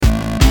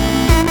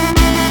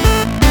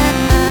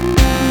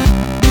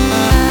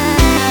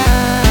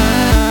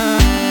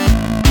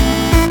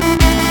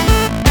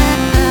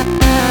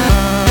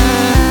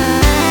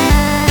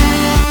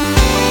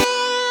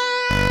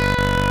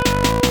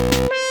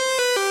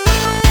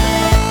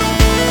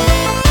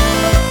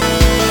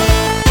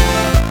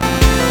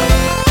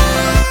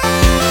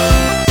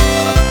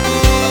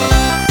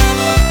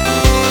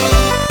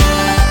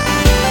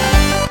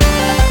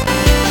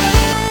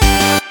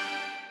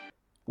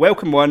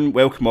Welcome one,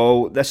 welcome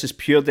all. This is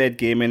Pure Dead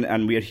Gaming,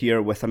 and we're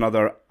here with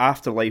another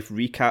Afterlife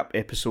recap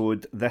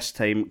episode, this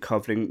time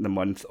covering the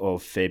month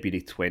of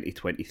February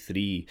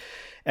 2023.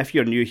 If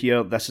you're new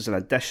here, this is an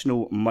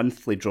additional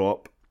monthly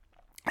drop.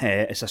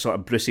 It's a sort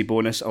of Brucey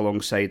bonus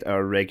alongside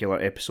our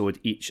regular episode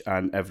each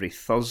and every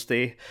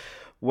Thursday.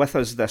 With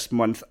us this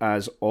month,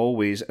 as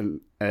always,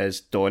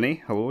 is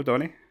Donnie. Hello,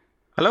 Donnie.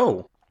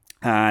 Hello.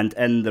 And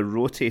in the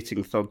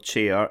rotating third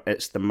chair,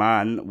 it's the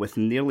man with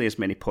nearly as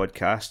many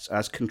podcasts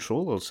as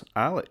controllers,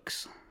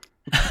 Alex.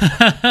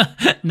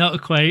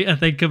 Not quite. I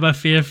think I'm a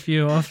fair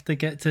few off to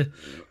get to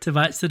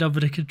match the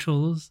number of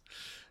controllers.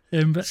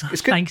 But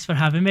thanks for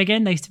having me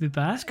again. Nice to be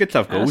back. It's good to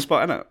have goals,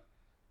 but isn't it?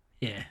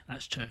 Yeah,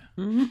 that's true.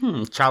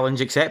 Mm-hmm.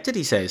 Challenge accepted,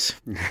 he says.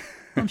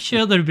 I'm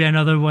sure there'll be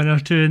another one or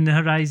two in the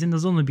horizon.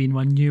 There's only been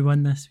one new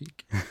one this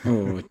week.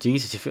 Oh,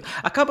 Jesus.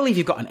 I can't believe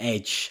you've got an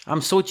edge.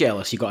 I'm so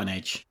jealous you got an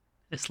edge.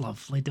 It's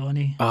lovely,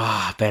 Donnie.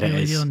 Ah, I bet it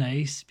is. Real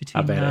nice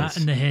between that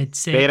and the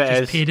headset.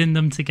 Just pairing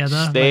them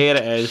together. There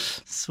it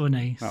is. So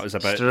nice. That was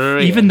about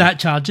even that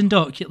charging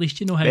dock. At least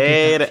you know how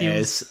good that feels. There it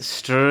is.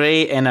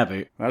 Straight in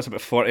about. That's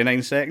about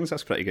 49 seconds.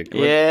 That's pretty good.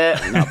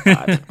 Yeah, not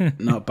bad.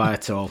 Not bad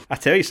at all. I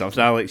tell you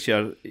something, Alex.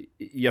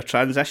 Your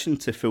transition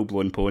to full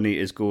blown pony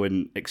is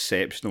going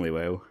exceptionally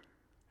well.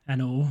 I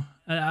know.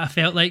 I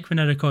felt like when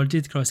I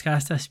recorded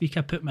Crosscast this week,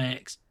 I put my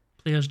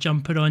ex-player's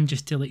jumper on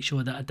just to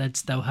show that I did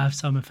still have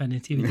some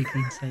affinity with the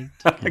green side.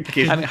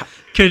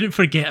 Couldn't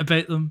forget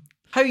about them.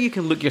 How you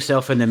can look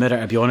yourself in the mirror,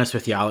 to be honest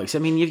with you, Alex. I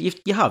mean,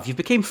 you've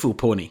become full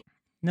pony.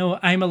 No,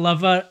 I'm a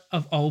lover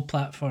of all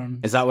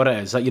platforms. Is that what it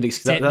is?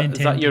 Is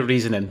that your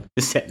reasoning?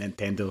 Set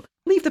Nintendo.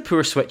 Leave the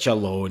poor Switch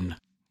alone.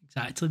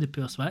 Exactly, the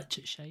poor Switch.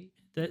 It's shite.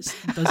 It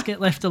does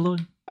get left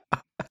alone.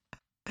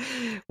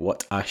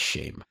 What a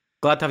shame.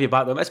 Glad to have you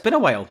back, though. It's been a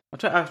while. I'm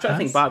trying to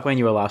think back when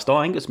you were last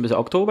on. I think was it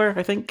October,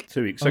 I think?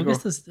 2 weeks ago.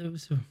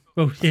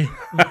 Yeah.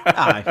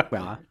 Aye,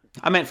 well,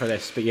 I meant for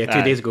this, but yeah,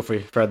 2 days ago for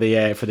the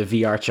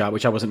VR chat,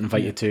 which I wasn't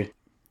invited to.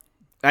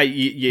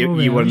 You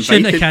were invited.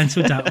 Shouldn't have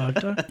cancelled that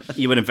order.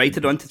 You were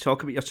invited on to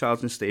talk about your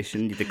charging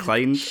station. You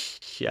declined.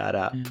 Shut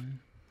up. Yeah.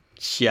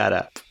 Shut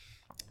up.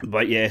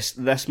 But yes,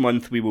 this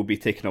month we will be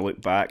taking a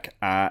look back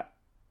at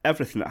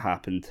everything that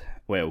happened.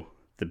 Well,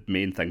 the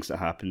main things that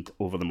happened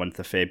over the month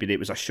of February. It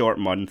was a short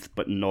month,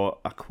 but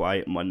not a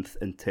quiet month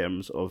in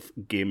terms of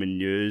gaming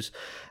news.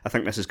 I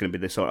think this is going to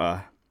be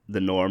the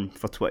norm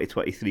for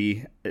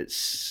 2023.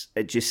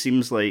 It just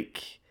seems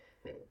like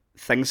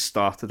things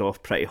started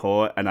off pretty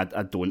hot, and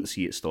I don't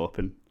see it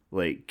stopping.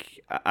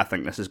 I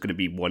think this is going to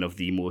be one of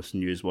the most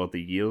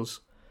newsworthy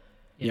years.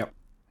 Yep.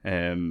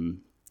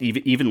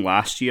 Even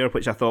last year,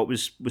 which I thought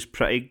was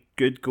pretty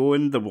good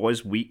going, there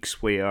was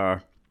weeks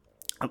where,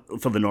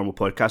 for the normal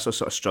podcast, I was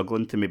sort of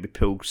struggling to maybe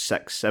pull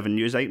 6-7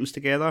 news items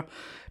together.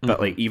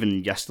 But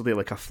even yesterday,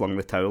 I flung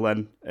the towel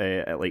in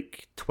at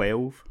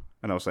 12,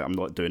 and I was like, I'm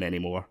not doing any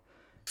more.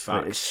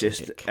 It's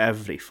just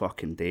every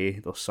fucking day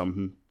there's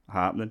something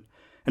happening,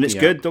 and it's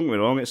good. Don't get me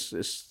wrong,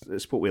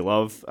 it's what we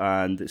love,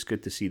 and it's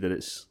good to see that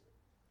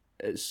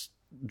it's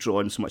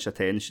drawing so much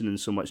attention and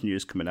so much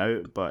news coming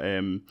out. But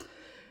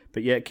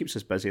yeah, it keeps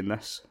us busy in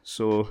this.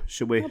 So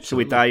should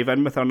we dive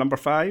in with our number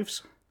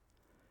 5s?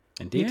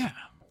 Indeed. Yeah.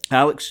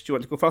 Alex, do you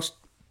want to go first?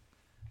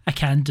 I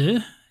can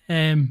do.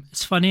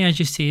 It's funny as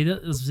you say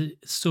that there's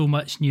so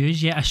much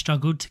news, yet I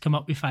struggled to come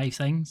up with 5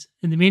 things.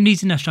 And the main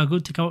reason I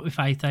struggled to come up with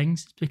 5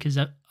 things is because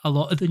a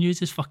lot of the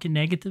news is fucking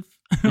negative.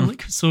 I'm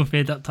so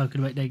fed up talking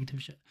about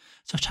negative shit.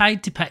 So I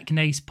tried to pick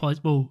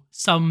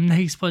some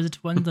nice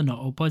positive ones. They're not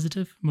all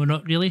positive. We're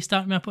not really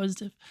starting with a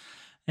positive.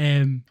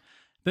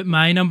 But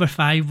my number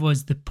 5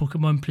 was the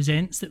Pokemon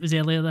Presents that was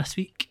earlier this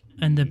week,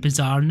 and the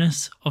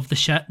bizarreness of the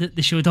shit that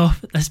they showed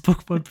off at this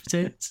Pokemon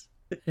Presents.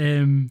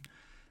 I'm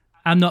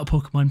not a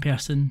Pokemon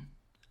person.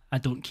 I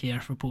don't care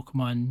for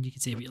Pokemon. You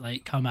can say what you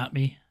like. Come at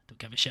me. Don't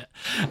give a shit.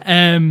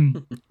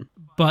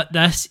 But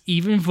this,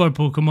 even for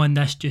Pokemon,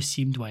 this just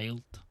seemed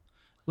wild.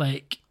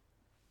 The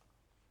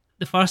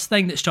first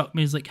thing that struck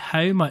me is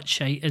how much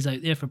shite is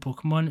out there for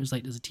Pokemon. It was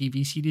there's a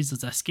TV series,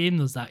 there's this game,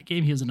 there's that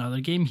game, here's another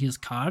game, here's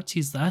cards,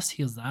 here's this,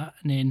 here's that.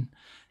 And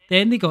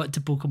then they got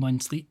to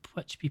Pokemon Sleep,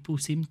 which people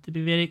seem to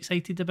be very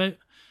excited about.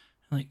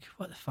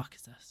 What the fuck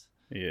is this?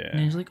 Yeah.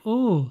 And he's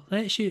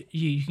let's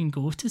you can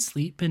go to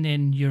sleep, and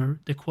then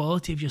the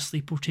quality of your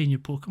sleep will train your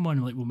Pokemon.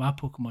 I'm well, my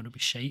Pokemon will be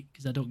shite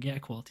because I don't get a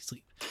quality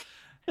sleep.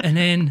 And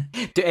then,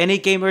 do any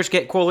gamers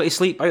get quality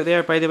sleep out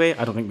there, by the way?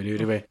 I don't think we do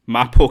anyway.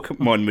 My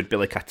Pokemon would be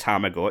like a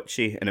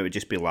Tamagotchi, and it would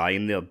just be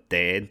lying there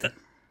dead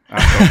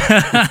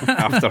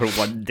after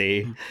one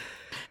day.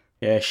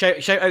 Yeah,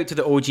 shout out to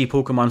the OG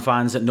Pokemon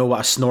fans that know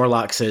what a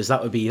Snorlax is.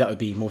 That would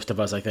be most of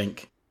us, I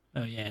think.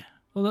 Oh yeah.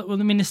 Well, the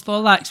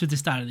Snorlax was the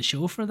start of the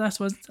show for this,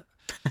 wasn't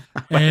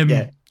it?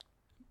 Yeah.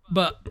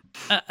 But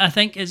I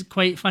think it's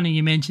quite funny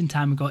you mentioned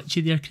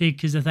Tamagotchi there, Craig,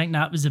 because I think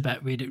that was the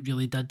bit where it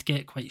really did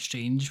get quite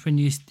strange when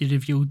they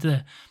revealed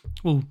the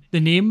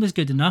name was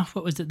good enough.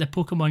 What was it? The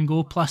Pokemon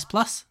Go Plus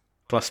Plus?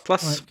 Plus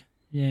Plus.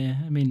 Yeah,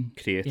 I mean,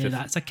 creative. Yeah,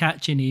 that's a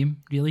catchy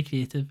name, really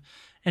creative.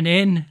 And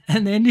then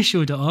they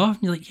showed it off.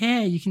 And you're like,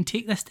 yeah, you can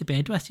take this to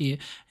bed with you.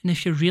 And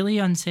if you're really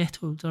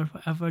unsettled or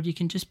whatever, you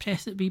can just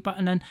press the wee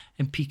button in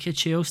and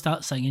Pikachu will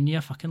start singing you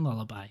a fucking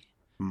lullaby.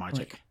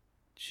 Magic. Like,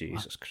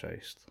 Jesus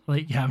Christ.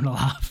 like you're having a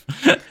laugh.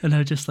 And I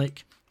was just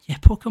like, yeah,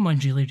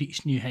 Pokemon's really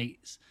reached new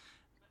heights.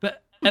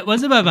 But it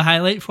was a bit of a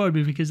highlight for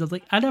me because I was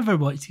like, I never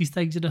watched these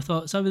things, and I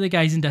thought some of the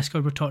guys in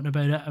Discord were talking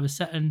about it. I was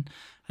sitting,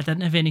 I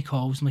didn't have any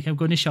calls. I'm like, I'm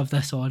going to shove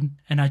this on,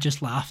 and I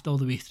just laughed all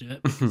the way through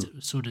it because it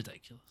was so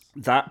ridiculous.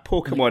 That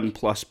Pokemon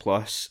Plus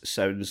Plus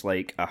sounds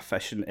like a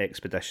fishing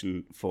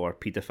expedition for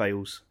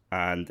paedophiles,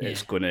 and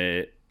it's going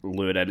to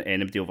lure in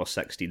anybody over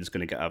 16 is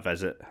going to get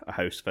a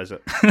house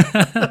visit.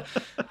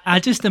 I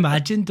just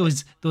imagined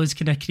those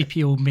kind of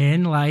creepy old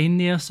men lying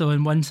there. So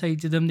on one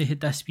side of them, they had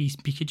this wee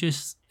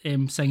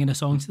Pikachu singing a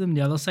song to them.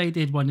 The other side,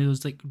 they had one of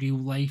those like real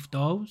life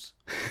dolls.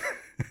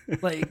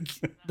 Like,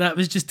 that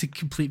was just a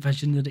complete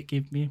vision that it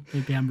gave me.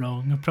 Maybe I'm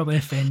wrong. I've probably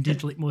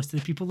offended like most of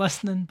the people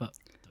listening, but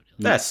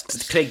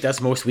That's Craig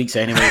does most weeks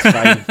anyway.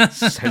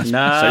 It's fine.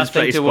 sounds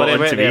pretty to worry spot on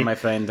about to there, me. my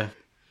friend.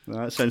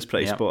 That sounds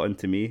pretty spot on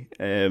to me.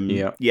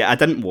 Yeah. Yeah, I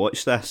didn't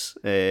watch this.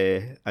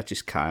 I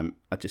just can't.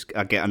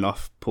 I get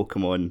enough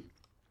Pokemon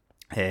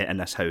in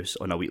this house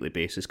on a weekly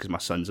basis because my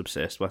son's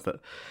obsessed with it.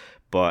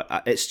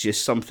 But it's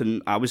just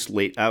something. I was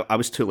late. I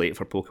was too late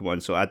for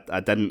Pokemon, so I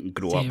didn't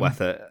grow up with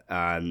it,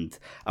 and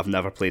I've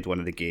never played one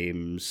of the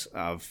games.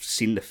 I've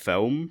seen the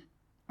film,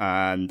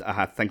 and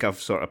I think I've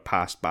sort of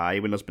passed by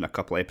when there's been a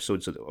couple of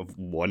episodes of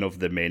one of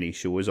the many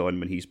shows on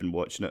when he's been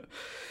watching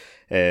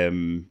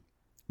it.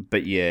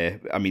 But yeah,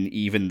 I mean,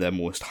 even the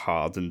most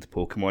hardened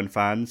Pokemon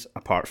fans,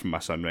 apart from my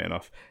son, right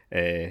enough,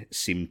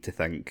 seem to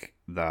think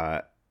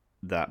that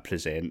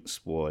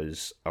Presents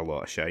was a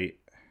lot of shite.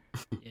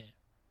 yeah.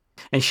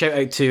 And shout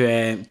out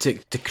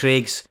to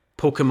Craig's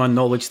Pokemon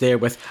knowledge there.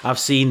 With I've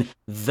seen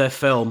the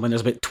film, and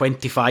there's about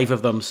 25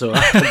 of them, so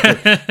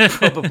that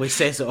probably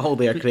says it all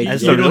there, Craig.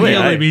 Is You there know really? he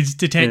only means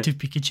Detective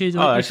Pikachu.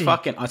 Don't Oh, you it's say?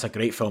 fucking. That's a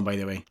great film, by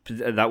the way.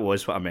 That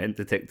was what I meant,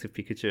 Detective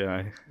Pikachu.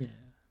 Aye. Yeah.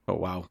 Oh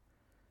wow.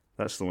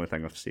 That's the only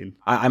thing I've seen.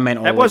 I meant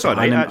all It was like,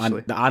 alright,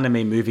 actually. the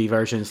anime movie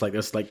versions, like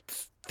there's like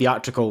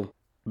theatrical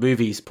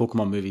movies,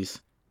 Pokemon movies.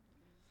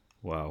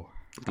 Wow.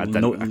 I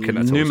couldn't have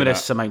told you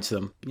numerous that. amounts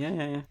of them.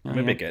 Yeah.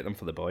 Maybe get them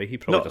for the boy. He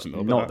probably doesn't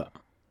know about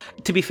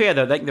that. To be fair,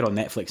 I think they're on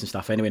Netflix and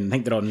stuff anyway, and I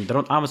think they're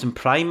on Amazon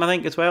Prime, I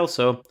think, as well.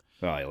 So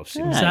Oh, I'll have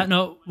seen Is that. that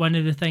not one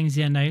of the things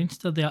they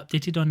announced or they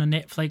updated on a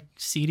Netflix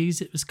series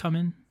that was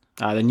coming?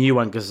 the new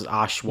one, because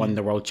Ash won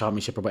the World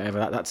Championship or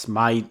whatever. That's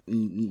my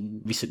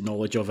recent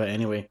knowledge of it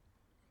anyway.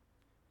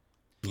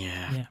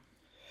 Yeah.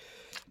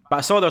 But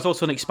I saw there's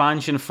also an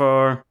expansion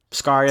for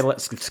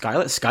Scarlet.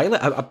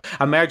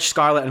 I merged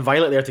Scarlet and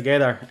Violet there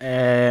together.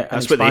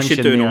 That's what they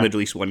should do and only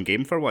release one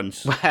game for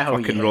once. Well,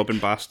 Fucking yeah. Robin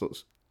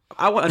Bastards.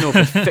 I want to know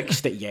if they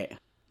fixed it yet.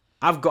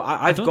 I've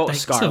got don't think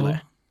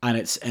Scarlet,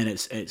 so. and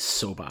it's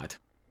so bad.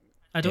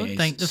 I don't It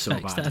think is they've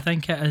so fixed bad. it. I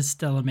think it is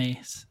still a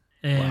mess.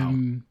 Wow.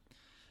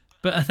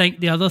 But I think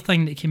the other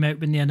thing that came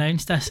out when they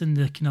announced this and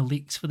the kind of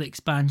leaks for the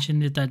expansion,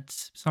 they did,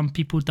 some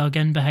people dug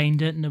in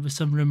behind it and there was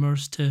some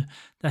rumours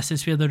this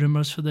is where the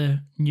rumours for the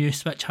new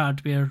Switch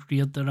hardware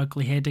reared their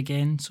ugly head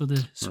again. So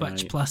the Switch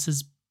Right. Plus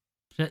is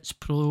Switch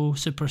Pro,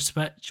 Super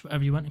Switch,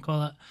 whatever you want to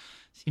call it,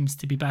 seems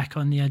to be back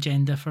on the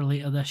agenda for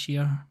later this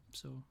year.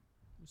 So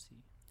we'll see.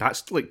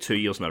 That's like 2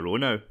 years in a row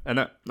now, isn't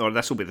it? Or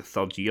this will be the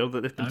third year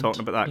that they've been Third,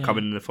 talking about that yeah.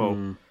 coming in the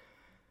fall.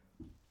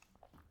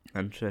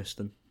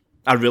 Interesting.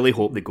 I really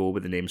hope they go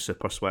with the name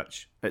Super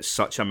Switch. It's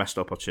such a missed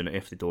opportunity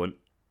if they don't.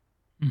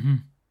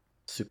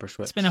 Super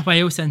Switch. It's been a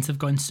while since I've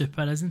gone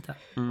Super, isn't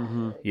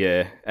it?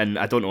 Yeah, and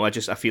I don't know, I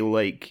feel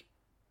like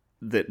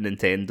that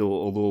Nintendo,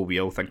 although we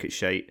all think it's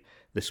shite,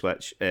 the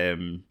Switch,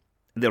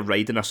 they're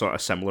riding a sort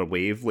of similar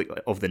wave like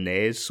of the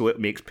NES, so it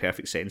makes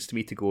perfect sense to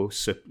me to go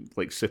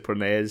Super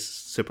NES,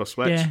 Super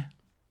Switch.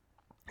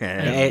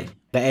 Yeah.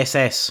 The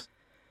SS.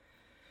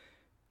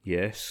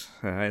 Yes,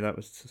 aye, that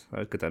was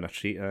go down a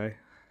treat, aye.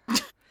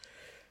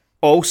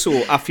 Also,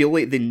 I feel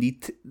like they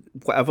need to,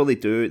 whatever they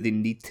do, they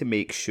need to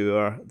make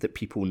sure that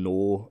people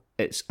know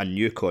it's a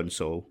new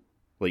console.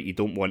 Like, you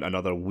don't want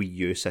another Wii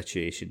U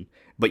situation,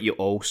 but you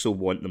also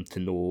want them to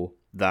know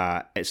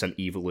that it's an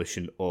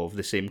evolution of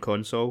the same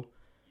console.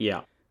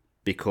 Yeah.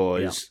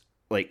 Because,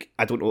 like,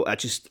 I don't know,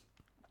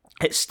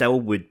 it still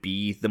would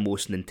be the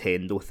most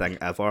Nintendo thing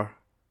ever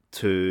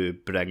to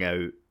bring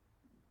out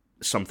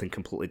something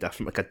completely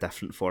different, like a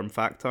different form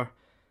factor.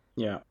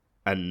 Yeah.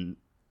 And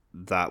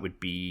that would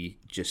be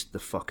just the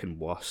fucking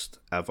worst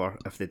ever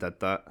if they did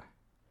that.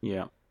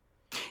 Yeah.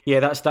 Yeah,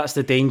 that's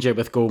the danger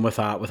with going with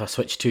a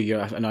Switch 2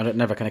 year, and I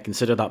never kind of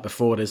considered that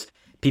before, is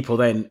people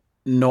then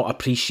not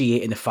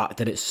appreciating the fact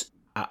that it's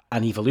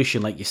an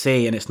evolution, like you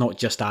say, and it's not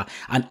just an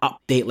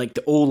update. Like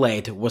the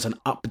OLED was an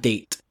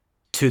update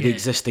to the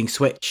existing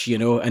Switch,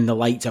 and the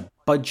Lite's a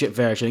budget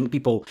version. I think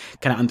people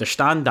kind of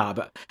understand that,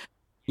 but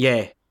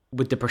yeah,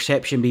 would the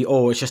perception be,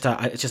 it's just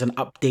an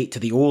update to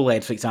the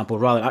OLED, for example,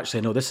 rather than actually,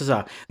 no, this is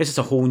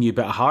a whole new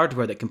bit of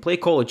hardware that can play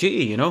Call of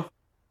Duty,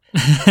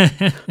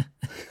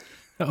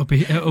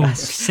 It'll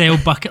sell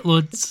bucket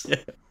loads.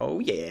 Oh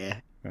yeah.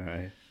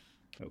 Aye.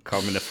 It'll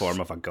come in the form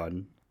of a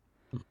gun.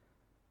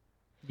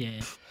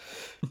 Yeah.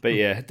 But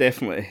yeah,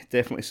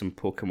 definitely some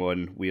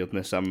Pokemon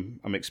weirdness. I'm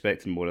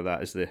expecting more of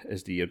that as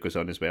the year goes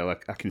on as well.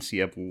 I can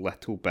see a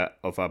little bit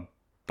of a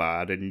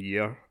barren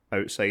year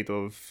outside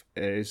of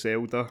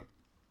Zelda,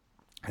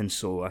 and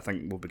so I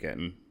think we'll be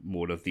getting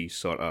more of these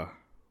sort of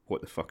what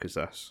the fuck is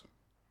this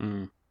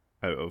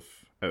out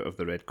of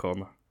the red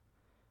corner.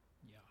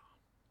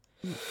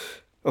 Yeah.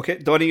 Okay,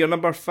 Donnie, your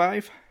number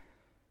 5.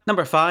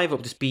 Number 5,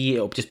 it'll just be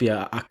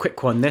a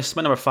quick one.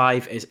 My number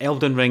 5 is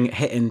Elden Ring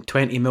hitting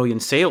 20 million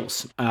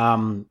sales,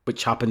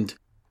 which happened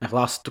in the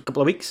last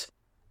couple of weeks.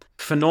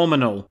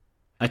 Phenomenal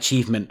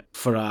achievement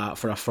for a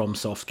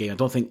FromSoft game. I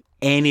don't think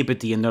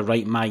anybody in their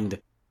right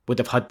mind would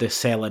have had this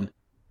selling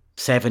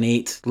 7,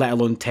 8, let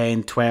alone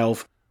 10,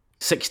 12,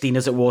 16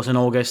 as it was in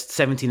August,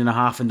 17 and a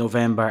half in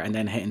November, and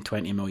then hitting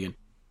 20 million.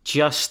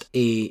 Just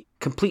a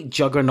complete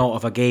juggernaut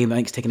of a game. I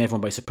think it's taken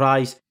everyone by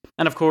surprise.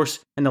 And of course,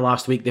 in the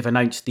last week, they've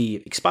announced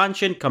the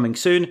expansion coming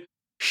soon,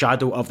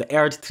 Shadow of the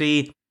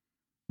Erdtree.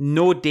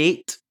 No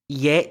date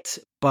yet,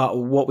 but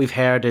what we've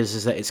heard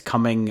is that it's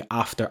coming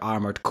after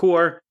Armored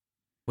Core,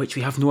 which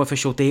we have no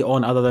official date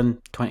on other than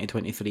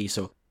 2023.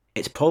 So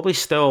it's probably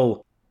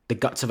still the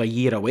guts of a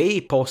year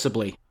away,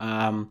 possibly.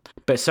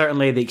 But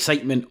certainly the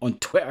excitement on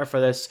Twitter for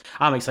this,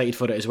 I'm excited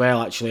for it as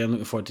well, actually. I'm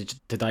looking forward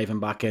to diving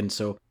back in.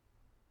 So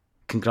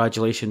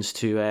congratulations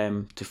to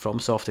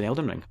FromSoft and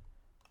Elden Ring.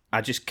 I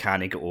just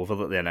can't get over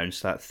that they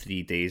announced that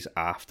 3 days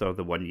after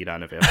the 1 year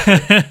anniversary.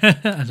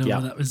 I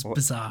know, that was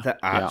bizarre. The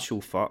actual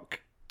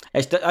fuck.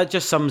 It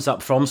just sums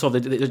up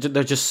FromSoft.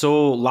 They're just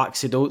so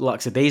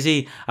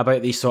lackadaisy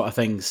about these sort of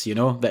things, you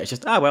know, that it's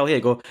just, well, here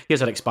you go.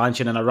 Here's an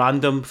expansion in a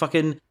random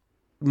fucking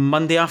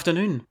Monday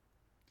afternoon.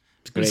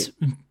 It's great.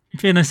 In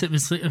fairness, it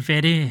was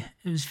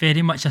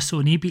very much a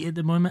Sony beat at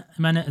the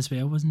minute as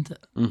well, wasn't it?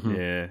 Mm-hmm.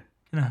 Yeah.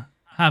 You know,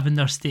 having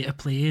their state of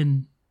play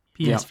and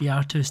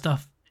PSVR 2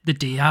 stuff the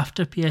day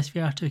after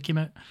PSVR 2 came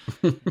out.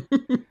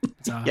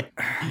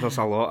 There's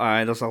a lot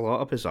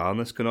of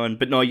bizarreness going on.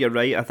 But no, you're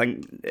right. I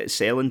think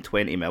selling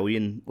 20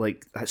 million,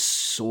 like, that's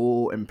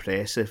so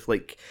impressive.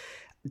 Like,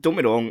 don't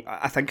get me wrong,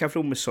 I think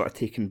everyone was sort of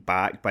taken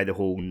back by the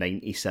whole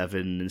 97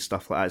 and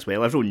stuff like that as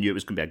well. Everyone knew it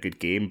was going to be a good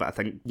game, but I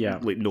think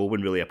like no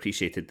one really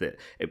appreciated that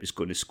it was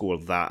going to score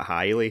that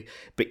highly.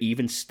 But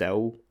even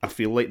still, I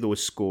feel like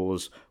those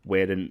scores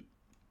weren't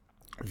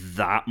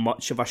that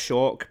much of a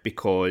shock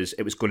because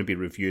it was going to be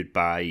reviewed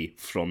by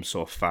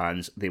FromSoft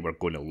fans. They were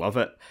going to love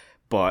it.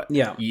 But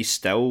you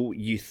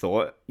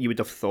would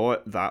have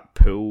thought that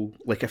pool,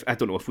 like, if I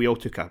don't know, if we all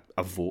took a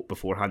vote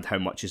beforehand, how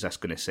much is this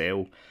going to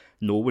sell?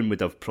 No one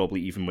would have probably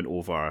even went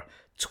over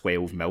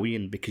 12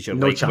 million because you're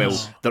well,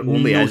 there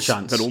only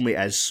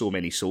is so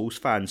many Souls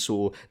fans,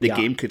 so the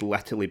game could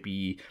literally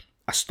be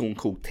a stone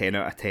cold 10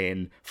 out of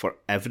 10 for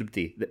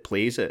everybody that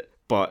plays it.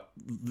 But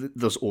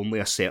there's only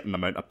a certain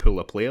amount of pool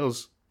of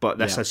players. But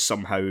this has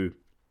somehow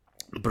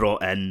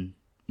brought in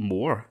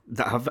more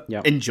that have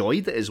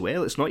enjoyed it as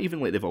well. It's not even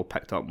like they've all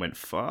picked up and went,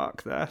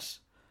 fuck this.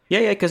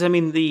 Yeah, because I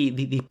mean,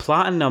 the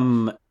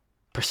platinum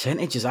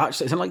percentage is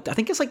actually, I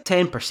think it's like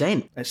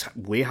 10%. It's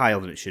way higher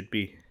than it should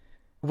be.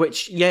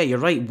 Which, you're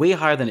right, way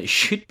higher than it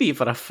should be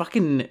for a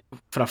fucking,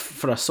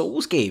 for a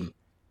Souls game.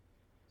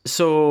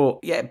 So,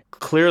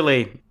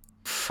 clearly,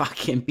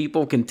 fucking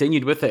people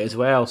continued with it as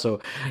well. So,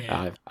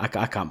 I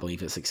can't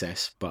believe it's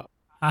success, but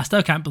I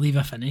still can't believe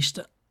I finished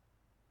it.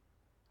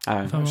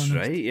 That's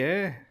right,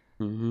 yeah.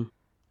 Mm-hmm.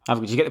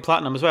 Did you get the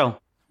platinum as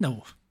well?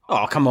 No.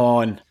 Oh, come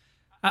on.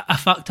 I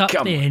fucked up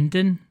the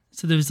ending.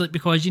 So there was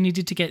because you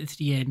needed to get the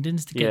 3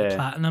 endings to get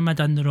platinum, I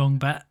done the wrong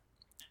bit.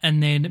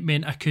 And then it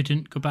meant I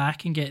couldn't go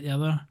back and get the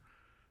other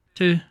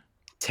 2.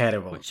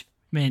 Terrible. Which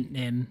meant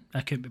then I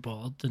couldn't be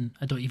bothered and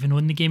I don't even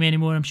own the game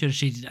anymore. I'm sure I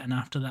shaded it in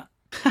after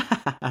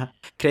that.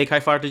 Craig,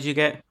 how far did you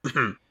get?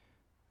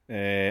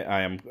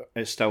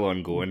 It's still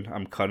ongoing.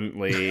 I'm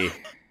currently,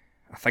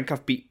 I think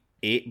I've beat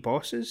 8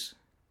 bosses.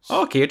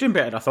 Oh, okay, you're doing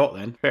better than I thought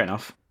then. Fair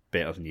enough.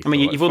 Better than you thought. I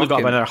mean, you've only got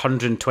about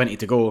 120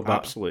 to go. But...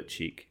 Absolute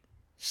cheek.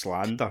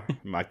 Slander.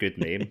 My good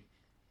name.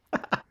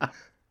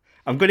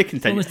 I'm going to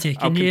continue.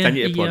 I'll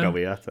continue to plug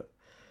away at it.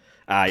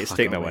 It's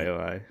taken a while.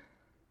 I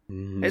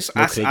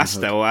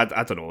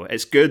don't know.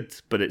 It's good,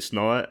 but it's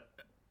not.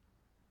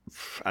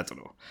 I don't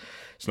know.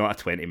 It's not a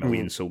 20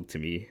 million sold to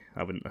me.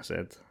 I wouldn't have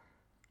said,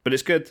 but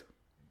it's good.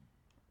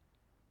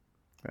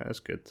 That's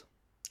good.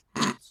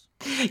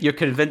 You're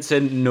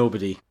convincing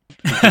nobody.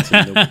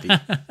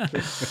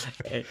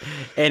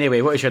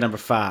 Anyway, what is your number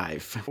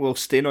 5? Well,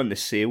 staying on the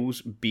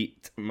sales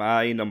beat,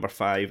 my number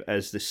 5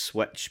 is the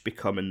Switch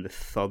becoming the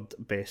 3rd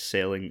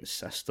best-selling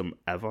system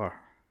ever.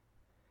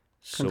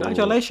 So,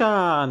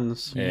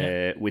 congratulations!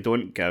 We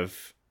don't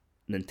give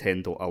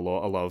Nintendo a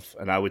lot of love,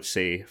 and I would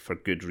say for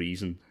good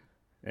reason.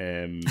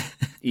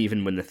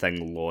 Even when the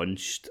thing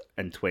launched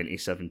in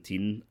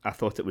 2017, I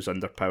thought it was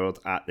underpowered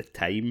at the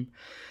time.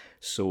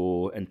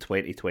 So in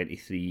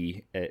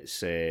 2023,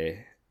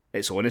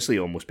 it's honestly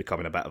almost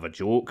becoming a bit of a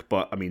joke.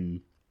 But I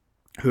mean,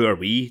 who are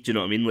we? Do you know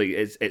what I mean? Like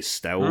it's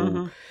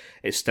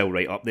still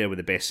right up there with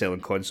the best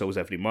selling consoles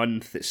every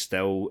month. It's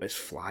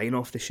flying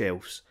off the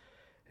shelves.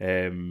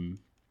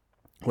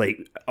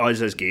 Like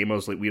us as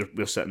gamers, like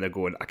we're sitting there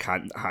going, I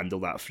can't handle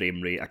that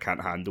frame rate. I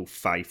can't handle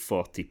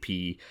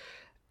 540p.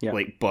 Yeah.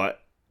 Like, but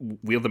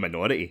we're the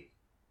minority.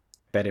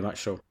 Very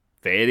much so.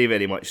 Very,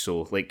 very much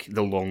so. Like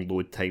the long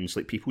load times,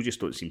 like people just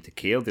don't seem to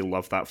care. They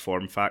love that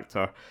form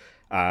factor,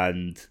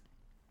 and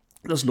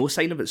there's no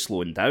sign of it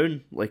slowing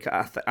down. Like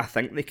I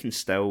think they can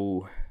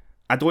still.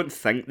 I don't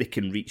think they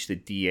can reach the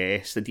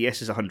DS. The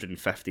DS is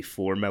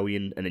 154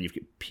 million, and then you've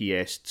got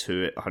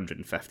PS2 at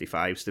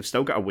 155. So they've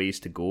still got a ways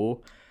to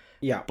go.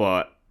 Yeah,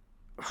 but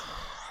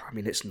I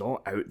mean, it's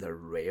not out the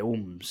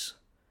realms.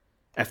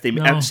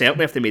 No.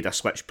 Certainly if they made a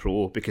Switch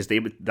Pro, because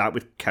that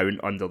would count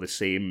under the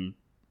same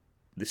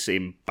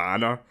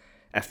banner.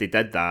 If they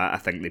did that, I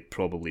think they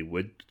probably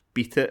would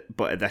beat it.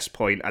 But at this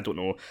point, I don't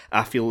know.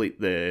 I feel like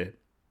the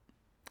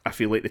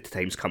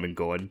time's come and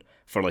gone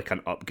for like an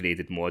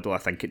upgraded model. I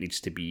think it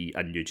needs to be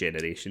a new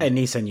generation. it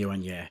needs a new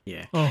one. Yeah.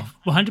 Oh,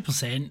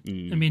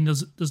 100%. I mean,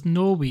 there's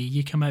no way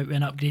you come out with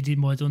an upgraded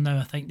model now.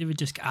 I think they would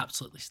just get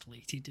absolutely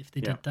slated if they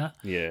did that.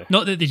 Yeah.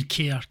 Not that they'd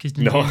care, because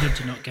Nintendo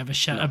do not give a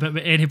shit about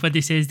what anybody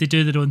says. They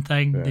do their own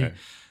thing.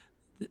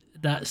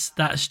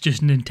 That's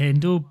just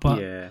Nintendo, but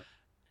Yeah.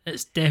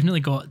 it's definitely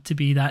got to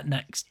be that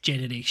next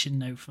generation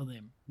now for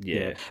them.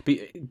 Yeah. But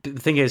the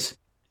thing is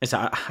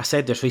I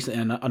said this recently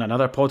on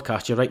another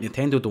podcast. You're right,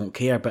 Nintendo don't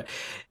care, but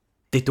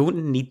they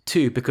don't need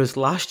to, because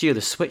last year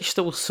the Switch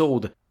still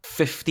sold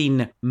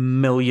 15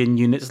 million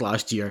units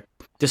last year,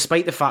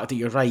 despite the fact that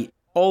you're right,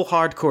 all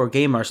hardcore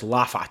gamers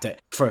laugh at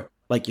it for,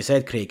 like you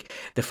said, Craig,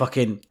 the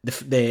fucking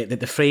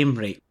the frame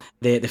rate,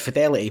 the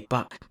fidelity,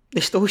 but they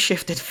still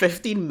shifted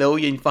 15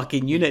 million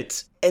fucking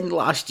units in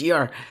last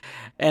year,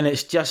 and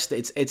it's just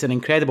it's an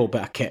incredible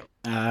bit of kit.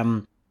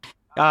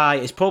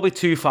 It's probably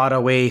too far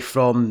away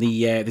from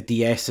the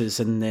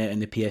DSs and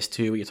the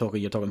PS2. What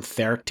you're talking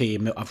 30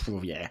 mil.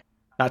 Yeah,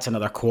 that's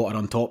another quarter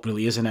on top,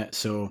 really, isn't it?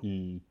 So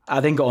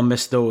I think I'll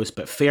miss those,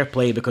 but fair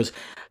play, because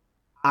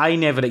I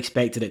never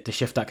expected it to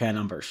shift that kind of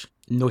numbers.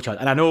 No chance.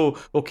 And I know,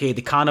 okay,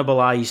 they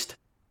cannibalised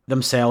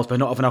themselves by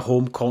not having a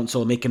home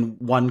console, making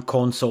one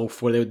console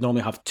where they would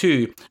normally have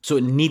two, so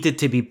it needed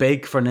to be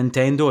big for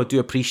Nintendo. I do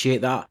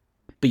appreciate that,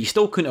 but you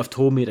still couldn't have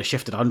told me it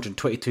shifted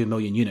 122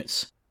 million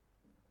units.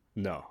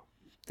 No,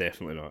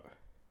 definitely not.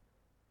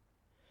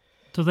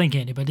 Don't think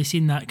anybody's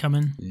seen that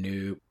coming.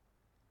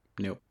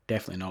 No,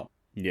 definitely not.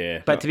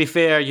 Yeah. But to be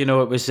fair, it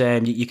was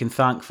you can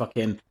thank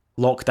fucking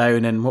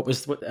lockdown and what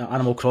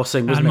Animal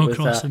Crossing, wasn't Animal it?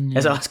 Crossing,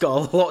 yeah. It's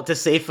got a lot to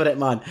say for it,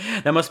 man.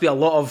 There must be a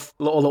lot of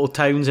little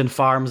towns and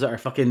farms that are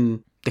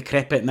fucking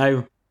decrepit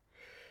now.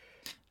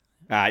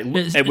 It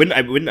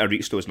wouldn't have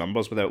reached those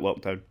numbers without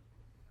lockdown.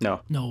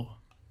 No.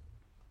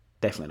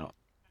 Definitely not.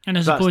 And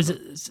I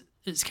suppose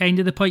it's kind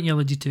of the point you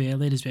alluded to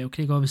earlier as well,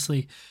 Craig,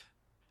 obviously,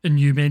 and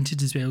you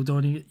mentioned as well,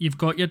 Donnie, you've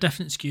got your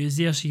different SKUs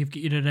there. So you've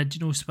got your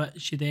original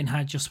Switch, you then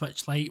had your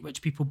Switch Lite,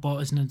 which people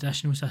bought as an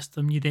additional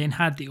system. You then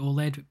had the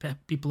OLED, which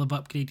people have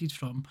upgraded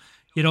from.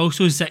 You're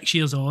also 6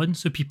 years on,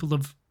 so people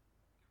have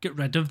got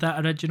rid of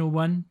that original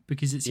one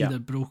because it's either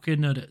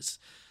broken or it's...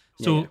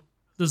 So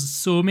there's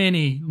so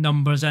many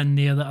numbers in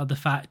there that are the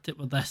fact that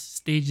we're this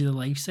stage of the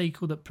life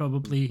cycle that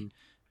probably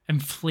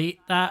inflate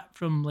that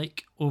from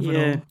like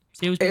overall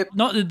sales.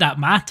 Not that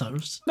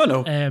matters.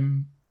 No.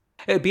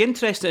 It'd be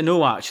interesting to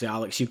know, actually,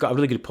 Alex, you've got a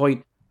really good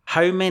point,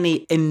 how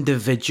many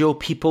individual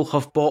people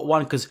have bought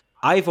one, because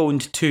I've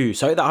owned two,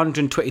 so out of that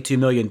 122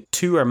 million,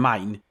 two are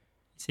mine.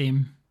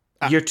 Same.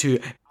 You're two.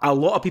 A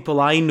lot of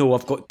people I know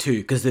have got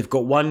two, because they've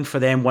got one for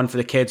them, one for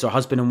the kids, or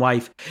husband and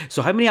wife.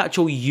 So how many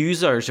actual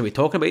users are we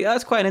talking about?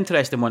 That's quite an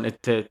interesting one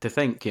to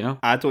think,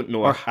 I don't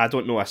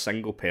know a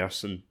single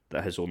person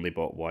that has only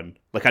bought one.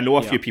 Like, I know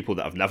a few people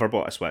that have never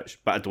bought a Switch,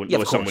 but I don't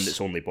know someone that's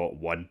only bought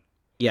one.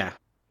 Yeah.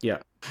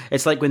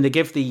 It's like when they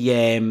give the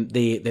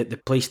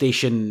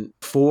PlayStation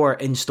 4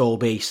 install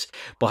base.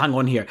 But hang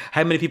on here,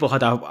 how many people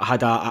had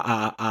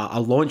a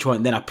launch one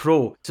and then a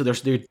Pro? So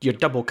you're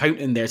double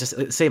counting there. It's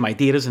the same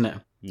idea, isn't it?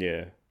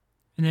 Yeah.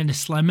 And then a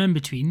Slim in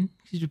between,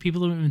 because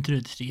people don't even through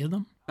the three of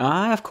them.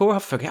 Of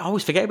course. I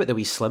always forget about the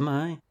wee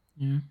Slim.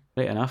 Yeah.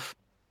 Right enough.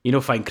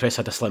 Fine, Chris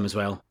had a Slim as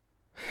well.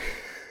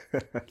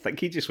 I think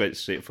he just went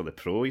straight for the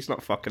Pro. He's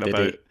not fucking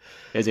about.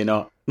 Is he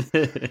not?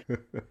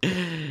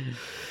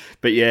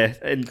 But yeah,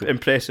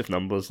 impressive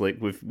numbers. Like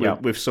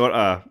we've sort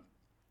of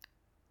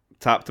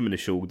tapped them in the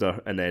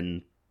shoulder and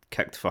then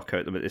kicked fuck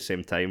out them at the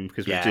same time,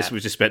 because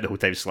we've just spent the whole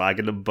time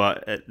slagging them.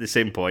 But at the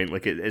same point,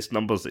 like it's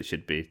numbers that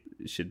should be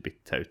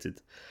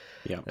touted.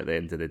 Yeah. At the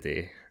end of the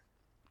day.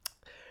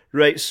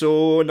 Right.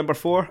 So number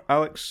 4,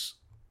 Alex.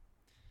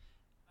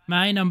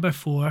 My number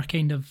 4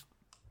 kind of.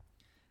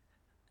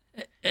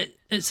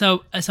 It's a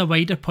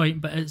wider point,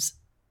 but it's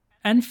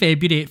in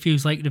February. It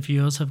feels like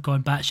reviewers have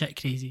gone batshit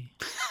crazy.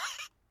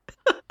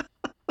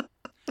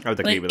 I would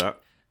agree with that.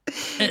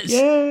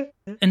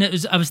 And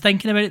I was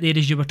thinking about it there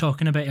as you were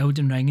talking about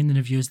Elden Ring and the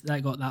reviews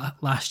that got that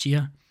last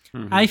year.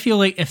 I feel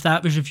like if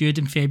that was reviewed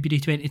in February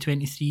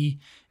 2023,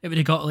 it would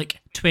have got like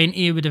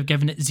 20 would have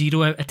given it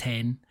 0 out of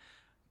 10,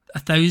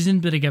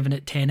 1,000 would have given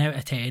it 10 out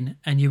of 10,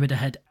 and you would have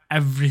had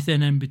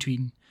everything in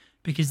between.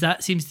 Because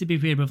that seems to be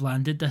where we've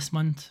landed this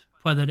month.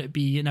 Whether it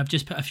be, and I've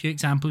just put a few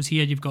examples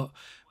here, you've got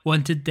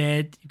Wanted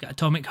Dead, you've got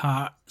Atomic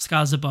Heart,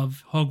 Scars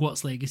Above,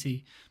 Hogwarts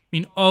Legacy. I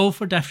mean, all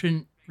for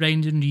different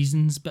random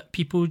reasons, but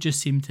people just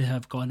seem to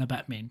have gone a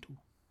bit mental.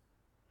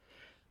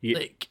 Yeah,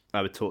 Like,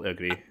 I would totally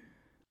agree.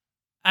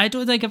 I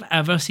don't think I've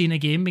ever seen a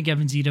game be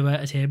given 0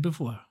 out of 10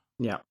 before.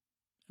 Yeah.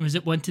 Was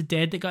it Wanted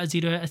Dead that got a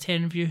 0 out of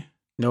 10 review?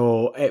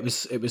 No, it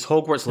was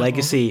Hogwarts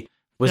Legacy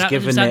was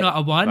given Was that it. not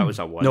a 1? That was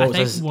a 1. No, I it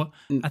think, was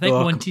I think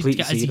Wanted to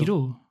get a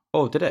 0.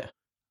 Oh, did it?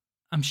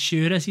 I'm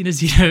sure I seen a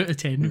 0 out of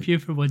 10 review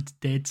for Wanted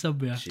Dead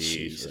somewhere.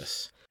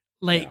 Jesus.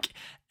 Like,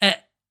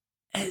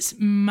 it's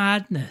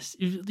madness.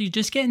 You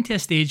just get into a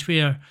stage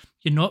where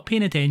you're not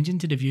paying attention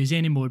to reviews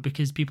anymore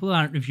because people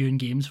aren't reviewing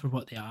games for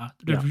what they are.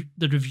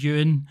 They're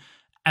reviewing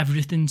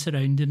everything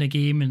surrounding a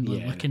game and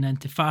looking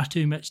into far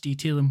too much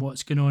detail and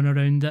what's going on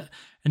around it.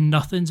 And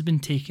nothing's been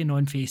taken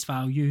on face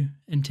value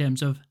in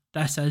terms of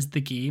this is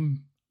the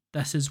game.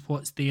 This is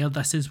what's there.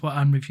 This is what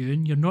I'm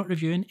reviewing. You're not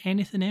reviewing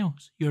anything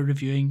else. You're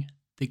reviewing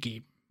the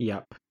game.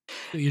 Yep.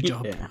 Do your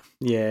job.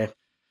 Yeah.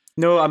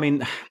 No, I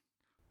mean,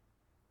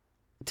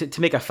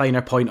 to make a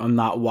finer point on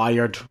that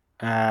Wired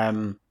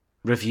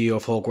review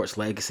of Hogwarts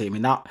Legacy, I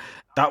mean,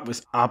 that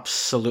was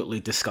absolutely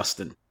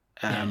disgusting.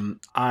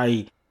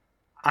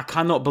 I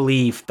cannot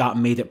believe that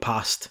made it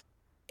past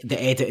the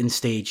editing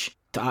stage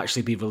to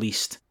actually be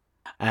released.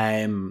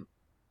 And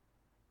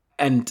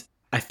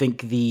I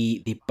think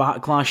the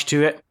backlash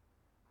to it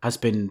has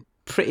been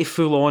pretty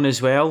full on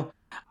as well.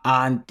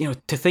 And, you know,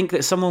 to think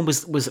that someone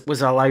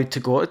was allowed to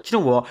go, do you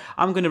know what,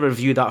 I'm going to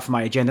review that for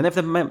my agenda.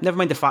 Never mind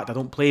the fact I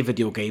don't play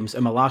video games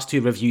and my last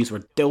 2 reviews were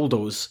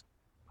dildos.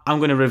 I'm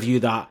going to review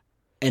that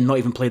and not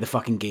even play the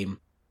fucking game.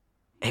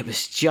 It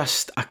was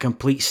just a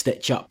complete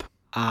stitch up.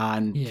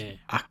 And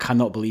I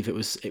cannot believe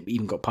it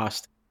even got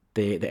past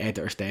the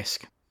editor's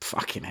desk.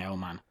 Fucking hell,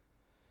 man.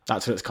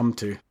 That's what it's come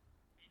to.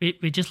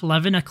 We just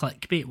live in a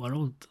clickbait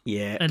world.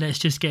 Yeah. And it's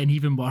just getting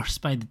even worse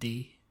by the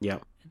day. Yeah.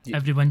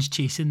 Everyone's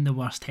chasing the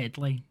worst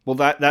headline. Well,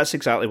 that's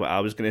exactly what I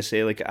was going to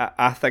say. Like,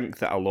 I think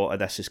that a lot of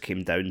this has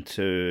came down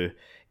to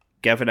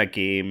giving a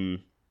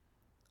game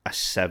a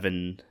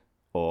 7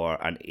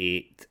 or an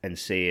 8 and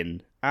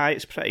saying,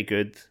 it's pretty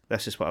good.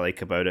 This is what I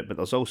like about it, but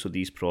there's also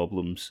these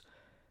problems.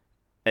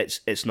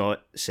 It's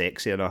not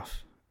sexy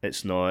enough.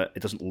 It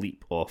doesn't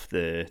leap off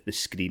the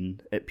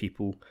screen at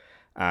people.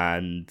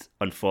 And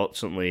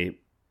unfortunately,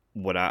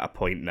 we're at a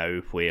point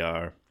now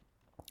where,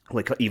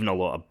 like, even a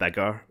lot of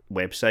bigger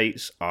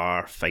websites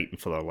are fighting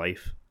for their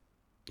life.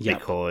 Yep.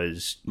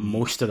 Because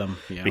most of them,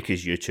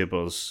 because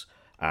YouTubers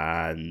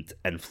and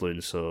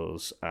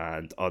influencers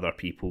and other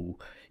people,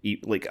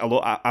 like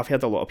I've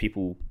heard a lot of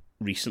people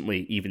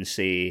recently even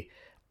say,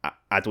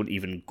 I don't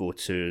even go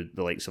to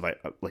the likes of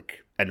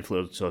like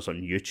influencers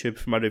on YouTube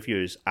for my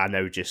reviews. I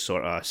now just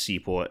sort of see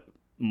what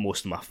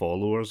most of my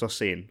followers are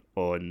saying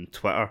on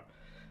Twitter.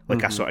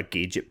 Like, I sort of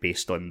gauge it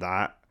based on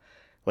that.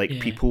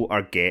 Like, people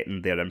are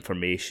getting their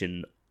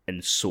information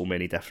in so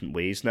many different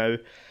ways now.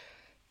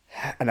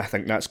 And I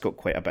think that's got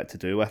quite a bit to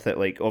do with it.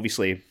 Like,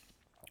 obviously,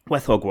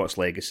 with Hogwarts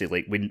Legacy,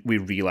 like, we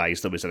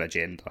realised there was an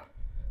agenda.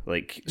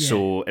 Like,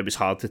 so it was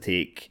hard to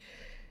take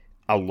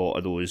a lot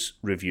of those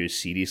reviews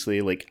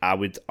seriously. Like, I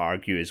would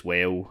argue as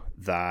well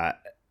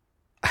that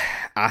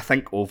I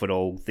think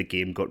overall the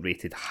game got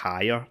rated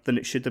higher than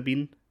it should have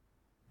been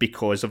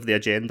because of the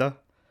agenda.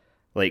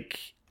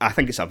 Like, I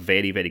think it's a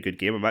very, very good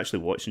game. I'm actually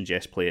watching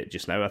Jess play it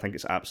just now. I think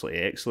it's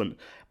absolutely excellent.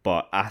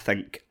 But I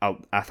think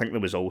there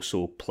was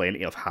also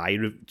plenty of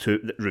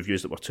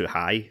reviews that were too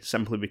high,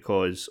 simply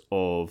because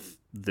of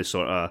the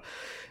sort of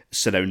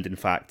surrounding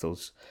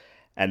factors.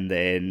 And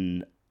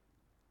then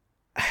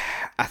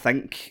I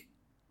think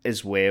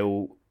as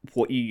well,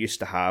 what you used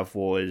to have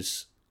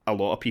was a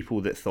lot of people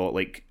that thought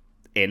like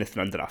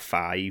anything under a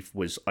 5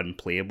 was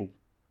unplayable.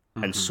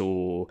 And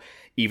so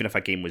even if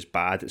a game was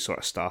bad, it sort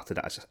of started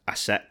as a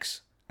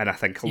 6. And I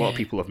think a lot of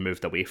people have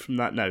moved away from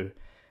that now.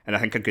 And I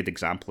think a good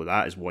example of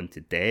that is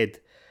Wanted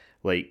Dead.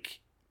 Like,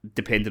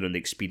 depending on the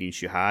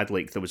experience you had,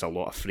 like, there was a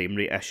lot of frame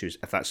rate issues.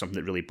 If that's something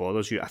that really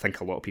bothers you, I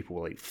think a lot of people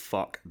were like,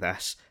 fuck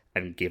this,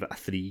 and gave it a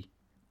 3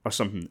 or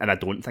something. And I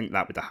don't think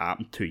that would have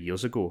happened 2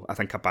 years ago. I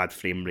think a bad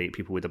frame rate,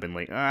 people would have been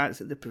like,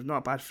 it's not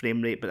a bad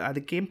frame rate, but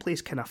the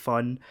gameplay's kind of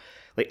fun.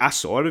 Like, I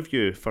saw a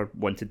review for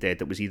Wanted Dead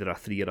that was either a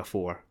 3 or a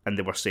 4, and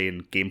they were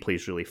saying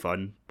gameplay's really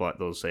fun, but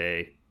there's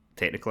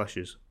technical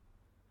issues.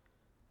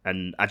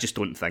 And I just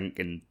don't think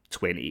in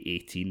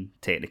 2018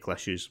 technical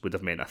issues would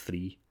have meant a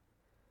 3.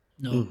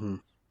 No.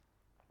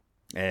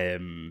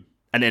 And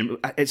then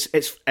it's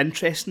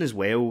interesting as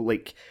well,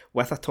 like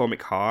with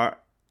Atomic Heart,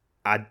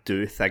 I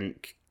do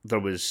think there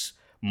was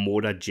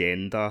more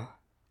agenda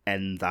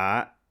in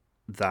that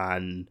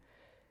than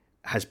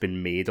has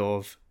been made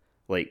of,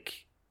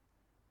 like,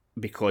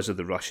 because of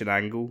the Russian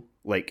angle.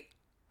 Like,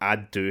 I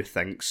do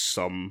think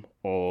some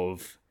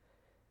of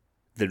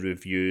the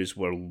reviews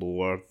were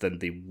lower than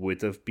they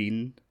would have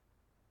been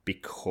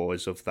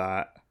because of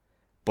that,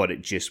 but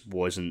it just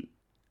wasn't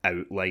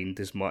outlined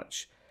as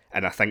much.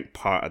 And I think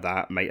part of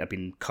that might have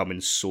been coming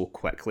so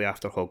quickly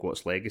after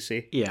Hogwarts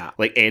Legacy. Yeah.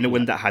 Like,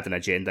 anyone that had an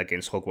agenda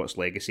against Hogwarts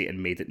Legacy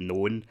and made it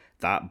known,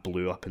 that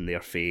blew up in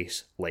their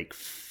face like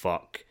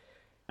fuck.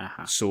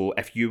 Uh-huh. So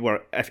if you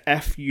were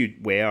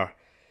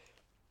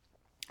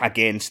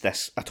against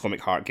this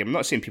Atomic Heart game, I'm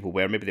not saying people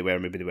were, maybe they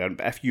weren't,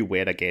 but if you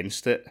were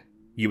against it,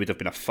 you would have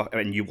been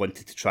and you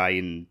wanted to try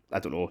and, I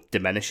don't know,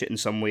 diminish it in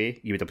some way,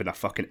 you would have been a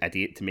fucking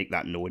idiot to make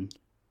that known,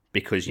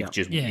 because you've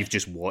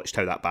just watched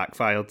how that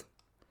backfired.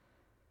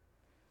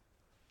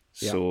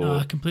 Yeah. So No,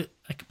 I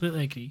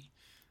completely agree.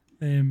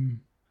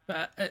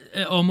 But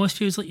it almost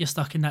feels like you're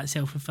stuck in that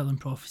self-fulfilling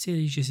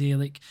prophecy, as you say.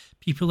 Like,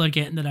 people are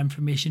getting their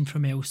information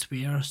from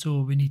elsewhere, so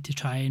we need to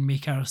try and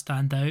make ours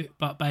stand out.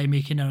 But by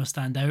making ours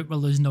stand out, we're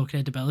losing all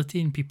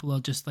credibility, and people are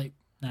just like,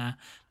 nah,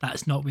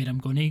 that's not where I'm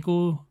going to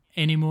go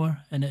anymore.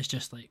 And it's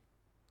just like,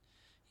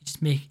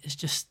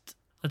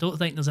 I don't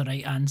think there's a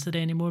right answer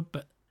anymore,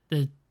 but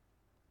the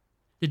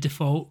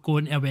default,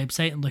 going to a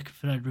website and looking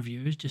for a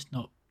review is just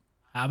not,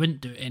 I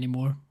wouldn't do it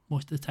anymore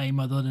most of the time,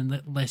 other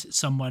than unless it's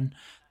someone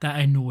that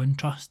I know and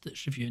trust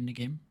that's reviewing the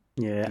game.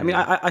 Yeah, I mean,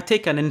 I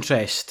take an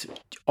interest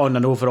on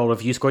an overall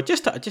review score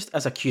just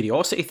as a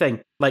curiosity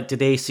thing. Like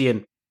today,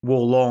 seeing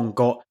Wo Long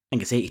got, I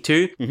think it's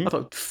 82. I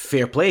thought,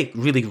 fair play,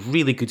 really,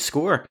 really good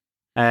score.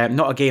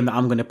 Not a game that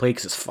I'm going to play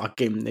because it's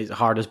fucking as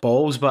hard as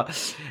balls, but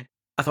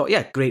I thought,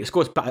 yeah, great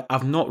scores. But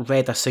I've not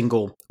read a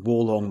single Wo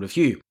Long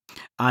review,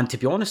 and to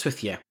be honest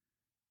with you,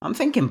 I'm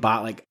thinking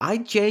back, like, I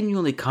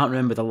genuinely can't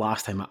remember the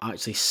last time I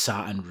actually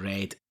sat and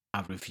read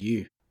a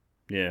review.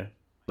 yeah.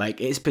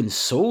 Like, it's been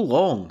so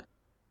long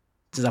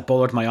since I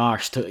bothered my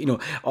arse to,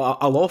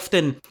 I'll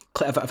often,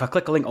 if I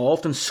click a link, I'll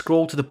often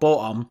scroll to the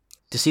bottom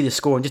to see the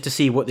score and just to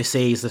see what they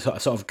say is the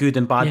sort of good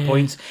and bad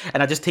points.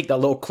 And I just take that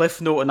little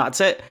cliff note and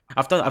that's it.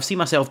 I've seen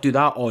myself do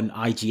that on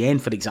IGN,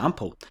 for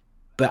example.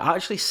 But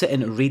actually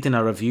sitting and reading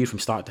a review from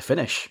start to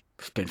finish,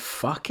 it's been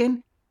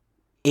fucking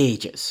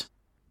ages.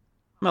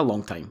 A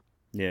long time.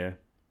 Yeah.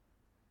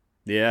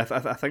 Yeah,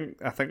 I think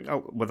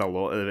with a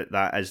lot of it,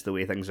 that is the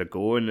way things are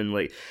going. And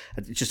like,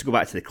 just to go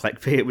back to the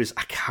clickbait,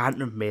 I can't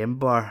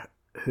remember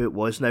who it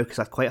was now because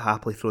I'd quite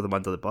happily throw them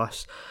under the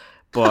bus.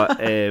 But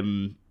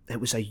it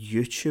was a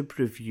YouTube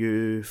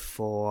review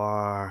for,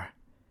 I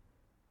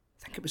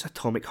think it was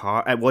Atomic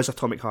Heart. It was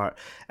Atomic Heart,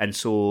 and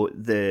so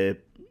the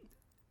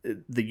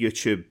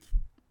YouTube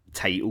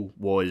title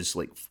was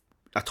like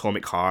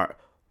Atomic Heart.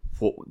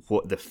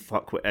 What the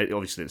fuck?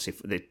 Obviously, didn't say,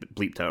 they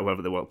bleeped out or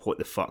whatever they were. What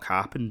the fuck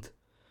happened?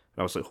 And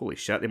I was like, holy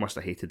shit, they must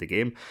have hated the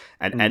game.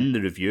 And in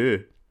the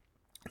review,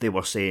 they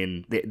were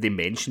saying, they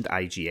mentioned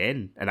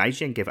IGN, and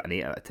IGN gave it an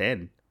 8 out of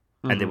 10.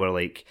 And they were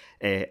like,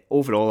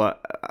 overall,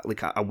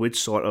 I would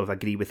sort of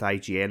agree with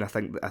IGN.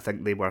 I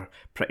think they were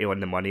pretty on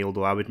the money,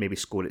 although I would maybe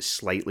score it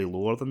slightly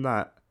lower than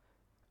that.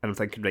 And I'm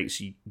thinking, right,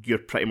 so you're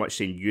pretty much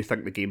saying you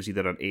think the game's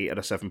either an 8 or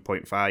a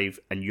 7.5,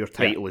 and your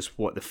title is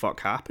What the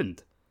Fuck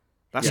Happened?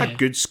 That's a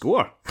good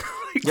score.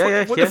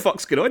 What the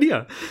fuck's going on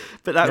here?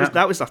 But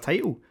that was their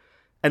title.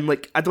 And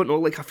like, I don't know,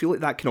 like, I feel like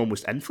that can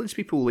almost influence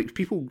people. Like,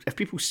 if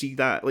people see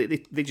that,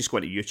 like, they just go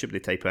into YouTube, they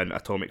type in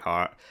Atomic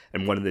Heart,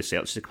 and one of the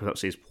searches that comes up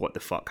says, what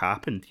the fuck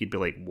happened? You'd be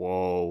like,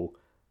 whoa,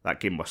 that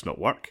game must not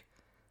work.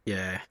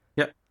 Yeah.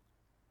 Yep.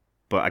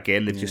 But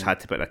again, they've just had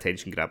to put an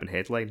attention-grabbing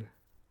headline.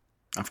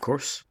 Of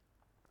course.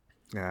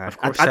 Of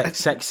course,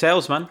 sex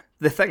sells, man.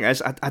 The thing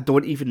is, I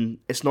don't even,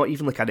 it's not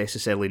even like I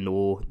necessarily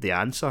know the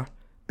answer.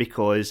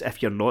 Because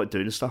if you're not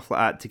doing stuff like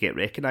that to get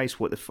recognised,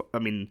 I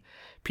mean,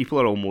 people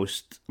are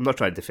almost, I'm not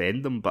trying to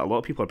defend them, but a lot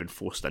of people have been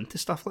forced into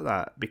stuff like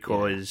that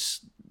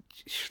because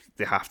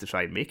they have to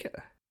try and make it.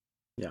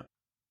 Yeah.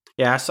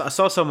 Yeah, I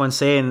saw someone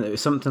saying it was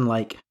something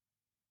like,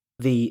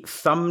 the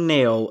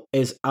thumbnail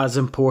is as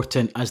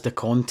important as the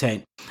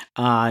content.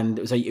 And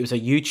it was a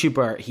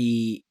YouTuber,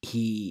 he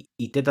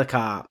did like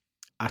a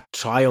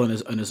trial on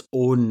his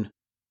own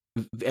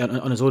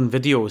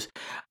videos,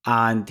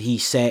 and he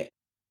set,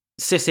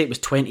 say it was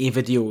 20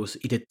 videos,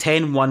 he did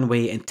 10 one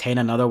way and 10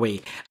 another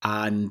way,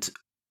 and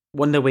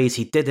one of the ways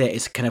he did it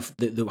is kind of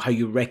how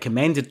you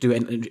recommended to do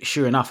it, and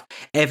sure enough,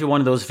 every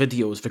one of those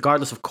videos,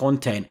 regardless of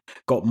content,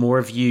 got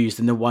more views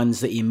than the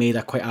ones that he made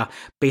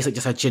basically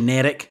just a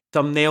generic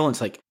thumbnail. And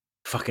it's like,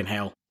 fucking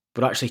hell,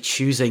 we're actually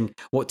choosing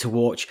what to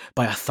watch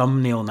by a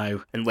thumbnail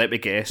now. And let me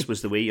guess,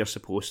 was the way you're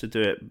supposed to do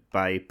it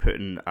by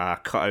putting a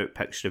cutout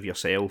picture of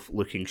yourself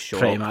looking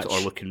shocked or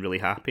looking really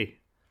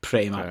happy?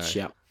 Pretty much,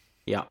 yeah.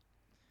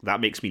 That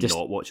makes me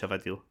not watch a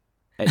video.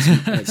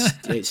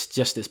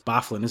 It's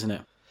baffling, isn't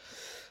it?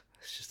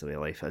 It's just the way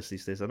life is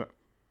these days, isn't it?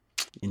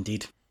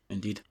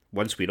 Indeed.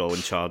 Once we're all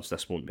in charge,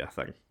 this won't be a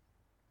thing.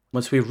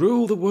 Once we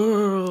rule the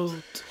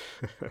world.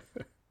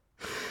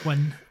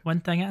 One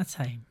thing at a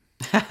time.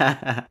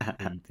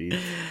 Indeed.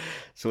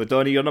 So,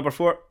 Donnie, your number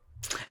 4?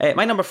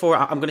 My number 4,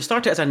 I'm going to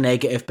start it as a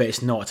negative, but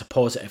it's not, it's a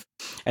positive.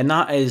 And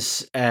that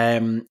is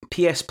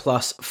PS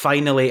Plus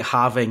finally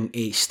having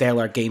a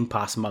stellar Game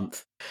Pass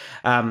month.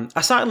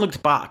 I sat and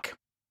looked back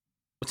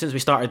since we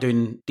started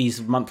doing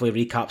these monthly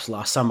recaps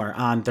last summer,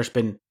 and there's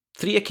been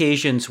 3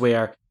 occasions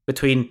where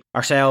between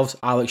ourselves,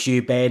 Alex,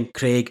 you, Ben,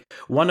 Craig,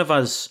 one of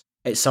us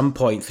at some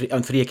point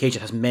on 3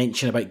 occasions has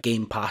mentioned about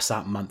Game Pass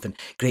that month and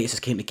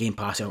greatest came to Game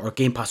Pass or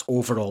Game Pass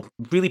overall.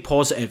 Really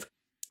positive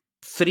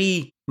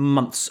 3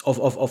 months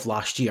of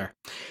last year.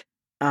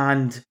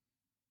 And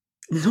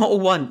not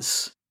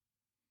once,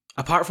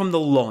 apart from the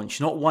launch,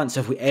 not once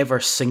have we ever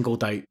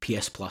singled out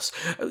PS Plus.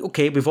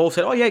 Okay, we've all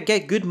said, oh yeah,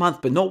 get good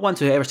month, but not once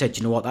have we ever said,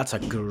 you know what, that's a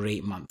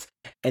great month.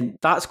 And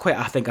that's quite,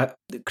 I think,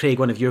 Craig,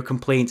 one of your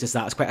complaints is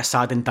that it's quite a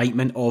sad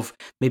indictment of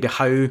maybe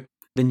how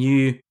the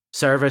new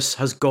service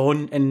has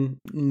gone in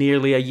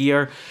nearly a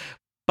year.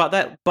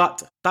 But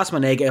that's my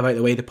negative out of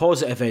the way. The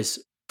positive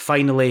is,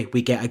 finally,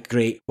 we get a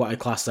great, what I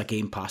class as a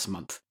Game Pass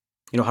month.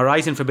 You know,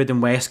 Horizon Forbidden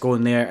West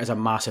going there is a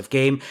massive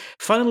game.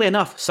 Funnily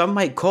enough, some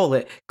might call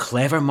it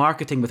clever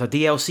marketing with a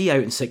DLC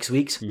out in 6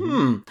 weeks.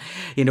 You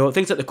know,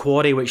 things like The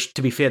Quarry, which,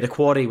 to be fair, The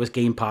Quarry was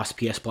Game Pass,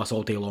 PS Plus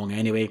all day long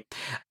anyway.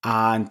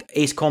 And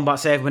Ace Combat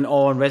 7 went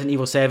on, Resident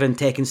Evil 7,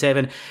 Tekken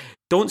 7.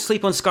 Don't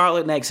sleep on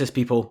Scarlet Nexus,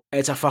 people.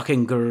 It's a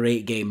fucking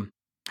great game.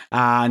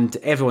 And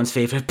everyone's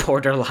favourite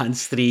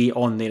Borderlands 3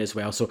 on there as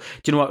well. So, do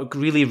you know what?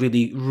 Really,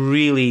 really,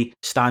 really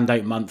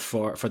standout month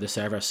for the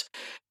service.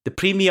 The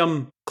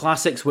premium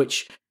classics,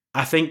 which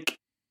I think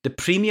the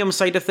premium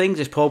side of things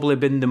has probably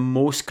been the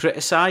most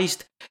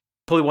criticised,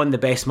 probably one of the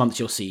best months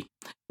you'll see.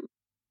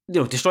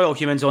 You know, Destroy All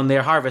Humans on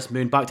there, Harvest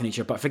Moon, Back to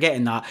Nature, but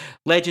forgetting that,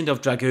 Legend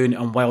of Dragoon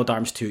and Wild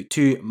Arms 2,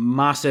 2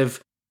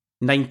 massive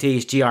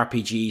 90s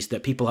JRPGs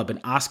that people have been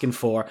asking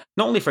for,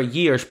 not only for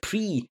years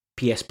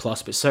pre-PS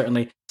Plus, but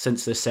certainly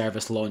since the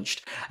service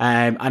launched.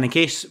 And in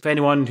case for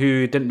anyone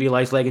who didn't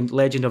realise,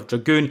 Legend of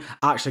Dragoon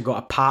actually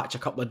got a patch a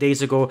couple of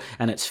days ago,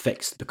 and it's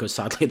fixed because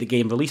sadly the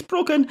game released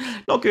broken.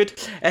 Not good.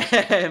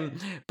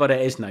 But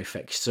it is now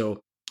fixed.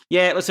 So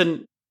yeah,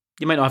 listen,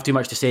 you might not have too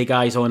much to say,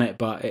 guys, on it,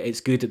 but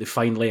it's good that they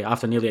finally,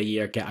 after nearly a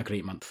year, get a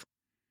great month.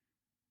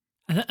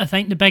 I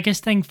think the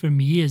biggest thing for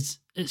me is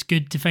it's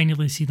good to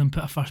finally see them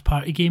put a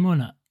first-party game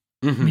on it.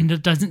 I mean, there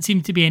doesn't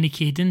seem to be any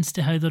cadence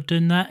to how they're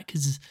doing that,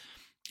 because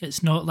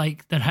it's not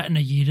like they're hitting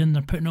a year and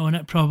they're putting on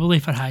it probably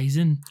for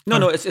Horizon.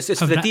 No, it's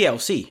for the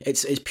DLC.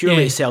 It's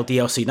purely to sell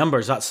DLC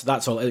numbers.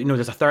 That's all. You know,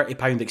 there's a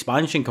 £30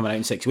 expansion coming out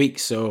in 6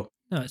 weeks, so...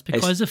 No, it's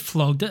because they've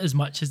flogged it as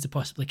much as they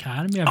possibly can.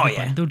 I mean, every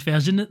bundled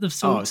version that they've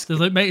sold,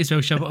 they might as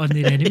well shove it on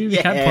there anyway. We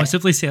can't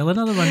possibly sell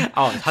another one.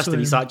 Oh, it has to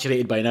be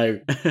saturated by now.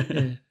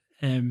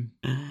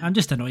 I'm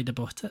just annoyed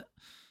about it.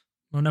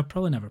 Well, I'll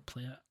probably never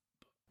play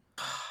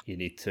it. You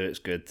need to. It's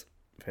good.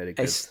 Very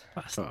good.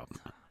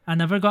 I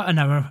never got an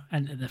hour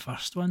into the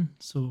first one,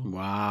 so...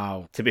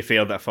 Wow. To be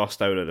fair, that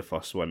first hour of the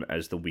first one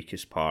is the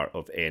weakest part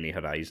of any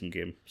Horizon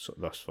game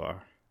thus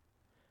far.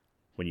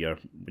 When you're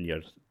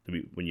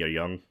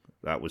young,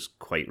 that was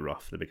quite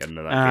rough, the beginning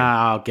of that game.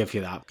 I'll give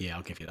you that. Yeah,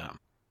 I'll give you that.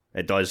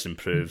 It does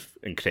improve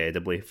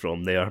incredibly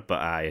from there, but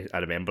I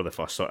remember the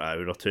first sort of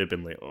hour or two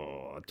being like,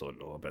 oh, I don't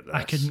know about this.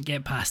 I couldn't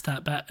get past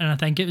that bit, and I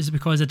think it was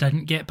because I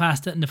didn't get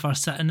past it in the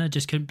first sitting, I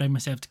just couldn't bring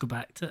myself to go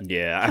back to it.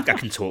 Yeah, I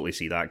can totally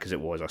see that, because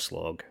it was a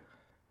slog.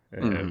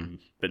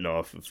 But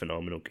no,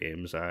 phenomenal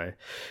games. I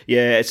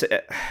don't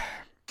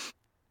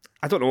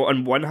know,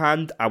 on one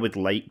hand, I would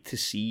like to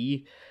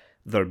see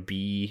there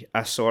be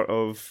a sort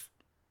of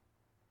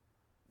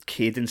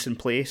cadence in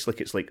place, like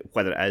it's like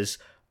whether it is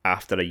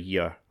after a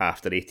year,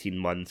 after 18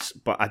 months,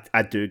 but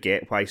I do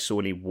get why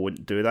Sony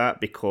won't do that,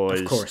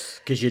 because... Of course,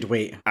 because you'd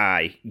wait.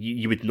 Aye,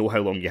 you would know how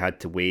long you had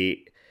to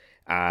wait,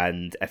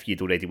 and if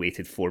you'd already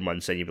waited 4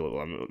 months, then you'd be like,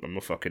 well, I'm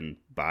not fucking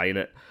buying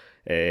it.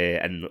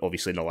 And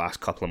obviously in the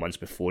last couple of months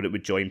before it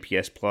would join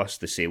PS Plus,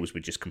 the sales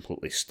would just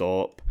completely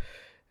stop.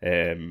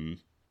 So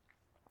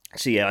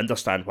yeah, I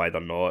understand why they're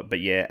not, but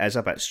yeah, it is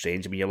a bit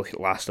strange. I mean, you look at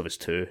Last of Us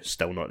 2,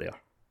 still not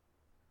there.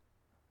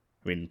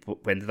 I mean,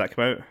 when did that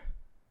come out?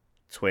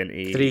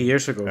 3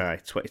 years ago.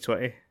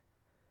 2020.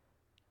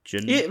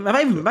 June. Yeah, it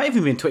might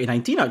even been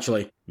 2019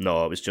 actually.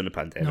 No, it was during the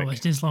pandemic. No,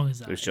 it's as long as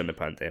that. It was during the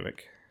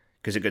pandemic.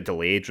 Because it got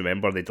delayed,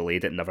 remember? They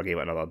delayed it and never gave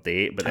it another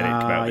date, but then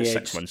it came out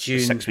 6 months, June,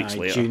 6 weeks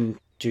later.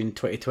 June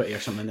 2020 or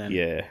something then.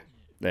 Yeah.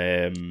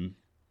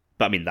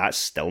 But I mean, that's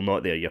still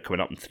not there. You're coming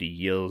up in 3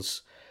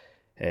 years.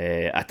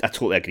 I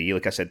totally agree.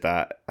 Like I said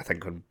that, I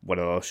think on one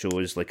of our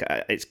shows, like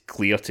it's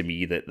clear to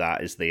me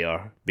that is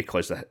there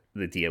because the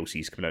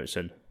DLC's coming out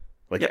soon.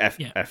 Like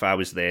if I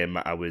was them,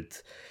 I would...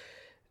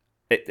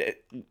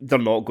 they're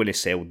not going to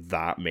sell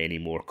that many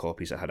more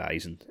copies of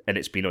Horizon, and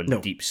it's been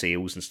on deep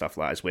sales and stuff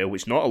like that as well,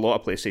 which not a lot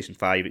of PlayStation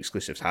 5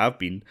 exclusives have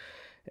been.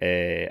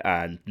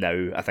 And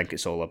now I think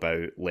it's all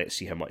about, let's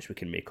see how much we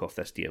can make off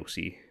this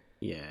DLC.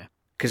 Yeah.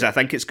 Because I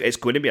think it's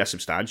going to be a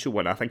substantial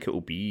one. I think it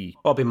will be...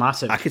 Oh, it'll be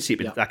massive. I could see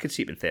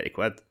it in 30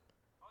 quid.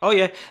 Oh,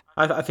 yeah.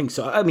 I think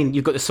so. I mean,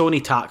 you've got the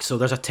Sony tax, so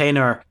there's a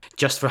tenner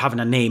just for having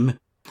a name,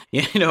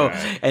 you know,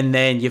 and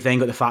then you've then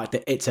got the fact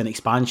that it's an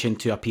expansion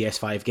to a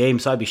PS5 game,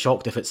 so I'd be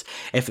shocked if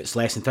it's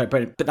less than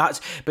 30.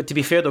 But to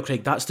be fair though,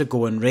 Craig, that's the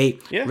going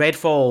rate. Yeah.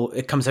 Redfall,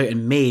 it comes out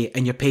in May,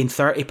 and you're paying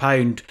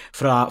 £30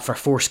 for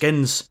 4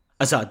 skins.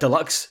 as a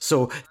deluxe.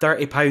 So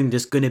 £30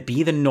 is going to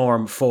be the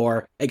norm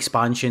for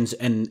expansions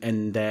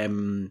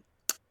and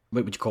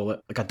what would you call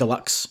it? Like a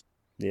deluxe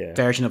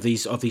version of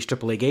these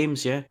AAA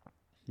games.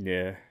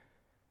 Yeah.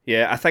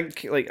 I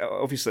think like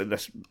obviously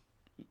this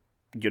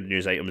your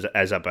news items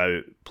is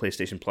about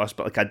PlayStation Plus,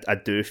 but like I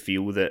do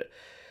feel that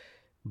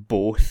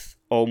both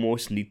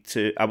almost need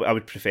to. I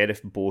would prefer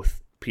if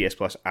both PS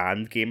Plus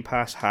and Game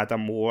Pass had a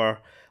more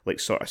like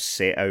sort of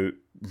set out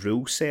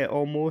rule set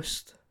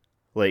almost.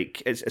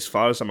 Like as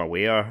far as I'm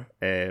aware,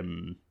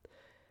 the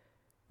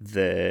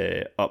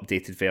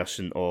updated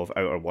version of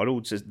Outer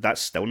Worlds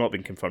that's still not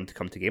been confirmed to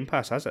come to Game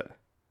Pass, has it?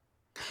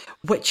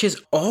 Which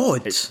is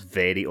odd. It's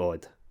very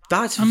odd.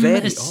 That's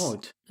very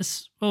odd.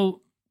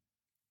 Well,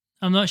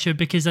 I'm not sure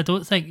because I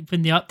don't think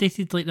when they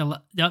updated like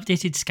the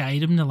updated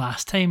Skyrim the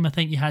last time, I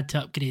think you had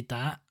to upgrade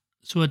that.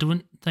 So I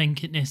don't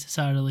think it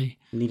necessarily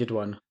needed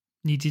one,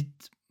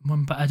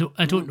 but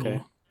I don't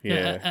know.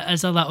 Yeah, it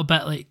is a little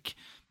bit like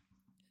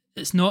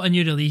it's not a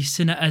new release,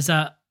 and it is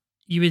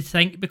you would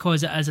think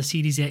because it is a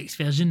Series X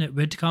version, it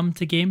would come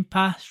to Game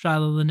Pass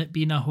rather than it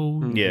being a whole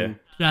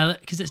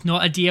because it's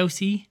not a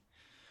DLC.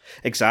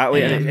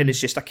 Exactly, and it's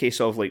just a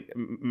case of like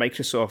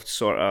Microsoft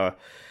sort of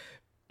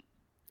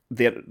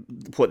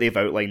what they've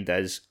outlined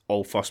is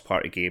all first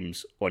party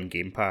games on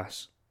Game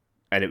Pass,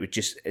 and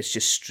it's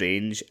just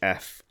strange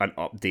if an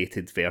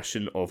updated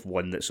version of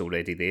one that's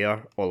already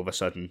there all of a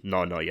sudden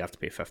no you have to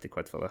pay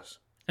 £50 for this.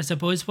 I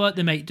suppose what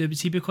they might do, but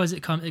see, because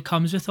it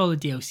comes with all the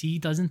DLC,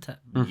 doesn't it?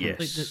 Mm-hmm. Yes.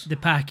 Like the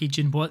package,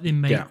 and what they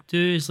might do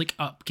is like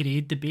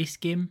upgrade the base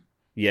game.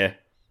 Yeah.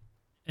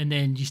 And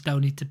then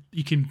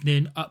you can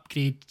then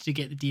upgrade to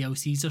get the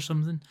DLCs or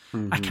something.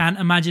 Mm-hmm. I can't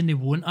imagine they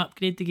won't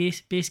upgrade the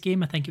base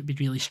game. I think it would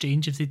be really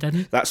strange if they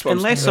didn't. That's what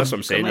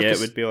I'm saying. Yeah, it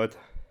would be odd.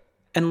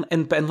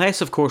 But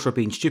unless, of course, we're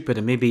being stupid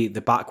and maybe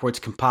the backwards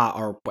compat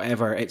or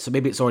whatever,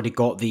 maybe it's already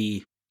got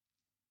the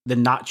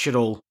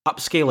natural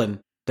upscaling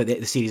that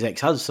the Series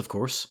X has, of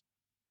course.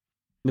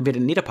 Maybe it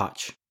didn't need a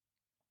patch.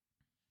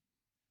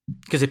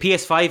 Because the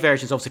PS5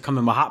 version is obviously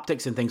coming with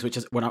haptics and things which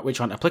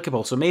aren't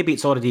applicable. So maybe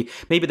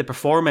the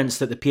performance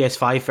that the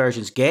PS5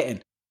 version's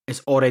getting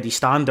is already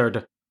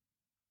standard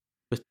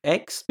with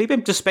X. Maybe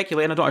I'm just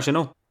speculating, I don't actually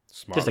know.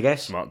 Just a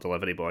guess. Smart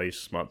delivery, boys.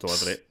 Smart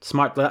delivery.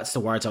 Smart, that's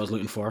the words I was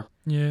looking for.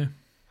 Yeah.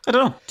 I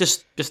don't know.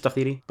 Just a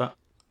theory, but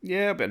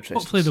yeah, a bit interesting.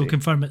 Hopefully they'll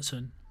confirm it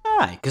soon.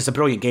 Aye, because it's a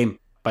brilliant game,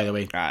 by the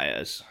way. It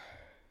is.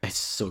 It's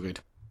so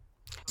good.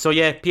 So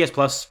yeah, PS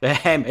Plus.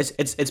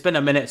 It's been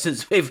a minute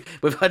since we've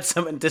had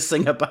something to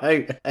sing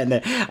about,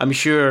 and I'm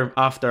sure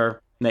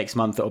after next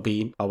month it'll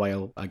be a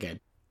while again.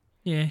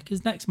 Yeah,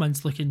 because next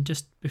month's looking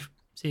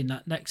saying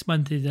that next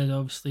month they did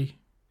obviously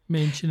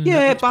mention.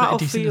 Yeah,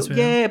 Battlefield. Well.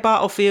 Yeah,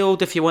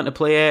 Battlefield. If you want to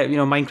play it,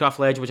 Minecraft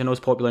Legends, which I know is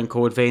popular in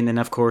Code Vein, and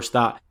of course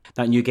that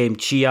new game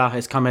Chia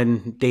is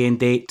coming day and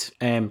date.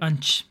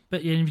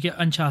 But yeah, you get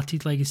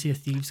Uncharted Legacy of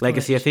Thieves.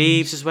 Legacy of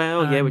Thieves as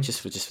well. Yeah, which is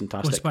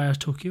fantastic. Ghostwire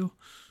Tokyo.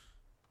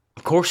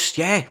 Of course,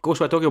 yeah,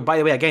 Ghostwire Tokyo. By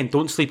the way, again,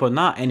 don't sleep on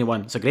that,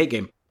 anyone. It's a great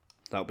game.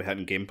 That'll be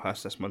hitting Game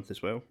Pass this month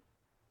as well.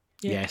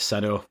 Yeah. Yes,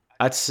 I know.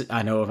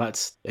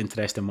 That's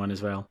interesting one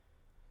as well.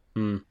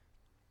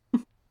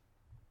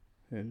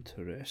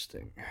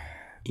 Interesting.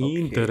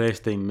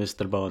 Interesting,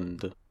 Mr.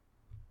 Bond.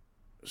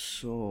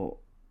 So,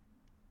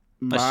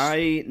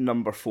 my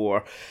number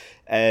 4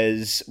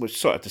 is, we've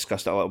sort of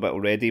discussed it a little bit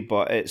already,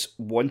 but it's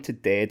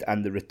Wanted Dead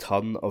and the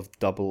Return of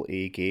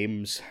AA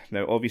games.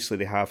 Now, obviously,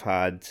 they have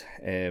had,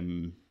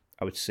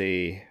 I would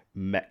say,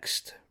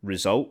 mixed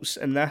results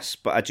in this,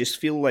 but I just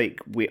feel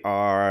like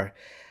I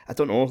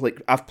don't know,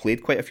 like I've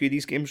played quite a few of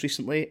these games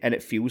recently, and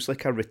it feels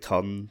like a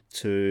return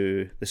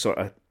to the sort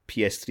of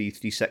PS3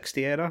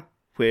 360 era,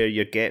 where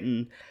you're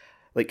getting,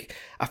 like,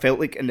 I felt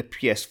like in the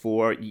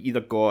PS4, you either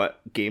got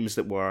games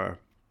that were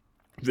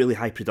really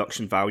high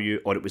production value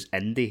or it was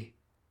indie.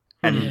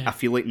 And I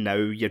feel like now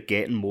you're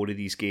getting more of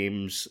these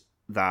games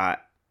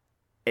that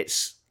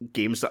it's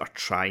games that are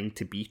trying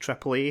to be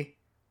AAA,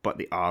 but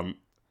they aren't.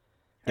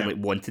 And like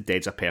Wanted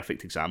Dead's a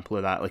perfect example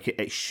of that. Like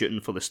it's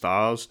shooting for the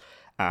stars,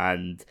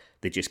 and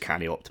they just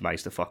can't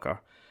optimize the fucker.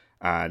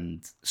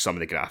 And some of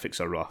the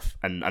graphics are rough.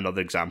 And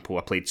another example,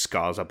 I played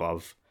Scars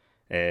Above,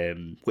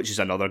 which is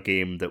another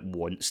game that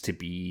wants to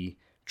be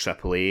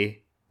AAA,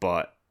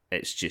 but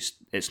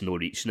it's no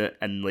reaching it.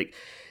 And like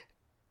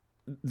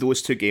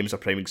those two games are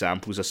prime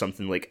examples of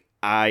something like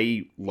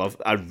I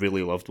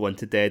really loved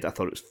Wanted Dead. I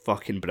thought it was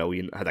fucking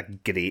brilliant. I had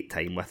a great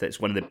time with it. It's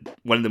one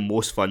of the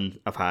most fun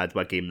I've had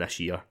with a game this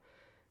year.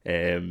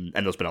 And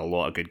there's been a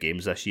lot of good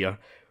games this year.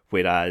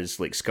 Whereas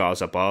like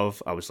Scars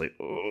Above, I was like,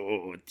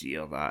 oh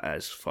dear, that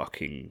is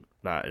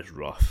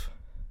rough.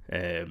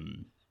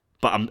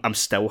 But I'm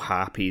still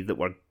happy that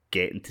we're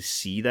getting to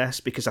see this,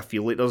 because I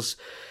feel like there's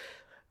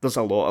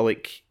a lot of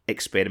like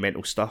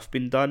experimental stuff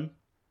being done.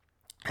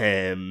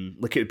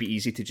 Like it would be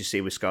easy to just say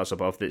with Scars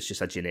Above that it's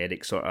just a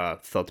generic sort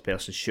of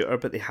third-person shooter,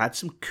 but they had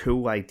some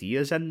cool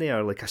ideas in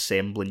there, like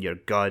assembling your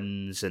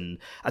guns, and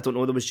I don't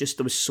know, there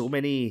was so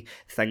many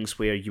things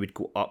where you would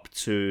go up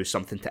to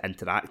something to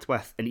interact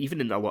with, and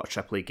even in a lot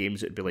of AAA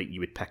games, it'd be like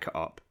you would pick it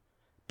up,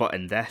 But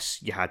in this,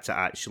 you had to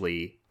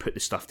actually put the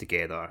stuff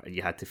together and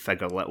you had to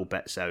figure little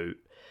bits out.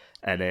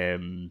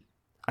 And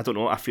I don't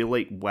know, I feel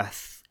like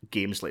with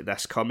games like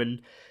this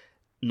coming,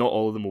 not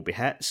all of them will be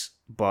hits,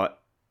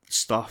 but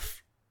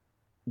stuff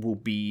will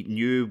be,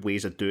 new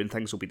ways of doing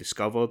things will be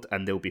discovered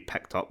and they'll be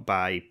picked up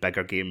by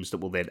bigger games that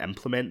will then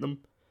implement them.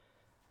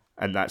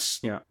 And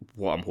that's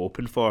what I'm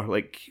hoping for.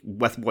 Like,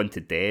 with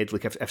Wanted Dead,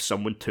 like if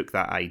someone took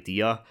that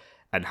idea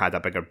and had a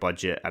bigger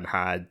budget and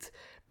had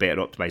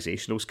better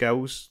optimizational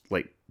skills,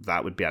 like,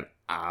 that would be an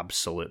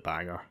absolute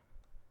banger.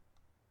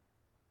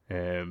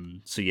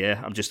 So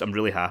yeah, I'm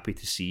really happy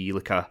to see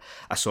like a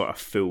sort of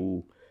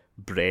full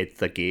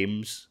breadth of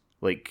games,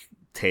 like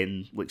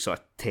sort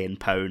of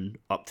 £10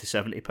 up to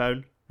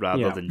 £70,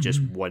 rather than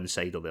just one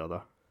side or the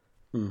other.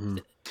 Mm-hmm.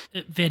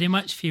 It very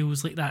much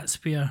feels like that's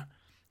where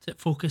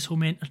Focus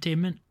Home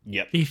Entertainment.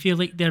 Yep. They feel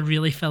like they're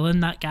really filling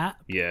that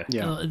gap. Yeah.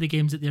 A lot of the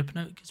games that they're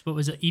putting out, because what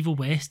was it, Evil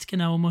West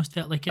kind of almost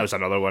felt like it. That was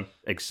another one,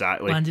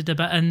 exactly. Landed a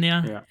bit in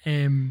there.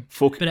 Yeah.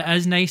 But it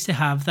is nice to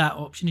have that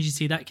option, as you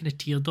say, that kind of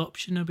tiered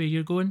option of where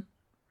you're going,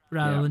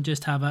 rather than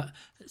just have it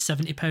at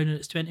 £70 and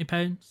it's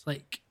 £20.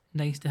 Like,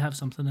 nice to have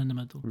something in the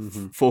middle.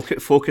 Mm-hmm.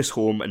 Focus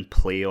Home and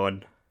Play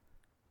On.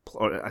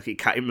 Or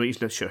I'm not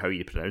even sure how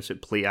you pronounce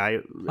it. Play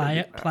On.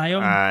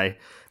 Aye,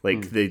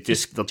 like they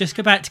just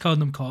go back to calling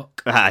them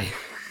Cock. Aye,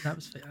 that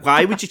was fair.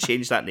 Why would you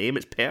change that name?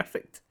 It's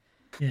perfect.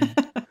 Yeah,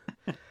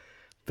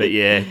 but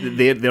yeah,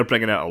 they're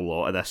bringing out a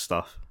lot of this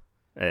stuff.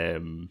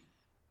 You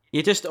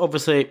just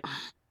obviously,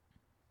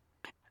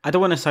 I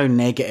don't want to sound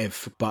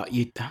negative, but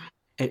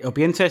it'll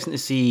be interesting to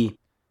see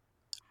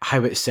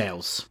how it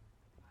sells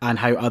and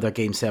how other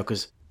games sell,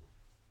 because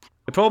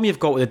the problem you've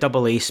got with the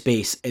AA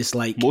space is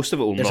like most of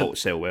it will not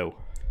sell well.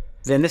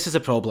 Then this is a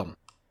problem,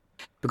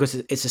 because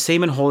it's the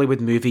same in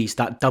Hollywood movies.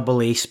 That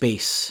AA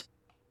space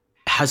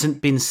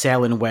hasn't been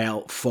selling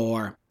well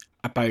for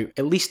about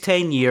at least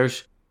 10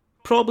 years,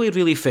 probably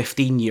really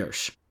 15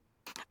 years.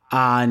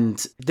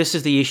 And this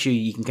is the issue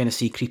you can kind of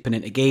see creeping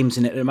into games.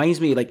 And it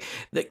reminds me, like,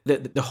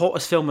 the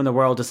hottest film in the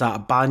world is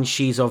that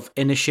Banshees of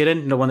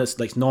Inisherin, the one that's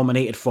like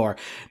nominated for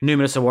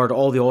numerous awards,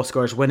 all the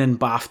Oscars, winning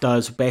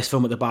BAFTAs, best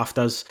film at the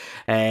BAFTAs,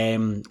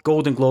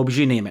 Golden Globes,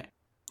 you name it.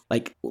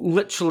 Like,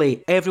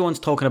 literally everyone's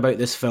talking about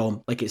this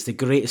film like it's the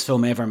greatest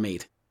film ever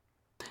made.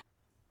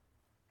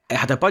 It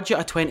had a budget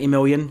of 20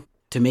 million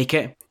to make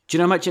it. Do you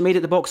know how much it made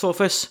at the box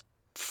office?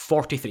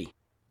 43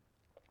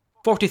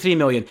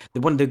 million.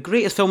 One of the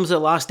greatest films of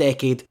the last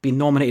decade, been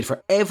nominated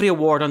for every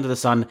award under the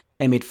sun,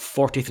 and made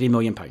 £43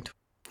 million.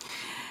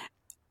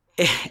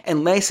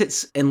 Unless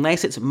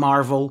it's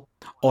Marvel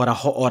or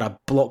a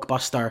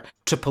blockbuster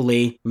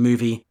AAA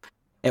movie,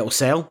 it'll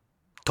sell.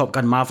 Top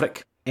Gun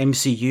Maverick,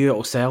 MCU,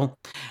 it'll sell.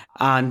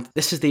 And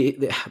this is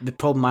the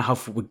problem I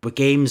have with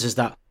games, is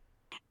that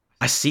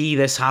I see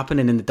this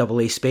happening in the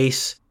AA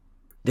space,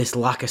 this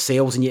lack of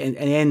sales, and in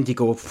the end you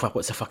go,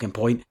 what's the fucking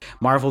point?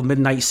 Marvel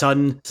Midnight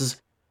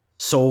Suns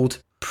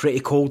sold pretty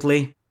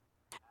coldly.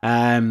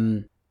 What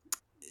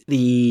do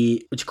you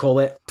call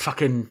it?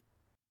 Fucking,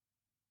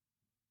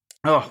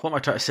 what am I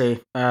trying to say?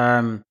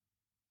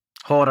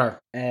 Horror.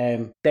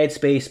 Dead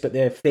Space, but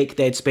the fake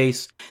Dead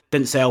Space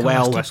didn't sell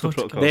well.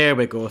 There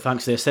we go.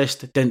 Thanks to the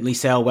assist, didn't really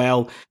sell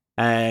well.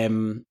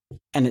 And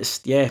it's,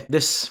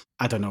 this,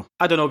 I don't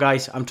know,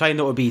 guys. I'm trying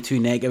not to be too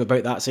negative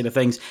about that side of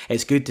things.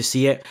 It's good to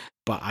see it,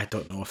 but I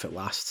don't know if it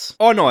lasts.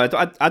 Oh no,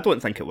 I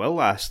don't think it will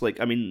last. Like,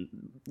 I mean,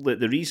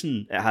 the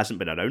reason it hasn't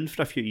been around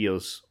for a few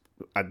years,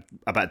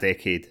 about a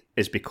decade,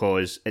 is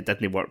because it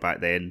didn't work back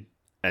then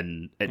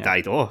and it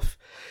died off.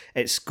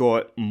 It's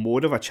got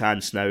more of a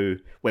chance now.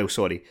 Well,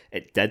 sorry,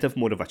 it did have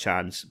more of a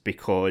chance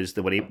because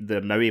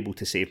they're now able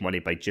to save money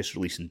by just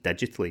releasing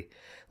digitally.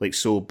 Like,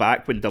 so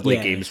back when AA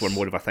games were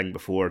more of a thing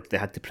before, they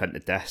had to print the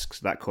discs.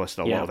 That cost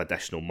a lot of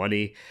additional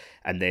money,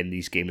 and then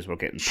these games were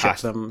getting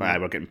passed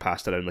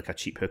around like a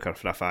cheap hooker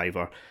for a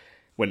fiver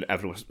when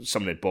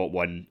someone had bought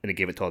one and they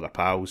gave it to all their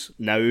pals.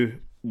 Now,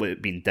 with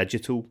it being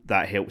digital,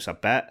 that helps a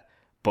bit,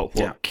 but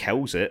what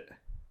kills it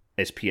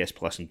is PS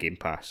Plus and Game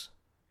Pass.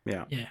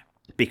 Yeah.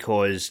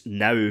 Because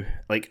now,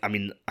 like, I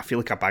mean, I feel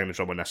like I bang the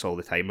drum on this all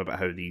the time about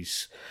how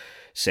these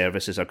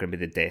services are going to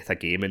be the death of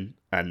gaming,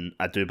 and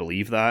I do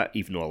believe that,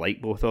 even though I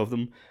like both of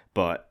them.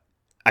 But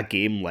a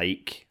game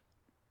like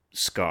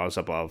Scars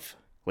Above,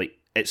 like,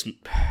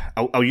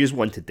 I'll use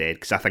Wanted Dead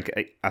because I think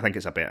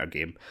it's a better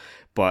game.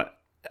 But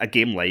a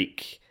game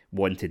like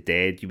Wanted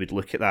Dead, you would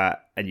look at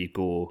that and you'd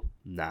go,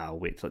 nah,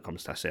 wait till it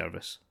comes to a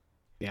service.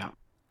 Yeah.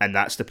 And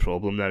that's the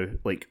problem now.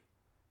 Like,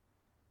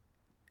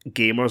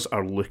 gamers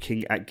are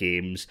looking at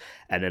games,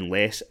 and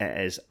unless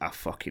it is a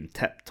fucking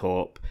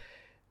tip-top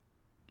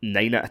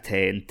 9 out of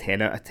 10,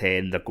 10 out of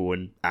 10, they're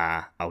going,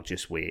 I'll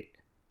just wait.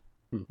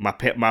 My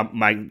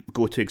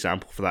go-to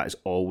example for that is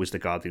always the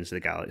Guardians of the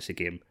Galaxy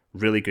game.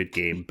 Really good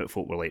game, but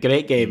folk were like,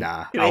 great game.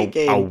 Nah, Great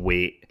I'll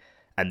wait.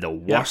 And the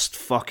worst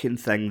fucking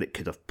thing that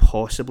could have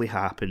possibly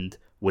happened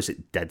was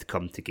it did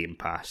come to Game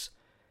Pass.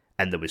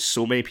 And there was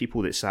so many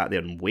people that sat there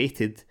and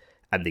waited,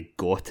 and they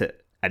got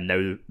it, and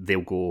now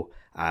they'll go,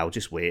 I'll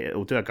just wait,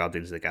 it'll do a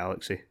Guardians of the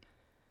Galaxy.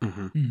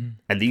 Mhm.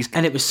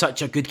 And it was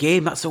such a good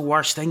game. That's the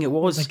worst thing. It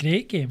was. It's a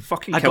great game.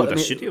 fucking I killed got-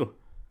 a studio.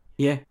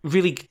 Yeah,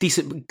 really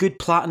decent, good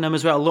platinum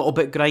as well. A little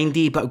bit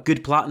grindy, but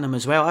good platinum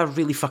as well. I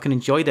really fucking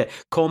enjoyed it.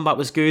 Combat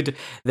was good.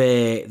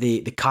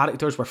 The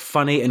characters were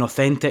funny and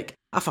authentic.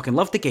 I fucking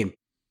loved the game.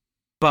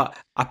 But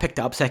I picked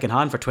it up second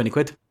hand for 20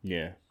 quid.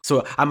 Yeah.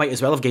 So I might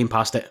as well have Game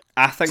Passed it.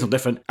 I It's no think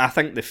different. I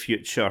think the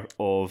future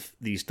of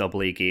these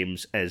AA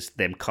games is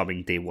them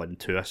coming day one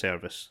to a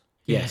service.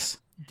 Yes.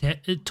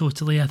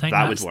 Totally. I think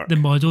That would that's work. the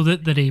model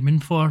that they're aiming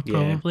for, Yeah.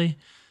 probably.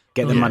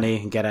 Get the Yeah. money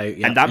and get out.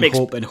 Yeah. And that makes-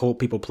 hope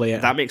people play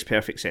it. That makes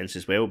perfect sense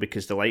as well,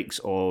 because the likes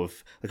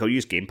of, like, I'll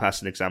use Game Pass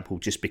as an example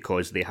just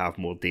because they have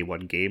more day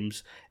one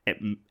games.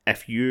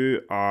 If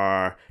you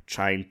are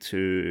trying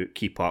to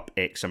keep up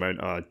X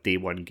amount of day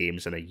one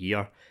games in a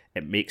year,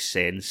 it makes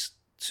sense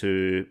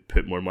to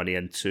put more money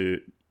into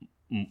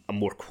a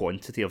more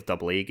quantity of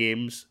AA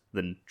games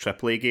than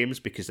AAA games,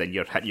 because then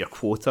you're hitting your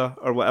quota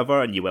or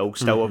whatever, and you will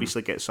still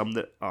obviously get some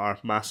that are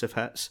massive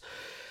hits.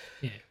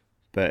 Yeah.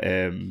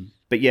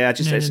 But yeah,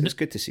 it's No.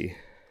 good to see.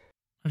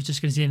 I was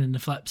just going to say, on the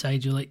flip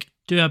side, you're like,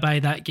 do I buy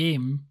that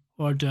game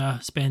or do I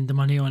spend the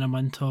money on a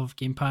month of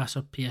Game Pass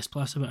or PS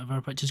Plus or whatever,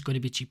 which is going to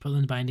be cheaper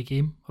than buying the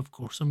game? Of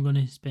course I'm going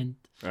to spend...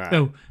 Aye.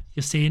 Well,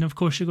 you're saying, of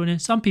course, you're going to...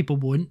 Some people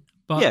won't,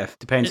 but Yeah,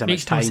 depends it how much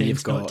makes no time sense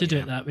you've got. not to do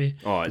yeah. it that way.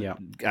 Oh, Yeah.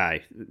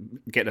 aye.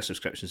 Getting a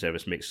subscription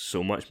service makes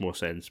so much more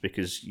sense,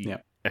 because Yeah.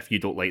 if you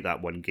don't like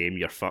that one game,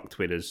 you're fucked.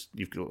 Whereas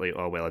you've got like,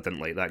 oh well, I didn't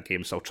like that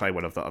game, so I'll try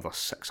one of the other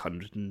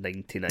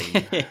 699.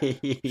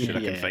 Sure,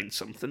 I can find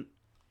something.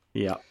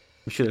 Yeah.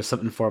 I'm sure there's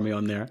something for me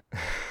on there.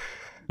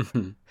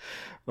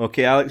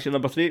 Okay, Alex, your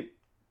number 3.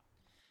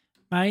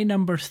 My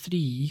number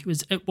 3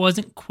 was, it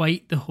wasn't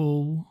quite the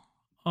whole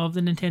of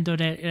the Nintendo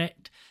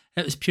Direct.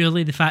 It was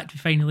purely the fact we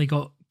finally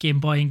got Game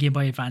Boy and Game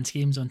Boy Advance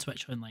games on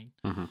Switch Online.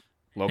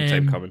 Long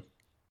time Um, coming.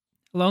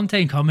 A long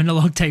time coming, a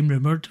long time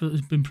rumoured. It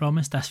was been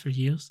promised us for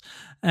years.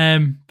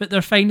 But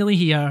they're finally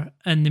here,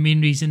 and the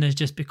main reason is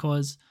just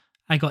because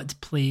I got to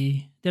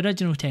play the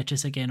original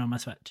Tetris again on my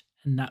Switch,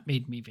 and that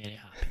made me very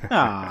happy.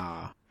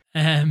 Ah,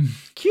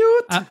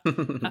 Cute.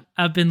 cute.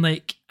 I've been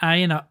like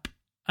eyeing up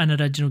an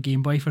original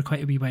Game Boy for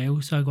quite a wee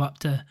while, so I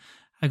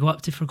go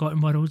up to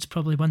Forgotten Worlds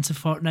probably once a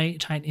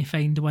fortnight, trying to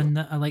find one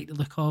that I like the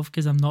look of,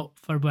 because I'm not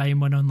for buying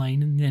one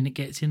online, and then it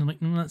gets in and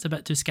I'm like, that's a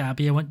bit too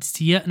scabby. I want to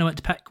see it and I want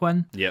to pick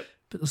one, Yep.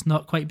 but there's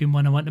not quite been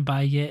one I want to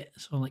buy yet.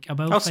 So like,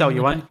 I'll sell you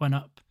finally one. pick one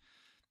up.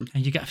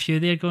 And you got a few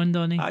there going,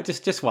 Donnie?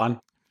 Just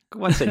one.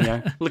 One sitting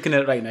here. Looking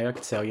at it right now, I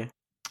could tell you.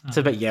 It's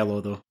a bit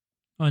yellow though.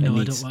 Oh no,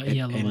 it I don't want a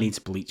yellow It one. needs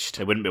bleached.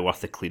 It wouldn't be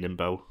worth the cleaning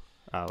bill,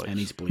 Alex. It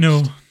needs bleached.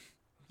 No,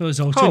 those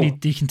also Oh. need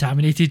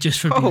decontaminated just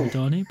for being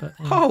Donnie. But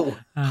Oh.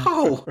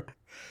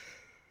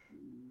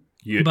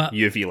 But-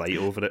 UV light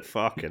over it.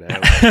 Fucking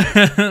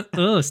hell.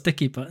 oh,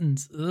 sticky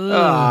buttons. Ugh.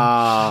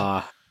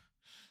 Ah.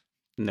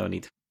 No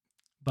need.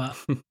 But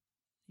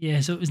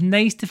yeah, so it was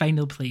nice to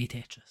finally play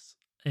Tetris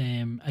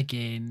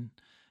again,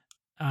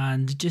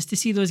 and just to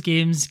see those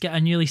games get a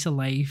new lease of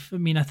life. I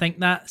mean, I think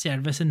that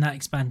service and that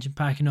expansion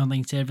pack and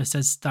online service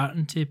is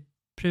starting to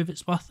prove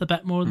its worth a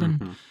bit more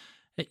than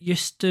it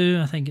used to.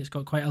 I think it's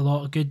got quite a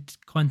lot of good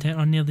content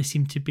on there. They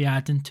seem to be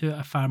adding to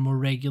it far more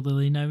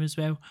regularly now as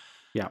well.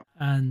 Yeah.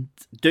 And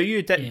do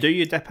you dip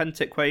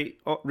into it quite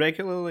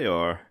regularly,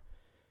 or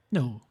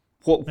no,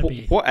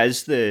 what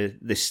is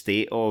the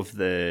state of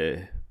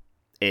the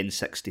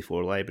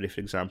N64 library, for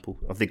example?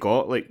 Have they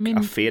got like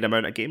a fair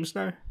amount of games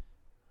now?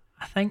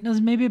 I think there's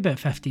maybe about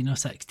 15 or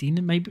 16.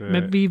 It might Right.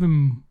 maybe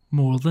even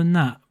more than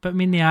that. But I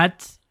mean,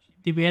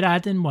 they were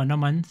adding one a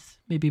month,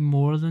 maybe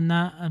more than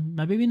that, and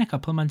maybe been a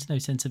couple of months now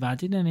since they've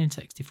added an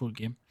N64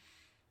 game.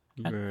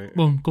 Right.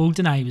 Well,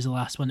 GoldenEye was the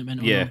last one that went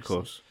on. Yeah, of obviously.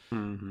 course.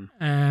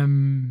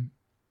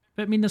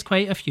 But I mean, there's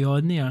quite a few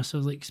on there, so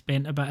like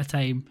spent a bit of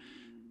time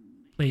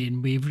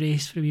playing Wave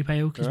Race for a wee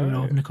while, because we were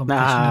all in the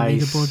competition and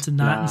Nice, leaderboards and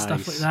that and stuff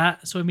nice. like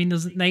that. So I mean,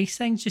 there's nice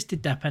things just to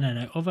dip in and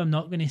out of. I'm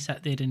not going to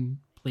sit there and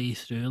play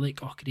through like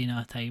Ocarina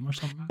of Time or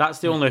something. That's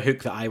the only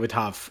hook that I would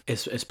have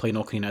is playing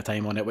Ocarina of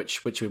Time on it,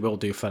 which we will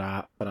do for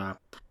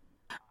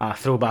a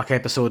throwback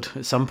episode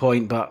at some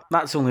point. But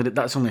that's only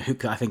a hook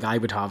that I think I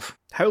would have.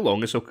 How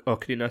long is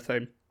Ocarina of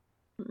Time?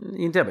 You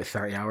can do about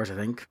 30 hours, I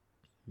think.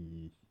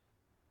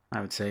 I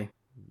would say,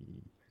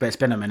 but it's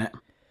been a minute,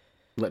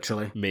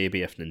 literally.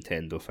 Maybe if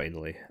Nintendo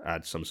finally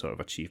adds some sort of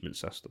achievement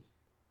system.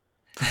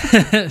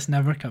 It's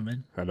never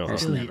coming. I know.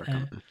 It's Really, never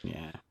coming.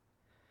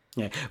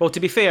 Yeah. Well, to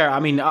be fair, I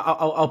mean,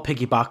 I'll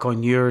piggyback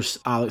on yours,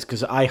 Alex,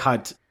 because I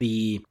had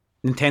the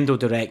Nintendo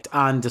Direct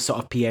and the sort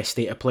of PS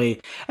State of Play.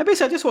 And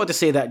basically, I just wanted to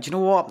say that, do you know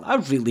what? I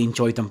really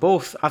enjoyed them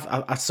both.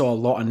 I saw a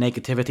lot of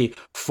negativity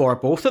for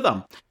both of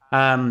them.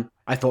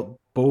 I thought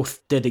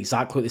both did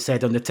exactly what they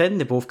said on the tin.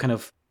 They both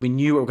we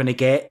knew what we were going to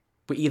get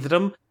with either of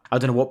them. I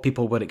don't know what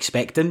people were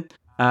expecting.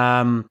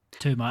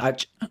 Too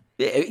much.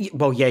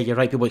 Well, yeah, you're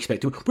right. People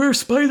expect, where's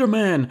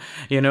Spider-Man?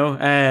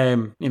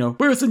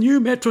 Where's the new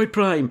Metroid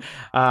Prime?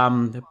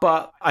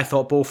 But I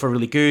thought both were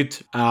really good.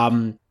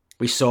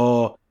 We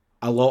saw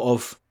a lot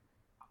of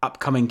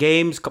upcoming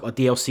games, a couple of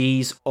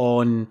DLCs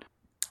on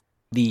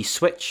the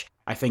Switch,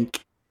 I think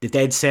the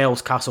Dead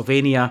Cells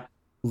Castlevania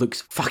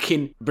looks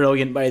fucking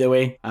brilliant, by the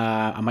way.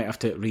 I might have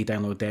to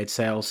re-download Dead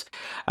Cells.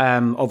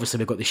 Obviously,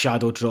 we've got the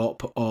shadow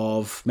drop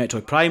of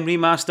Metroid Prime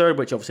Remastered,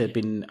 which obviously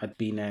had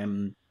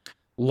been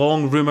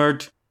long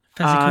rumoured.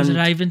 Physical's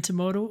arriving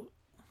tomorrow.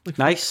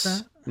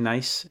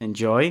 Nice.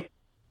 Enjoy.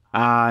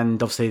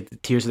 And obviously,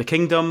 Tears of the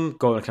Kingdom.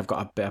 I've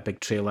got a big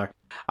trailer.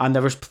 And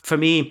there was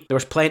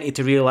plenty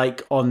to really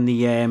like on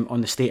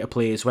the state of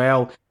play as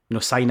well. You know,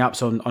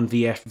 sign-ups on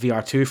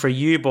VR2 for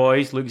you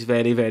boys looks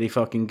very, very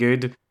fucking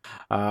good.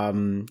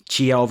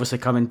 Chia obviously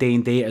coming day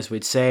and date, as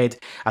we'd said.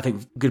 I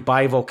think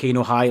Goodbye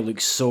Volcano High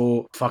looks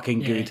so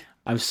fucking good.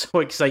 I'm so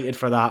excited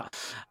for that.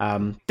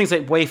 Things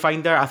like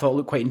Wayfinder, I thought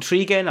looked quite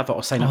intriguing. I thought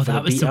I'll sign up for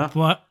the beta.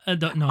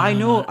 I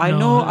know.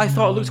 I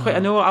thought it looks quite. I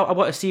know. I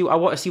want to see. I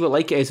want to see what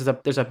like it is.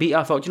 There's a beta.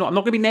 I thought, I'm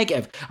not going to be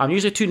negative. I'm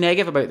usually too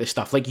negative about this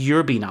stuff, like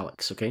you're being,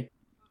 Alex. Okay.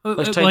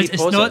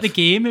 It's not the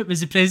game. It was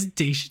the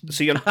presentation.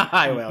 So you're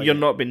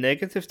not being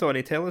negative,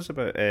 Donnie. Tell us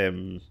about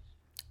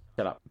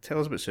Shut up. Tell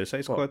us about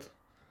Suicide Squad.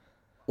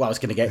 Well, I was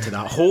going to get to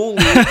that.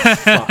 Holy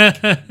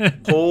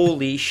fuck!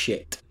 Holy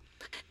shit!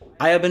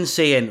 I have been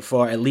saying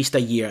for at least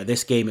a year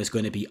this game is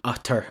going to be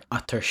utter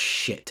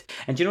shit.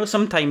 And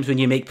sometimes when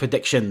you make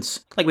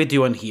predictions, like we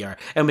do on here,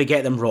 and we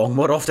get them wrong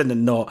more often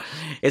than not,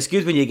 it's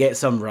good when you get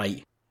some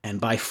right.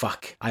 And by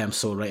fuck, I am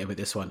so right about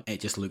this one.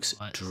 It just looks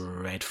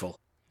dreadful.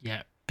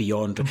 Yeah.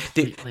 Beyond.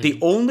 The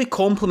only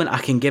compliment I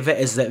can give it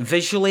is that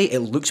visually it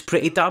looks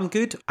pretty damn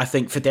good. I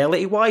think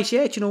fidelity-wise,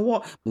 yeah, do you know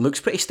what? Looks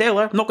pretty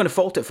stellar. I'm not going to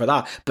fault it for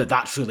that, but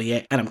that's really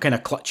it. And I'm kind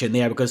of clutching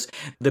there because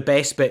the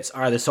best bits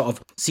are the sort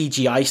of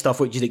CGI stuff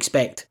which you'd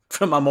expect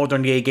from a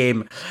modern day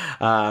game.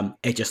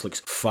 It just looks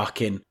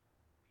fucking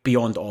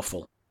beyond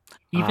awful.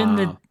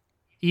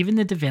 Even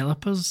the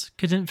developers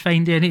couldn't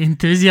find any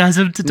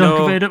enthusiasm to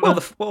talk about it.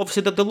 Well,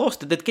 obviously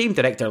the game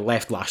director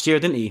left last year,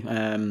 didn't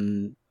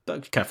he?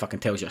 That kind of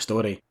fucking tells you a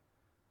story.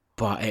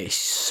 But it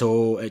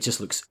just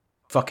looks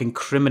fucking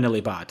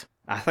criminally bad.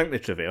 I think the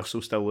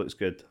traversal still looks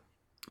good.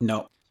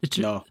 No.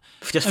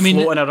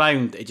 Floating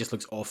around, it just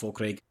looks awful,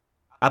 Craig.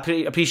 I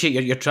appreciate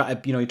you're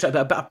trying to, put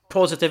a bit of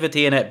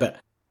positivity in it, but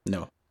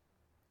no.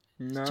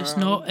 No. Just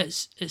not,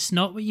 it's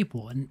not what you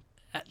want.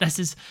 This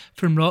is,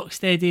 from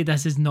Rocksteady,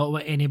 this is not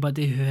what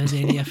anybody who has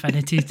any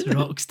affinity to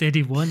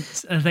Rocksteady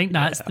wants. I think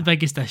that's the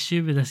biggest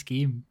issue with this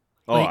game.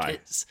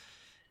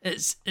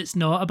 It's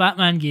not a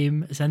Batman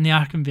game. It's in the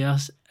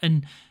Arkhamverse,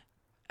 and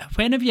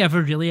when have you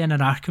ever really in an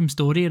Arkham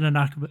story or an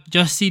Arkham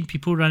just seen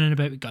people running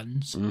about with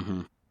guns?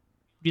 Mm-hmm.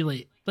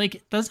 Really,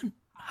 it doesn't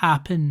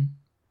happen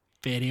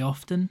very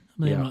often.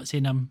 I'm not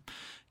saying I'm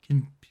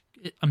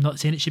not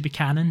saying it should be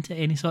canon to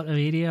any sort of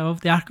area of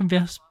the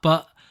Arkhamverse,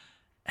 but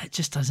it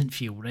just doesn't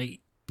feel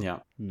right. Yeah.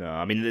 No,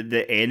 I mean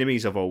the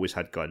enemies have always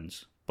had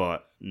guns,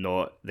 but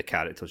not the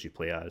characters you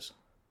play as.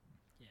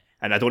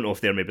 And I don't know if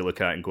they're maybe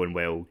looking at it and going,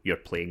 well, you're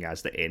playing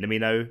as the enemy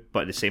now.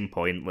 But at the same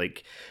point,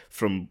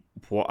 from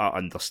what I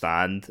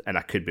understand, and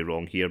I could be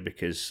wrong here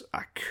because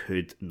I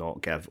could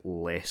not give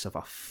less of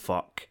a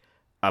fuck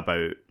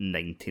about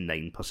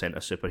 99%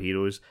 of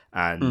superheroes,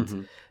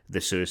 and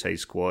the Suicide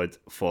Squad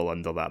fall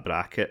under that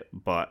bracket.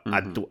 But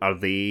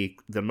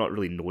they're not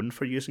really known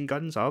for using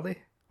guns, are they?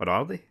 Or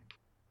are they?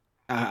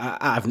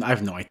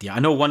 I've no idea. I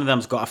know one of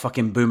them's got a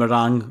fucking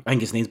boomerang. I think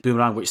his name's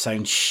Boomerang, which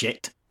sounds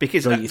shit.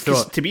 Because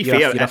to be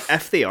fair,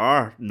 if they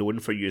are known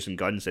for using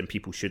guns, then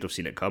people should have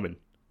seen it coming.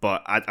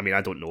 But I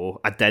don't know.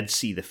 I did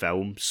see the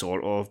film,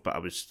 sort of, but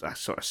I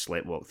sort of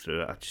sleptwalked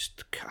through it. I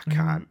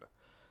can't.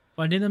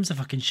 One of them's a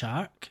fucking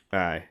shark.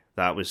 Aye,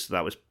 that was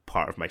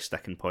part of my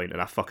sticking point,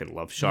 and I fucking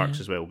love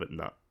sharks as well, but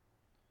not.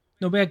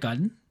 No, with a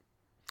gun.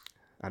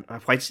 And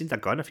why does he need a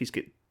gun if he's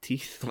got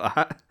teeth like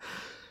that?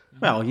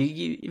 Well,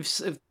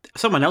 if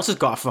someone else has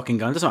got a fucking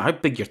gun, it doesn't matter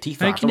how big your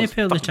teeth are. How can he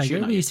pull the trigger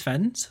with his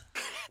fins?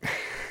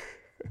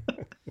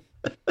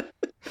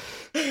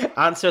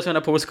 Answers on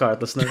a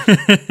postcard, listeners.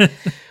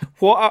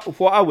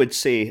 What I would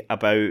say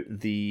about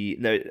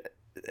now,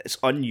 it's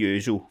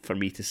unusual for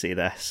me to say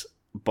this,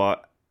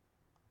 but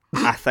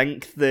I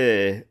think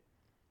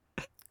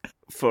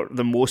for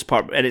the most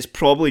part, and it's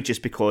probably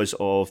just because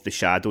of the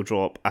shadow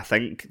drop, I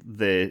think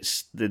the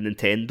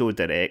Nintendo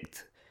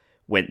Direct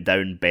went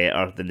down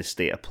better than the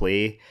state of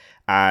play.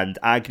 And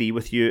I agree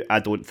with you. I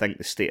don't think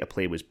the state of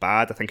play was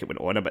bad. I think it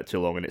went on a bit too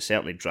long, and it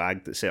certainly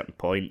dragged at certain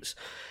points.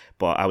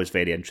 But I was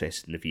very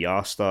interested in the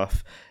VR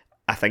stuff.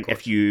 I think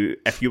if you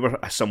were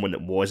someone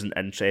that wasn't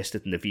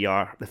interested in the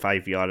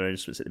 5 VR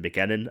announcements at the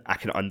beginning, I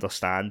can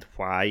understand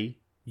why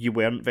you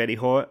weren't very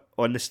hot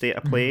on the state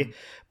of play. Mm-hmm.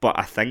 But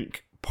I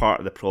think part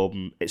of the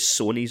problem is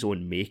Sony's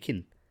own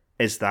making,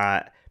 is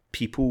that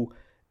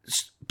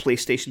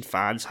PlayStation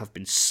fans have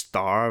been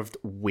starved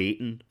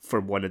waiting for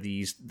one of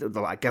these. They're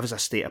like, give us a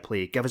state of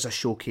play, give us a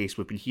showcase.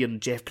 We've been hearing,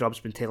 Jeff Grubb's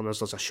been telling us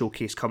there's a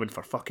showcase coming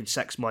for fucking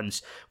 6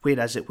 months. Where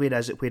is it?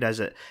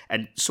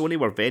 And Sony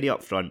were very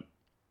upfront.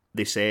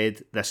 They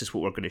said, this is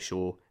what we're going to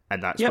show,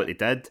 and that's what they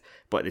did.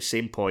 But at the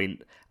same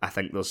point, I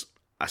think there's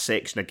a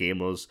section of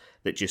gamers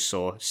that just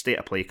saw state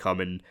of play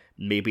coming.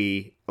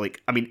 Maybe,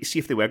 see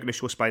if they were going to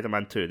show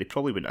Spider-Man 2, they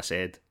probably wouldn't have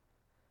said,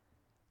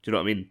 Do you know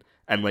what I mean?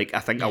 And like, I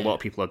think a lot of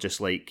people are just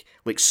like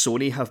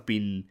Sony have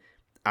been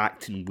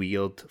acting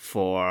weird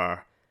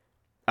for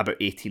about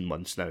 18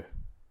 months now.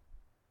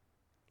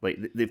 Like,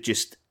 they've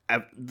just,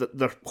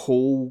 their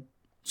whole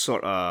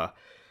sort of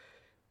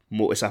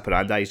modus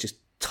operandi is just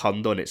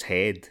turned on its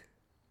head.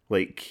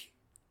 Like,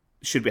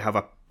 should we have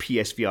a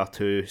PSVR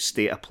 2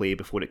 state of play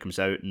before it comes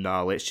out?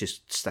 Nah, let's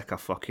just stick a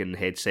fucking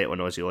headset on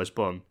Ozzy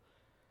Osbourne.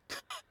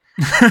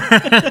 Do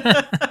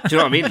you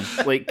know what I mean?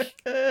 Like,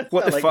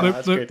 what the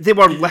fuck?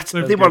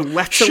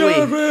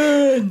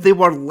 They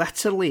were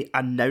literally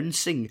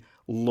announcing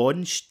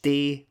launch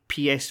day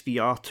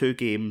PSVR 2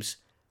 games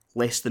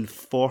less than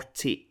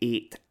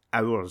 48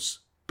 hours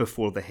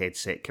before the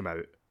headset came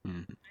out.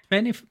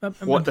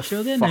 What the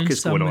fuck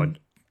is going on?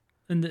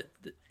 In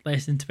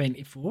less than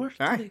 24.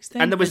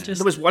 And there was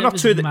one or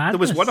two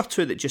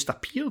that just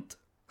appeared.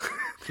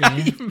 Yeah.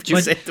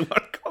 You said they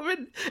were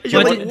coming.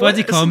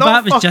 Body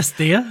Combat was just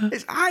there.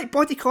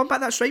 Body Combat.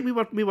 That's right. We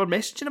were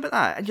messaging about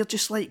that, and you're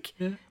just like,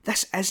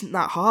 this isn't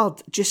that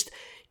hard. Just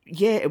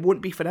it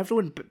won't be for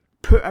everyone, but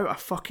put out a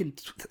fucking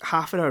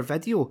half-an-hour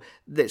video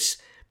that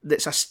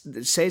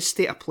says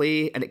state of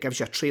play, and it gives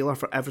you a trailer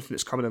for everything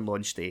that's coming on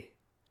launch day.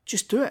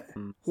 Just do it.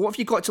 What have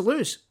you got to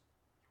lose?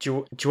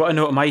 Do you want to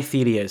know what my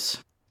theory is?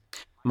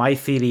 My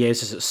theory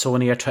is that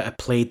Sony are trying to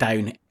play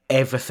down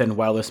everything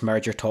while this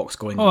merger talk's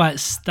going on.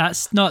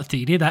 That's not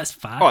theory, that's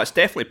fact. Oh, it's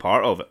definitely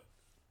part of it.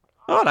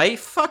 Alright,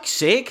 fuck's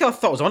sake, I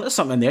thought I was onto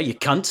something there, you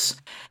cunts.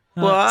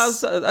 Well,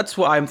 that's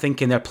what I'm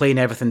thinking, they're playing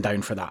everything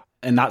down for that.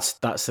 And that's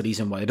the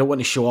reason why. They don't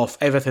want to show off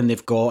everything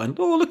they've got and,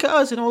 look at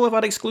us and all of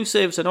our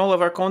exclusives and all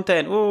of our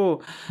content.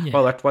 While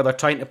they're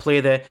trying to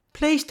play the,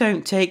 please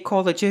don't take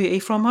Call of Duty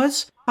from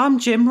us. I'm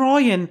Jim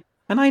Ryan.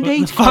 And I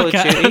need Call of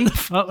Duty. What the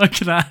fuck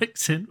kind of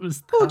accent was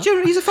that? Oh,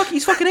 Jim, he's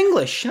fucking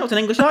English. That was an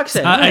English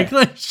accent.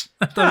 English?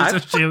 I thought it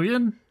was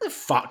Australian.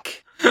 Fuck.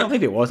 Well,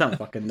 maybe it was. I don't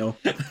fucking know.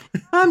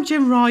 I'm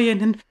Jim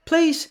Ryan, and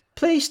please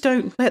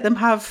don't let them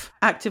have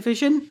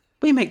Activision.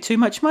 We make too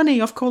much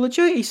money off Call of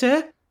Duty,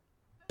 sir.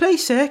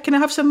 Please, sir, can I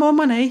have some more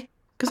money?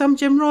 Because I'm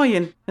Jim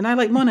Ryan, and I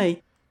like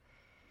money.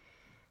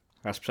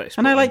 That's pretty.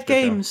 And I like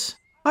games.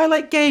 I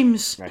like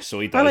games. Yeah,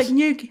 so he does.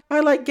 I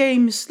like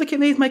games. Look at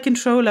me with my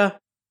controller.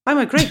 I'm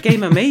a great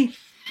gamer, me.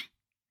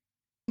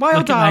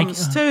 Wild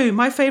Arms 2,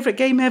 my favourite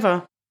game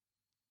ever.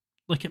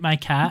 Look at my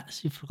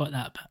cats. You forgot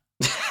that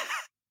bit.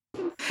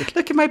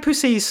 Look at my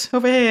pussies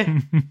over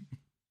here.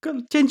 Got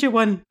a ginger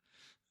one.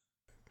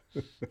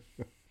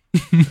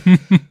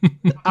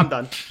 I'm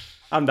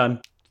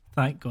done.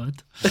 Thank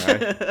God.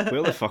 Right.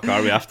 Where the fuck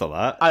are we after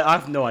that? I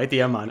have no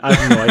idea, man. I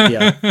have no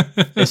idea.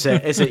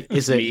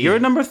 Is it your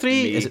number 3?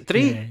 Me. Is it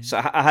 3? Yeah. So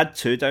I had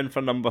 2 down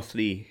for number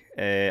 3.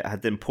 I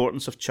had the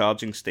importance of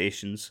charging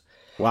stations.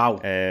 Wow.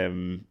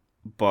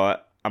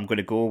 But I'm going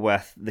to go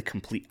with the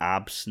complete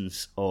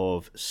absence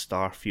of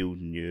Starfield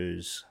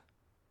news.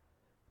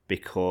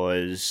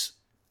 Because,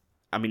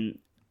 I mean,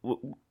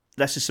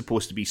 this is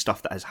supposed to be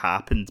stuff that has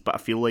happened, but I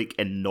feel like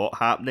in not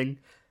happening,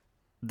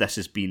 this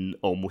has been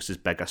almost as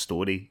big a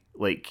story.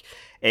 Like,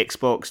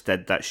 Xbox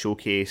did that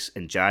showcase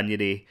in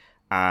January,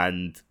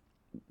 and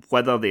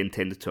whether they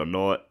intended to or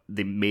not,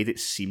 they made it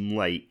seem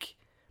like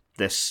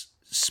this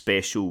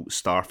special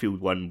Starfield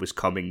one was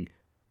coming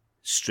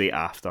straight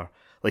after.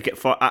 Like,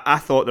 I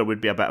thought there would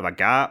be a bit of a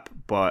gap,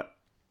 but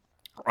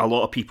a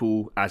lot of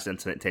people, as the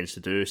internet tends to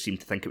do, seem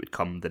to think it would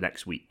come the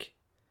next week,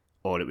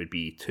 or it would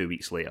be 2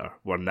 weeks later.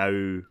 We're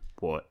now,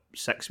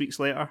 6 weeks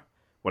later?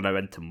 We're now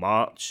into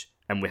March,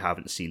 and we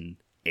haven't seen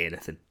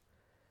anything.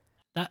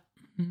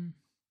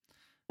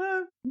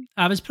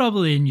 I was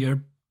probably in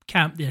your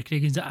camp there,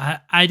 Craig.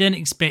 I didn't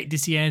expect to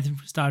see anything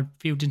from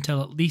Starfield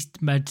until at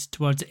least mid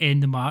towards the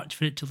end of March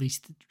for it to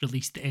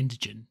release the end of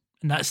June,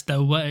 and that's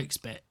still what I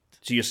expect.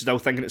 So you're still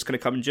thinking it's going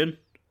to come in June?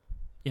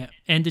 Yeah,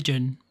 end of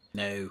June.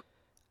 No.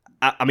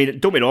 I mean,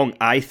 don't get me wrong,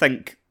 I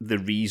think the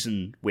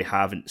reason we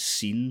haven't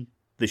seen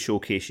the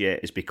showcase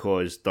yet is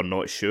because they're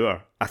not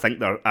sure. I think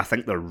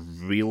they're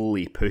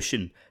really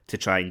pushing to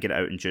try and get it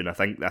out in June. I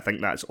think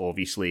that's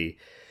obviously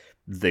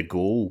the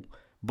goal.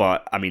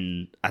 But I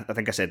mean, I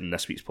think I said in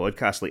this week's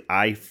podcast, like,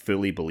 I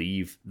fully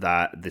believe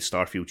that the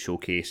Starfield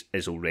showcase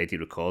is already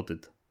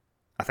recorded.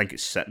 I think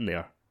it's sitting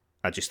there.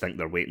 I just think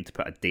they're waiting to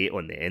put a date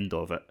on the end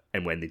of it,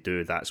 and when they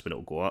do, that's when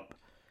it'll go up.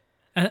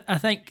 I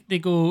think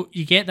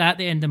you get that at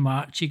the end of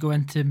March, you go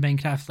into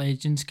Minecraft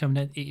Legends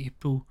coming out in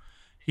April,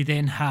 you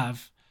then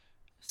have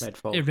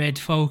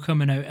Redfall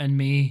coming out in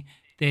May,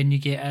 then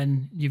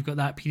you've got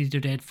that period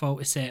of Redfall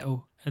to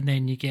settle, and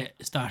then you get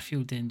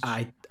Starfield in.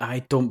 I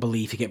don't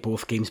believe you get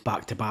both games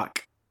back to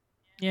back.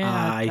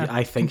 Yeah,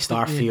 I think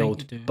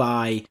Starfield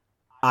by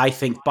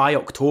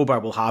October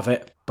we'll have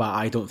it, but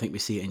I don't think we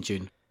see it in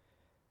June.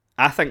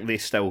 I think they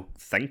still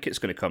think it's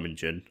going to come in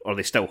June, or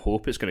they still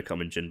hope it's going to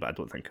come in June, but I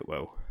don't think it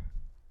will.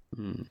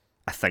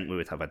 I think we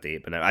would have a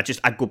date, but now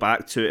I go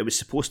back to it was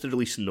supposed to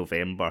release in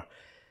November.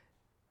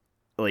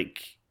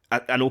 Like,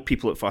 I know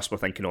people at first were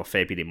thinking,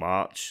 February,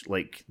 March.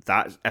 Like,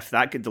 if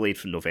that get delayed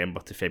from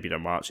November to February or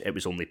March, it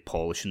was only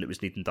polishing that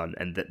was needing done,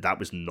 and that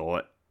was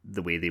not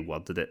the way they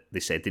worded it. They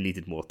said they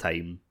needed more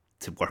time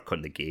to work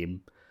on the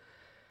game.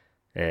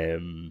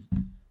 Don't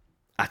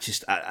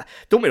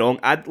get me wrong.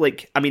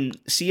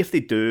 See if they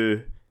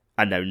do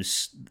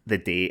announce the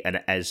date and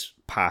it is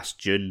past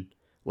June.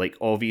 Like,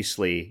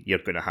 obviously, you're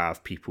going to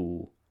have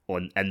people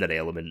in their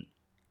element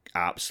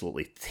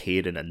absolutely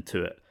tearing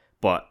into it.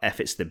 But if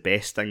it's the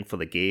best thing for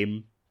the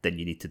game, then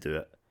you need to do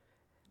it.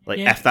 Like,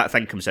 if that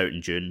thing comes out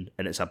in June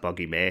and it's a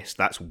buggy mess,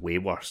 that's way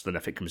worse than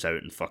if it comes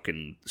out in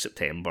fucking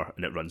September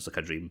and it runs like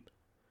a dream.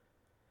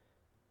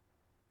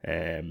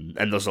 And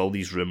there's all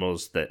these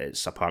rumours that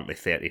it's apparently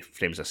 30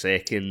 frames a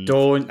second.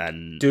 Do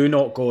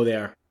not go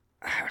there.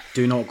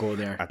 Do not go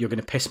there. You're going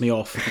to piss me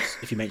off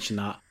if you mention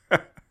that.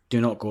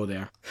 Do not go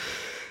there.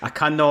 I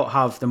cannot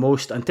have the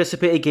most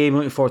anticipated game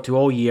looking forward to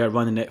all year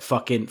running at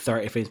fucking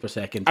 30 frames per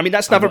second. I mean,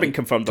 that's never been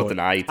confirmed or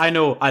denied. I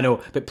know,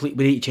 but please,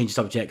 we need to change the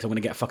subject. I'm going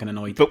to get fucking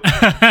annoyed.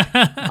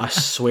 I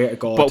swear to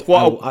God.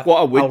 But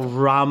I'll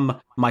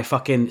ram my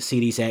fucking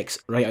Series X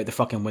right out the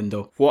fucking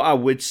window. What I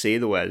would say,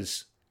 though,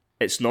 is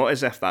it's not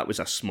as if that was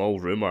a small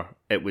rumour.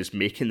 It was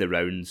making the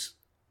rounds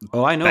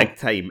I know. big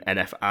time. And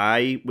if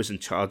I was in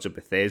charge of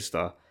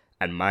Bethesda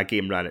and my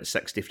game ran at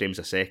 60 frames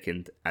a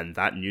second and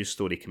that news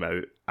story came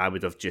out, I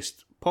would have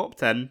just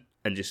popped in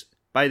and just,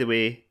 by the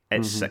way,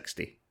 it's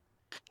 60.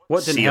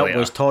 What didn't help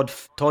was Todd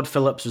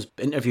Phillips was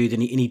interviewed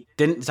and he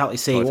didn't exactly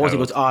say what was. He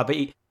goes, but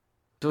he...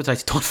 Don't say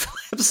Todd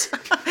Phillips.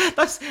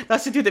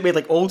 that's the dude that made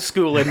like Old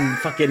School and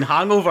fucking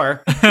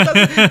Hangover.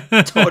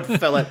 Todd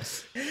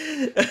Phillips.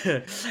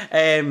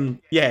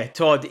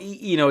 Todd.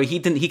 He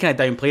kind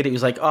of downplayed it. He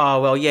was like,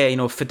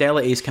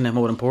 fidelity is kind of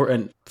more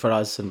important for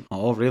us. And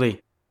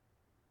really?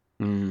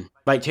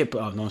 Right, but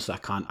honestly,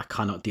 I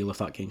cannot deal with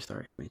that game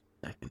start.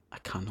 I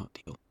cannot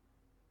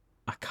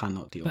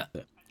deal with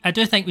it. I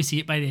do think we see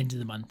it by the end of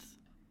the month.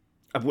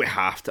 We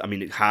have to. I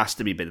mean, it has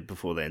to be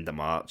before the end of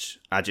March.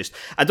 I don't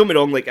get me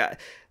wrong.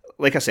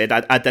 Like I said,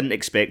 I didn't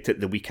expect it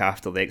the week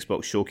after the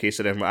Xbox showcase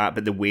or anything like that.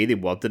 But the way they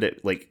worded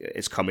it, like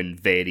it's coming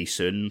very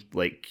soon.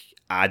 Like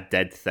I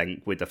did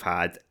think we'd have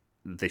had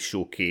the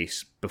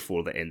showcase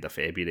before the end of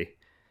February.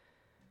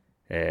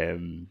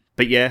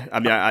 But yeah,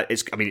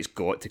 it's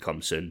got to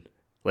come soon.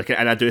 Like,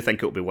 and I do think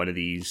it'll be one of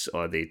these,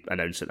 or they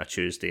announce it on a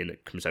Tuesday and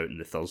it comes out on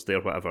the Thursday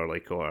or whatever.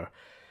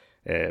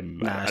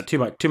 It's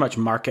too much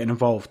marketing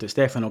involved. It's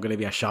definitely not going to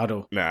be a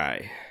shadow.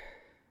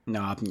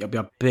 No, it'll be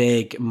a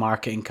big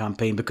marketing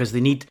campaign because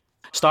they need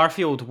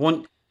Starfield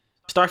won't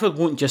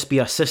just be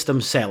a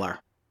system seller.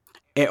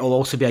 It'll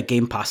also be a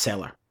Game Pass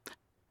seller,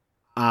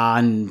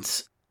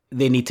 and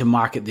they need to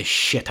market the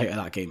shit out of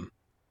that game.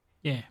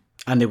 Yeah,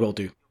 and they will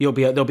do. There'll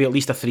be at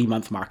least a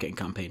 3-month marketing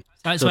campain.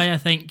 That's why I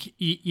think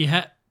you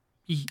hit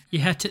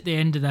at the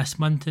end of this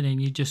month, and then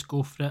you just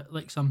go for it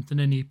like something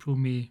in April,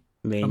 May.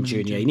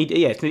 June.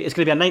 Yeah, it's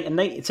going to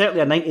be it's certainly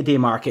a 90-day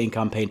marketing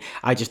campaign.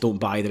 I just don't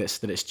buy that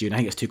it's June. I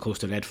think it's too close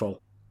to Redfall.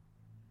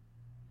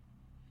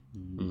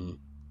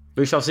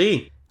 We shall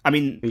see. I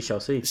mean, we shall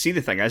see. See,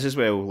 the thing is as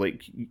well,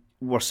 like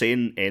we're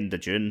saying end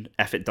of June.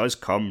 If it does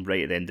come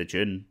right at the end of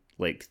June,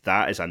 like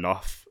that's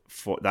enough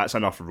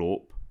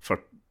rope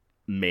for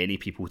many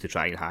people to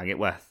try and hang it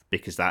with,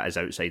 because that is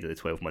outside of the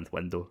 12-month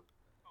window.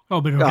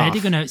 Well, we're already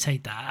going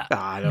outside that.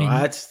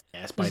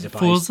 That's by the by.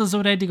 Forza's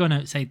already gone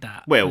outside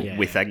that. Well,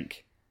 we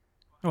think.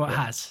 Oh, it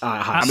has.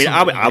 I mean,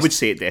 I would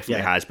say it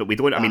definitely has, but we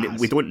don't. I mean,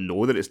 we don't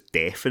know that it's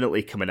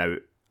definitely coming out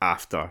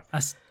after.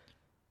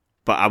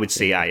 But I would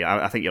say,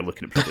 I think you're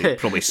looking at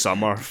probably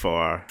summer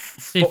for.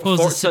 Say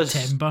Forza's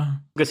September.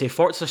 I'm gonna say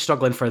Forza's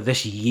struggling for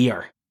this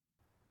year.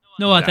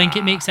 No, I think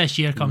it makes this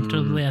year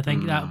comfortably. I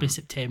think that'll be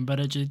September.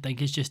 I just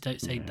think it's just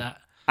outside that.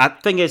 You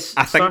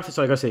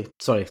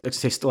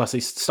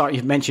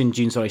mentioned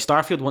June. Sorry,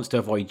 Starfield wants to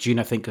avoid June.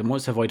 I think and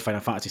wants to avoid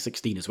Final Fantasy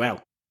 16 as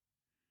well.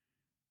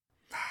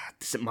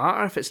 Does it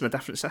matter if it's in a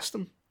different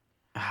system?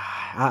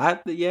 I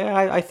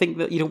think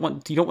that you don't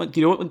want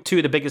two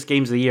of the biggest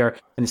games of the year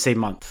in the same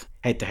month,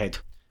 head to head.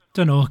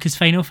 Don't know, because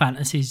Final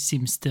Fantasy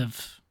seems to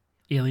have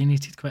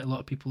alienated quite a lot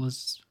of people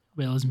as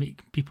well as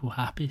make people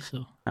happy.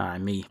 So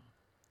me.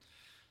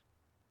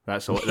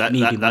 That's all.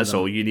 That's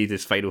all you need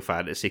is Final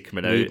Fantasy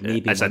coming out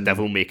as a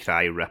Devil May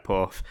Cry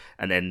ripoff,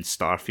 and then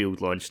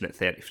Starfield launching at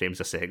 30 frames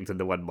a second in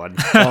the 1 month.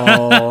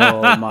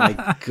 Oh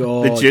my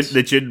god!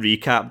 The June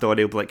recap,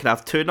 Donnie will be like, "Can I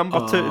have two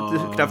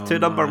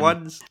number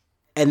ones?"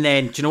 And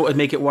then, do you know what would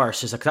make it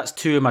worse? It's like, that's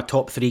 2 of my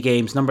top 3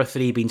 games. Number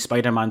 3 being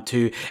Spider-Man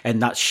 2,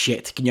 and that's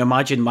shit. Can you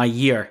imagine my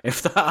year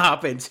if that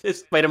happens?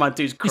 Spider-Man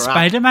 2's crap.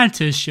 Spider-Man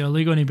 2 is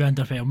surely going to be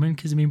underwhelming,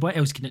 because, I mean, what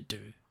else can it do?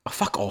 Oh,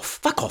 fuck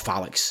off,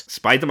 Alex.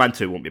 Spider-Man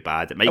 2 won't be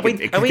bad. It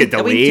could get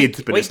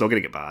delayed, but it's not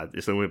going to get bad.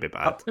 It's not going to be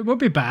bad. It won't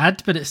be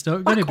bad, but it's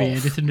not going to be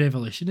anything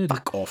revolutionary.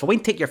 Fuck off. I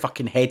won't take your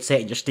fucking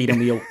headset and your steering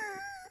wheel.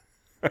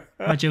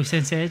 My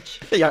DualSense Edge.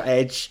 Your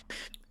Edge.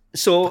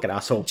 So, fucking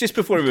asshole. Just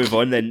before we move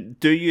on then,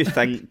 do you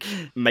think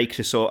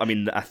Microsoft, I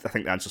mean, I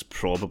think the answer's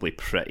probably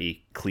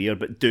pretty clear,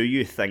 but do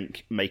you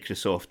think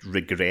Microsoft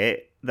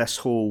regret this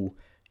whole,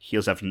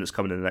 here's everything that's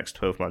coming in the next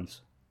 12 months?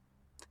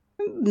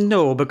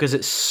 No, because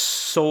it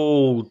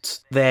sold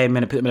them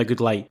and it put them in a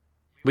good light.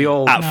 We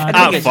all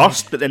at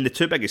first, but then the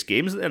two biggest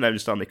games that they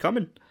announced aren't they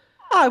coming?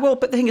 Well,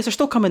 but the thing is, they're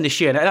still coming this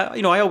year.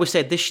 And I always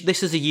said this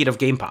is a year of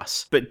Game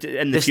Pass. But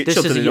in the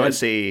future, do they not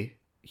say,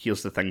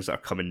 here's the things that are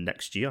coming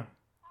next year?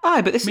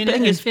 But the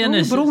thing is,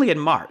 we're only in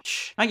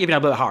March. I think you've been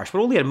a bit harsh.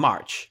 We're only in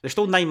March. There's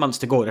still 9 months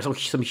to go. There's still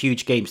some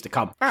huge games to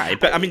come.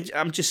 But I mean,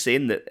 I'm just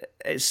saying that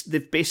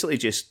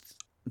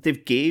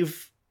they've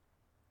gave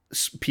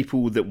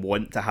people that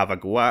want to have a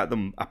go at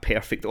them a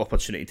perfect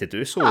opportunity to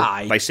do so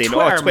by saying,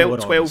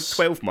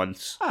 12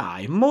 months.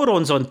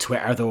 Morons on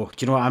Twitter, though.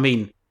 Do you know what I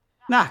mean?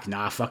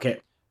 Nah, fuck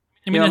it.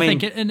 I mean, I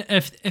think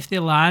if they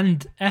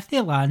land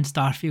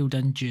Starfield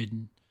in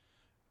June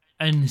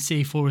and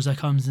say Forza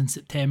comes in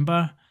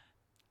September,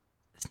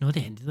 it's not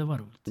the end of the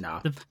world. No.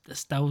 They're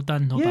still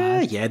done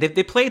bad. Yeah,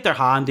 they played their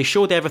hand. They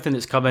showed everything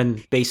that's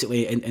coming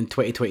basically in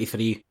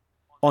 2023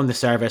 on the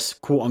service,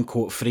 quote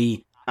unquote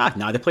free.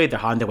 They played their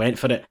hand, they went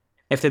for it.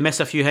 If they miss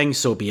a few things,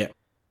 so be it.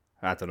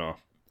 I don't know.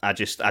 I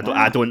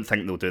don't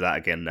think they'll do that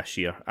again this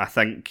year. I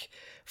think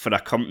for a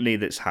company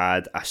that's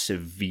had a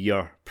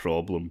severe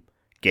problem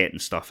getting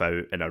stuff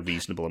out in a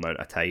reasonable amount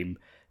of time,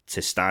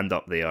 to stand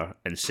up there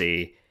and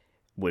say,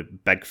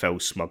 with Big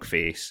Phil's smug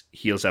face,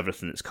 here's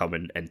everything that's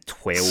coming in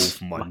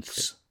 12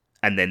 months,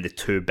 and then the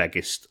two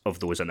biggest of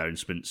those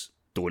announcements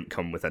don't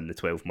come within the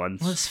 12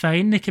 months. Well, it's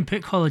fine. They can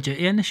put Call of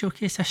Duty in the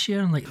showcase this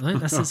year and look,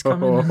 this is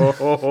coming.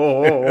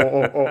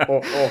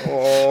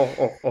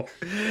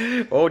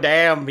 Oh,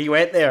 damn, he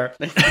went there.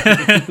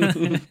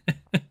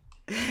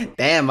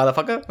 Damn,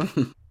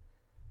 motherfucker.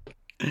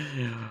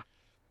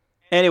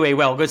 Anyway,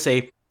 well, good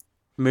say.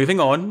 Moving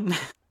on.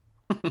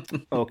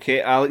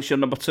 Okay, Alex, your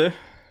number 2?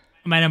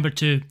 My number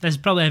 2. This is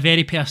probably a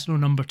very personal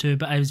number 2,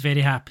 but I was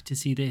very happy to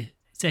see the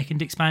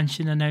second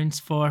expansion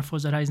announced for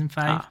Forza Horizon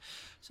 5.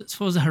 So it's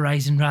Forza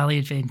Horizon Rally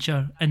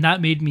Adventure, and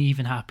that made me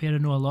even happier. I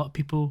know a lot of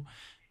people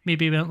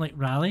maybe weren't like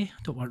Rally.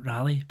 I don't want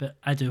Rally, but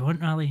I do want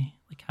Rally.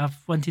 Like, I've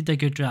wanted a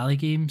good Rally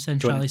game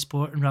since Rally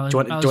Sport and Rally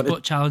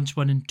Sport Challenge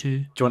 1 and 2.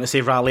 Do you want to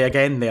say Rally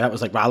again? Yeah, that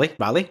was like Rally.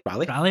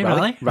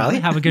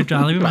 Have a good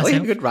Rally with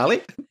myself. Good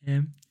Rally.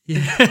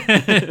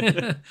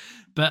 Yeah.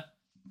 But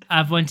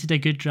I've wanted a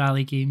good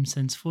Rally game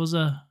since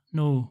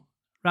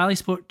Rally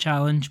Sport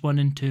Challenge 1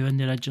 and 2 on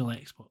the original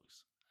Xbox,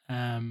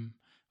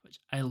 which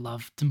I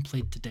loved and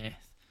played to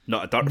death.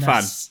 Not a Dirt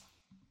fan.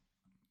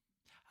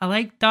 I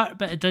like Dirt,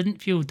 but Dirt didn't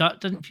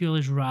feel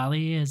as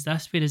rally as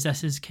this, whereas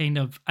this is kind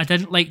of... I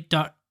didn't like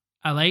Dirt.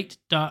 I liked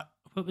Dirt.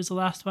 What was the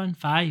last one?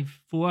 4?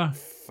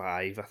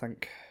 5, I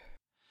think.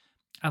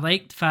 I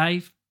liked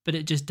 5, but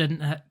it just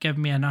didn't give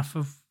me enough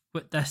of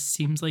what this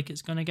seems like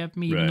it's going to give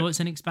me, even though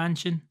it's an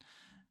expansion.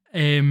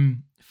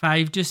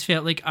 5 just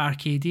felt like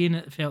arcadey, and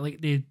it felt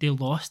like they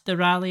lost the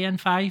rally in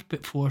 5,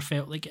 but 4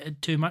 felt like it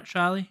had too much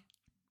rally.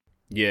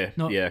 Yeah,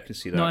 I can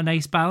see that. Not a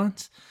nice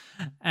balance.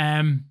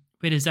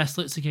 Whereas this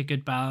looks like a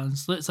good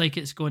balance. Looks like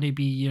it's going to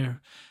be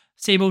your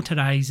same old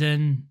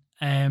Horizon,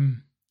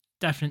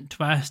 different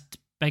twist,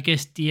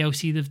 biggest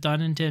DLC they've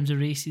done in terms of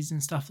races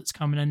and stuff that's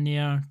coming in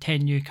there, 10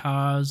 new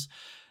cars,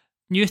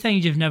 new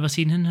things you've never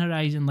seen in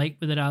Horizon, like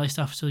with the rally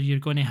stuff. So you're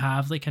going to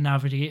have like a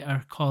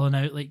navigator calling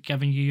out, like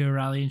giving you your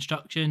rally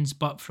instructions,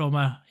 but from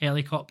a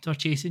helicopter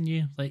chasing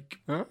you, like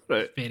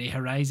very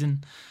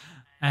Horizon.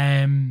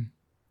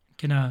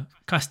 Kind of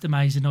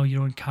customizing all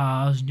your own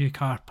cars, new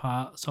car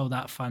parts, all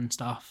that fun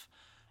stuff.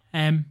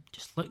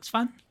 Just looks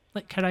fun,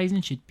 like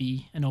Horizon should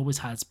be and always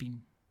has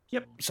been.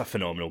 Yep, it's a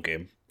phenomenal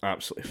game,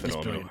 absolutely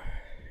phenomenal.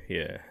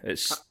 Yeah,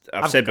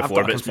 I've said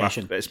before, but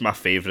it's my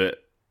favourite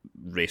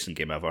racing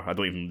game ever. I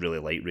don't even really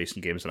like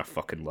racing games, and I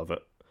fucking love it.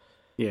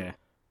 Yeah,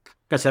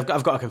 guys, I've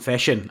got a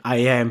confession.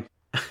 I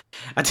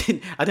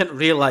didn't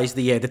realise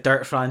the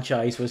Dirt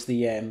franchise was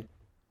the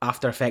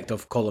after effect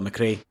of Colin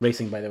McRae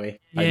Racing. By the way,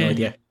 I had no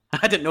idea.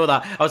 I didn't know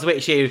that. I was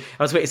waiting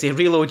to say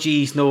real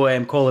OGs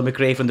know Colin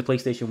McRae from the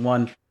PlayStation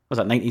 1. Was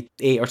that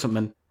 98 or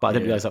something? But I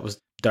didn't realise that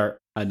was Dirt.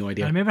 I had no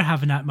idea. I remember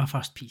having that in my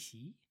first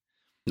PC.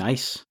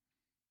 Nice.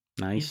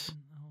 I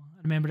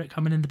remember it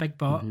coming in the big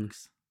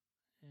box.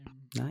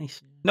 Mm-hmm.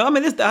 Nice. No, I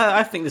mean,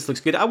 I think this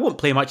looks good. I won't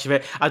play much of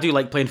it. I do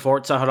like playing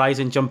Forza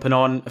Horizon, jumping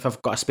on if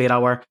I've got a spare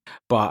hour.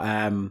 But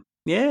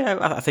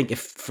I think if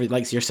for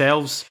likes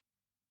yourselves,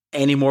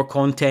 any more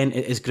content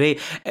is great.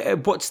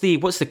 What's the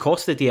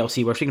cost of the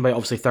DLC? We're speaking about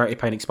obviously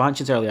 £30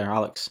 expansions earlier,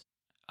 Alex.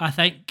 I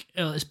think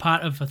it's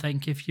part of.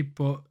 If you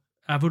bought,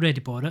 I've already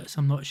bought it, so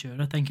I'm not sure.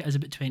 I think it is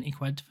about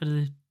 £20 for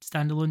the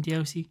standalone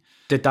DLC.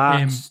 Did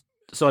that?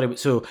 Sorry,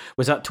 so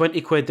was that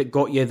 £20 that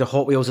got you the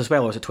Hot Wheels as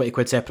well, or was it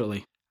 £20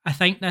 separately? I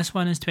think this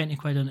one is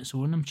 £20 on its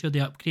own. I'm sure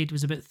the upgrade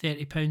was about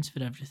 £30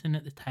 for everything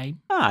at the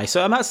time. Aye,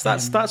 so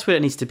that's where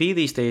it needs to be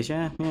these days.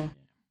 Yeah.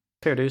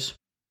 Fair dues.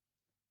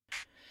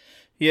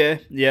 Yeah,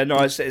 no,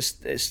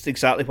 it's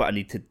exactly what I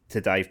need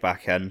to dive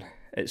back in.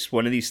 It's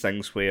one of these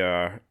things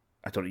where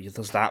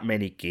there's that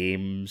many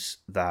games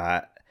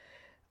that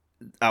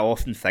I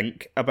often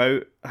think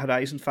about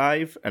Horizon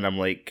 5, and I'm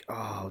like,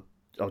 oh,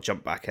 I'll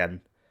jump back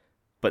in.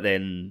 But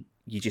then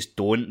you just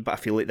don't. But I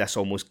feel like this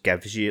almost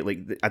gives you,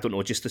 like, I don't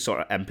know, just the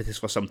sort of impetus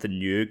for something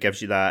new,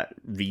 gives you that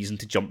reason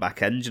to jump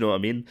back in. Do you know what I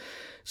mean?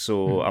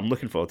 So I'm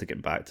looking forward to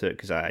getting back to it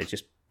because it's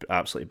just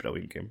absolutely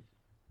brilliant game.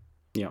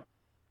 Yeah.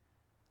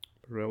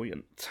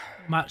 Brilliant.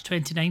 March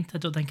 29th. I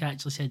don't think I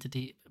actually said the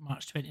date.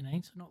 March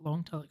 29th, so not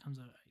long till it comes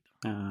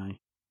out. Aye.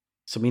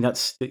 So I mean,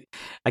 that's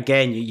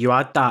again, you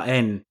add that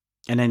in,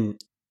 and then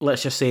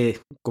let's just say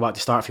go back to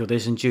Starfield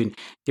is in June.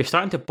 You're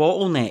starting to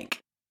bottleneck.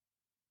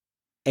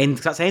 And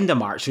that's end of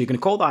March, so you're going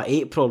to call that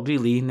April,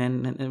 really, and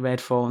then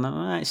Redfall.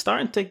 And it's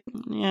starting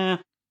to,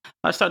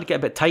 that's starting to get a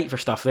bit tight for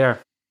stuff there. I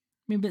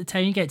mean, by the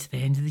time you get to the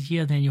end of the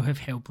year, then you'll have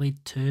Hellblade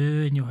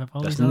 2, and you'll have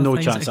all There's these other no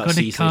things chance that are that going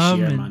to sees this come.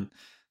 year, man.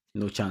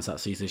 No chance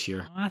that sees this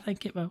year. I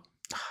think it will.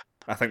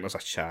 I think there's a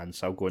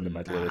chance. I'll go in the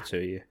middle of the two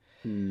of you.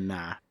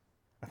 Nah.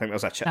 I think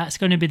there's a chance. That's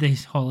going to be the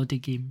holiday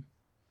game.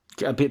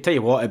 Tell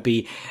you what, it'd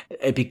be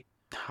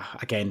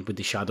again with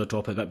the shadow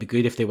drop. It'd be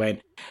good if they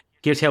went.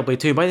 Here's Hellblade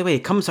 2. By the way,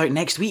 it comes out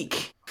next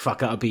week. Fuck,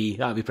 that'd be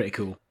pretty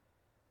cool.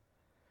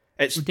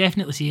 We'll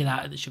definitely see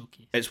that at the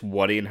showcase. It's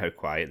worrying how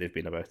quiet they've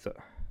been about it.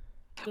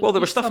 Well,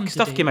 there was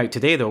stuff came out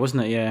today though,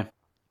 wasn't it?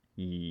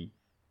 Yeah.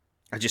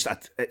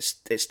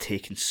 It's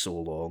taken so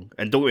long,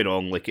 and don't get me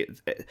wrong, like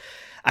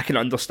I can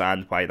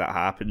understand why that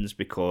happens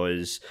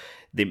because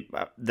the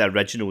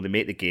original, they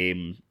make the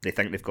game, they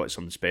think they've got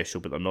something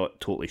special, but they're not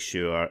totally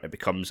sure. It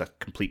becomes a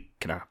complete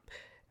kind of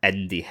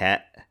indie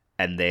hit,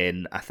 and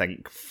then I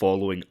think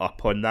following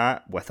up on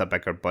that with a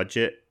bigger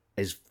budget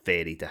is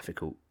very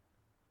difficult.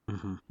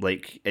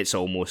 Like, it's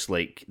almost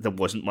like there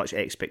wasn't much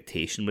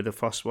expectation with the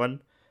first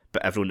one,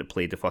 but everyone that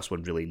played the first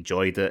one really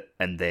enjoyed it,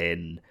 and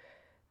then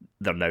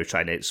they're now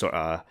trying to sort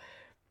of...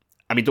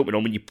 I mean, don't get me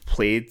wrong, when you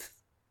played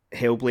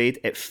Hellblade,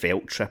 it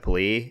felt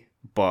AAA,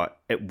 but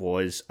it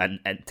was and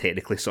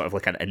technically sort of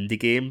like an indie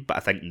game, but I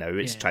think now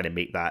it's trying to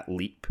make that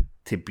leap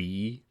to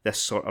be this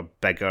sort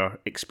of bigger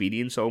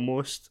experience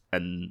almost,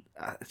 and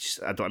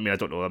I don't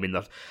know. I mean,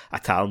 they're a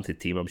talented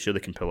team. I'm sure they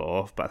can pull it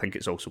off, but I think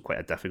it's also quite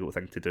a difficult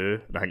thing to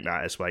do, and I think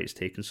that is why it's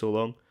taken so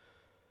long.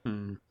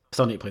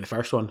 Still need to play the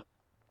first one.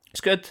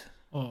 It's good.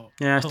 Oh,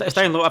 Yeah, it's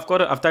download.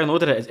 I've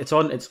downloaded it.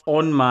 It's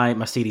on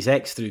my Series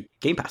X through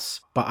Game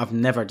Pass, but I've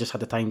never just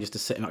had the time just to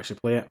sit and actually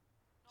play it.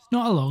 It's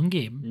not a long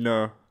game.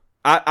 No,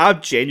 I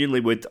genuinely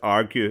would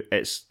argue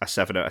it's a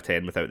 7 out of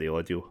 10 without the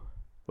audio.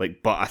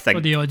 Like, but I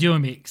think the audio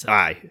makes it.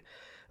 Aye,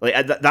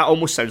 like that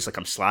almost sounds like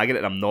I'm slagging it,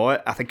 and I'm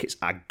not. I think it's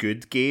a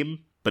good game,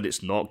 but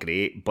it's not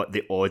great. But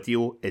the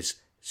audio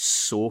is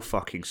so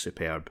fucking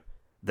superb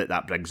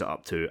that brings it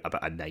up to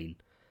about a 9.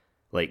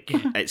 Like,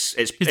 it's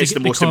the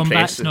most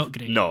impressive. Not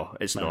great. No,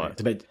 it's not.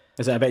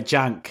 Is it a bit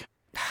jank?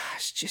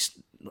 It's just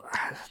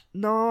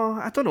no.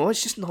 I don't know.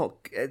 It's just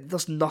not.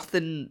 There's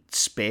nothing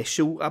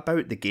special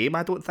about the game,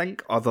 I don't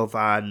think, other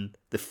than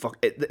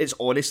it's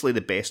honestly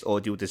the best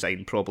audio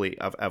design probably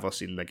I've ever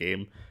seen in a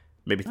game.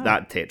 Maybe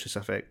that Tetris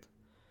Effect.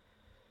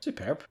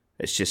 Superb.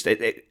 It's just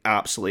it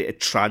absolutely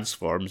it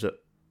transforms it.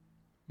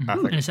 I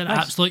think. And it's an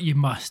absolute you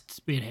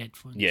must wear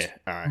headphones. Yeah,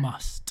 aye.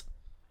 Must.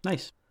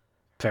 Nice.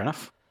 Fair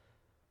enough.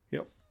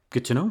 Yep.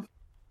 Good to know.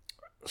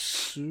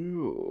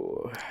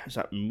 So, is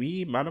that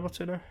me, my number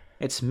 2 now?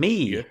 It's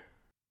me. Yeah.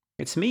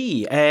 It's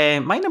me.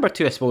 My number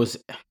 2, I suppose,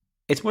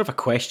 it's more of a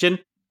question.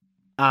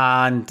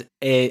 And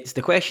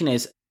the question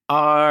is,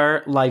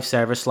 are live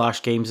service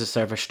 / games as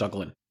service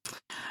struggling?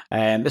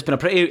 It's been a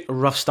pretty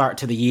rough start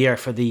to the year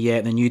for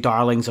the new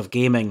darlings of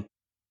gaming,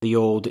 the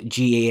old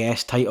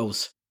GAS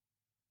titles.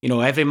 You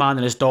know, every man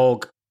and his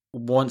dog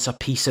wants a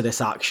piece of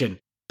this action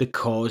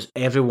because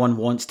everyone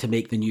wants to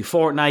make the new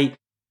Fortnite.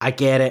 I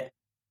get it.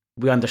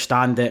 We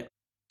understand it.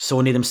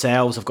 Sony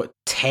themselves have got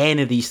 10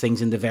 of these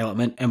things in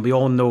development, and we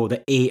all know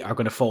that 8 are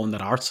going to fall on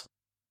their arse.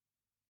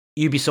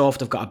 Ubisoft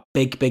have got a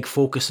big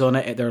focus on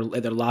it at their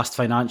last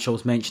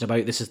financials mentioned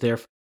about this is their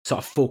sort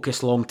of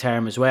focus long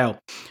term as well.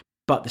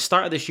 But the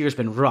start of this year has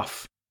been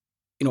rough.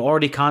 You know,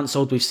 already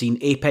cancelled. We've seen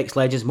Apex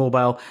Legends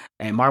Mobile,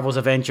 Marvel's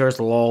Avengers,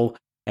 LOL,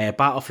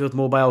 Battlefield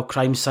Mobile,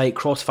 Crime Site,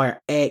 Crossfire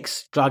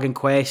X, Dragon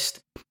Quest,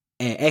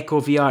 Echo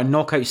VR,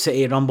 Knockout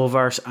City,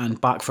 Rumbleverse, and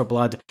Back 4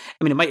 Blood.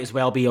 I mean, it might as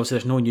well be. Obviously,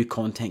 there's no new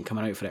content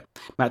coming out for it.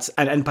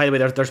 And by the way,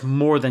 there's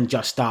more than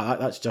just that.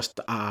 That's just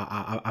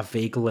a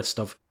vague list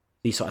of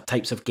these sort of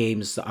types of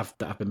games that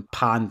have been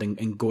panned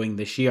and going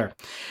this year.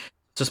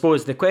 So I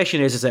suppose the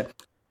question is that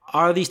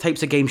are these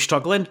types of games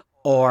struggling,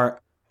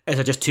 or is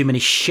there just too many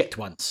shit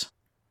ones?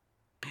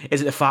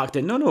 Is it the fact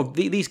that no,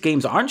 these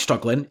games aren't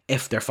struggling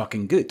if they're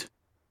fucking good?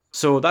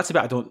 So that's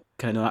about, I don't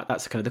kind of know,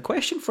 that's kind of the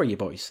question for you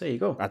boys. There you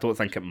go. I don't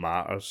think it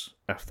matters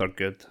if they're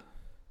good.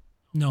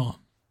 No.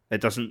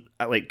 It doesn't,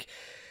 like,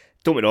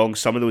 don't get me wrong,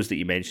 some of those that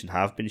you mentioned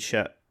have been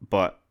shit,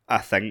 but I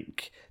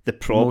think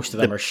most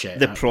of them are shit.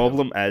 The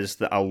problem is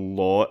that a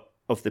lot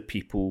of the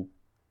people,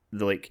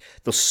 there's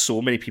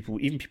so many people,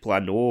 even people I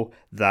know,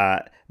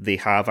 that they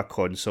have a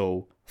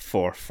console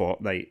for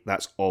Fortnite.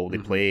 That's all they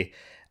play.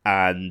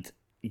 And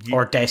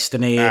or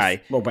Destiny,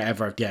 or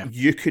whatever, yeah.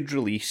 You could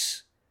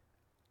release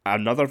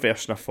another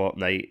version of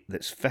Fortnite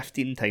that's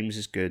 15 times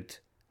as good,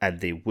 and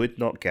they would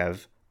not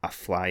give a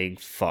flying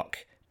fuck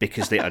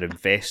because they are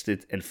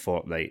invested in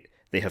Fortnite.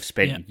 They have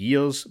spent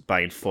years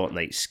buying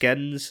Fortnite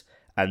skins,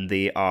 and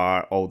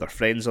all their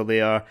friends are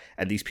there,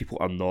 and these people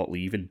are not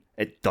leaving.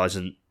 It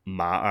doesn't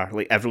matter.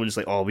 Like, everyone's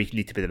like, oh, we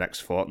need to be the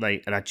next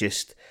Fortnite, and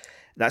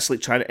that's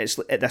like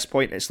at this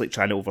point, it's like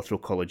trying to overthrow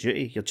Call of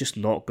Duty. You're just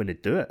not going to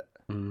do it.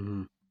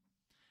 Mm.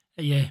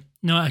 Yeah,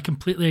 no, I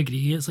completely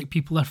agree. It's like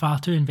people are far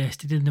too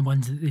invested in the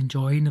ones that they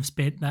enjoy and have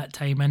spent that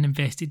time and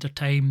invested their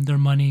time, their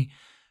money,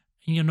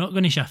 and you're not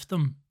going to shift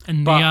them.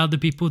 And they are the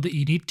people that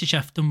you need to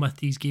shift them with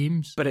these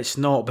games. But it's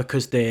not,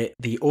 because the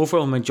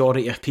overall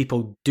majority of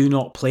people do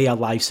not play a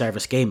live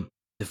service game.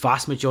 The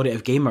vast majority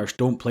of gamers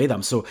don't play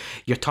them. So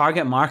your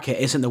target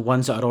market isn't the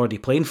ones that are already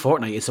playing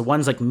Fortnite. It's the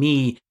ones like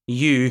me,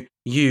 you,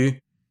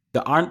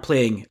 that aren't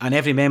playing, and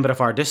every member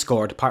of our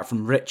Discord, apart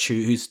from Rich,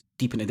 who's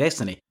deep into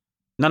Destiny.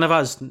 None of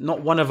us,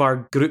 not one of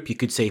our group, you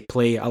could say,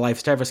 play a live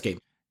service game.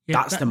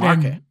 Yeah, that's the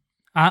market.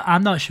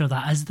 I'm not sure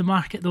that is the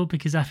market, though,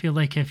 because I feel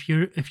like if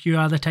you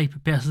are the type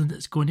of person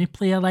that's going to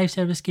play a live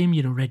service game,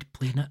 you're already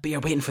playing it. But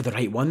you're waiting for the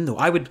right one, though.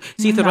 I would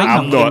see if the right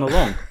one came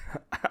along.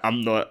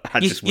 I'm not.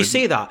 You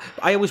say that.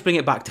 I always bring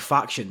it back to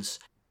Factions.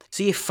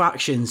 See if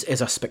Factions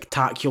is a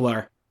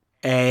spectacular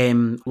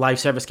live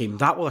service game,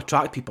 that will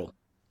attract people.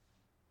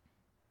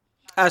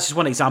 That's just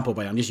one example,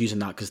 but I'm just using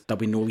that because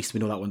at least we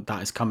know that one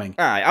that is coming.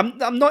 Aye,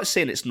 I'm not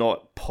saying it's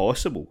not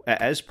possible.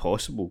 It is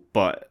possible,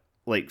 but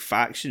like,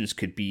 Factions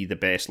could be the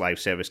best live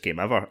service game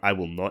ever. I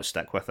will not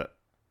stick with it.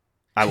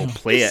 I will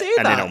play it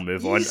and then I'll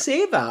move on. You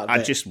say that,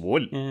 I just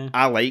won't. Yeah.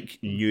 I like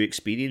new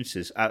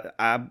experiences.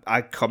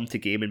 I come to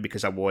gaming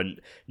because I want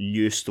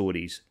new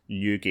stories,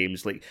 new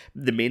games. Like,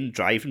 the main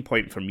driving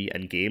point for me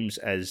in games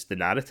is the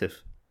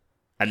narrative.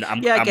 And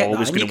I'm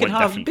always going to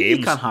want different games.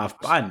 You can have,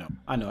 I know.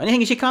 And the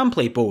thing is, you can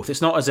play both.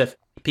 It's not as if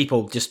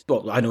people just,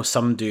 well, I know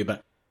some do,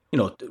 but,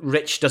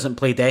 Rich doesn't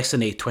play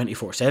Destiny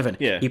 24/7.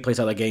 Yeah. He plays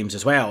other games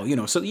as well,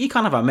 so you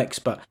can have a mix,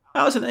 but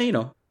that wasn't,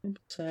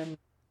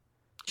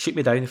 shoot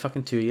me down in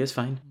fucking 2 years,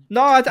 fine.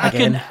 No, I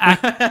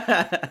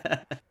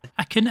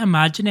couldn't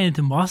imagine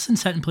anything worse than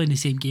sitting playing the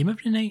same game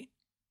every night.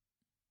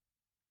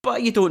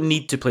 But you don't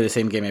need to play the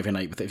same game every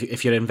night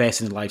if you're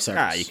investing in live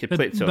service. You could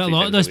play it. But a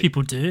lot of those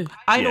people do.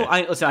 I know.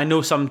 I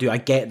know some do. I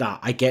get that.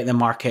 I get the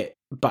market.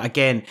 But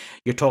again,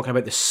 you're talking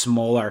about the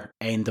smaller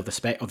end of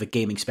the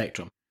gaming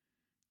spectrum.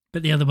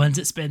 But the other ones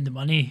that spend the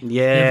money.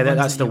 Yeah,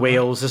 that's the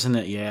whales, isn't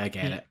it? Yeah, I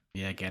get it.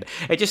 Yeah, I get it.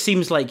 It just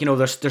seems like,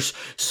 there's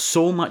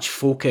so much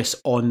focus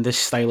on this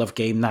style of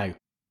game now.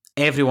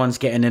 Everyone's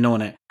getting in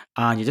on it.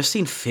 And you're just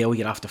seeing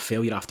failure after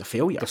failure after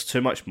failure. There's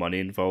too much money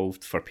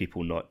involved for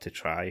people not to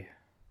try.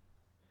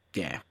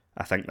 Yeah.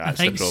 I think that's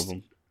the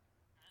problem.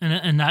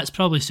 And that's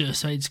probably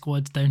Suicide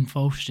Squad's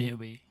downfall straight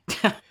away.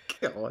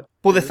 God.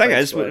 Well, the thing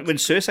is, when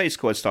Suicide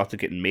Squad started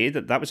getting made,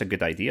 that was a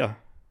good idea.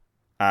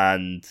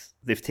 And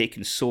they've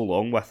taken so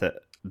long with it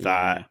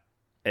that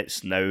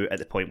it's now at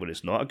the point where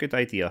it's not a good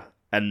idea.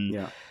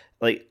 And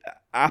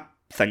I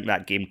think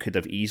that game could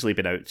have easily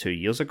been out 2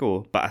 years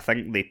ago, but I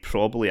think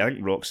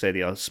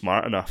Rocksteady are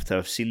smart enough to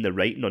have seen the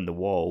writing on the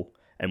wall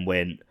and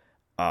went,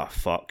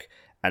 fuck.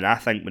 And I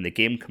think when the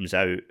game comes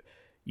out,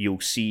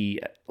 you'll see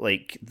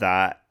like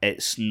that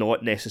it's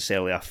not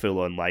necessarily a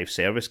full-on live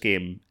service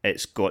game.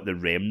 It's got the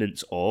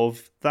remnants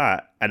of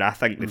that. And I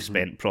think they've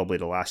spent probably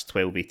the last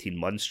 12, 18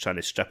 months trying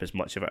to strip as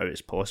much of it out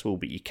as possible,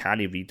 but you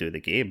can't redo the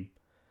game.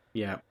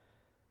 Yeah.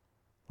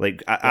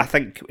 Like, I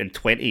think in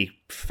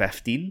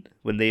 2015,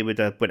 when they would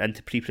have went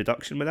into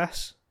pre-production with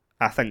this,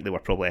 I think they were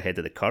probably ahead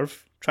of the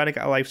curve trying to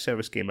get a live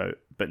service game out.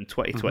 But in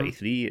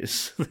 2023,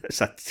 it's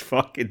a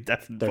fucking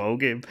different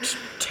ballgame.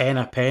 10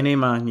 a penny,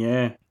 man,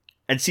 yeah.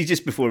 And see,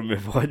 just before we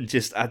move on,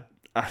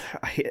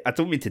 I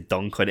don't mean to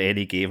dunk on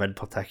any game in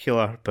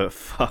particular, but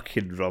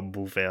fucking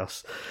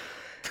Rumbleverse.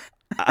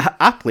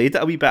 I played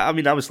it a wee bit. I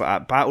mean, I was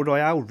like, Battle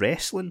Royale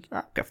wrestling,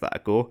 I'll give that a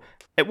go.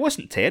 It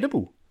wasn't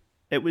terrible.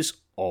 It was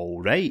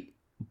alright.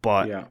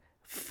 But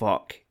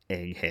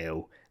fucking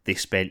hell, they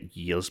spent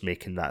years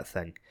making that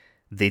thing.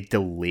 They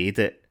delayed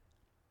it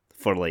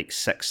for like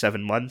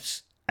 6-7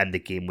 months, and the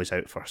game was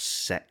out for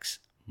 6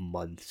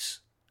 months,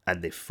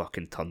 and they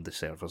fucking turned the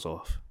servers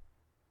off.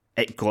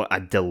 It got a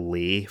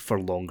delay for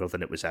longer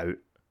than it was out.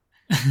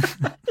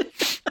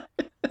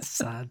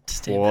 Sad.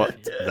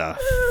 What the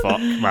fuck,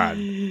 man? At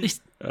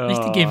least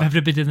they gave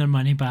everybody their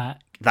money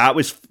back. That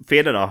was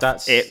fair enough.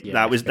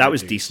 That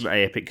was decent at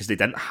Epic because they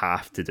didn't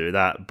have to do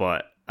that,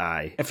 but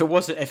aye. If it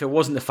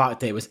wasn't the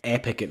fact that it was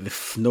Epic,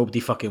 nobody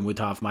fucking would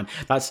have, man.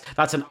 That's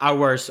an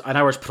hour's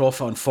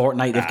profit on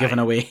Fortnite they've given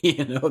away.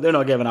 They're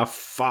not giving a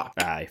fuck.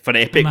 Aye, for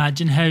Epic.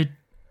 Imagine how.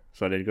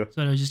 Sorry, there you go.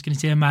 Sorry, I was just going to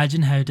say,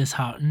 imagine how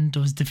disheartened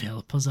those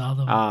developers are,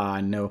 though.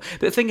 No.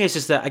 But the thing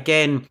is that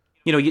again,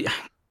 I'm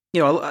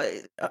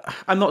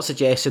not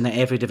suggesting that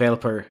every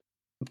developer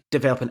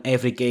developing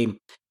every game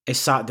is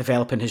sat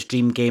developing his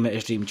dream game at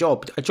his dream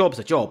job. A job's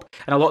a job.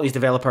 And a lot of these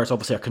developers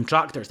obviously are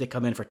contractors. They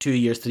come in for 2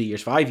 years, 3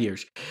 years, 5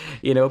 years.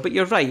 But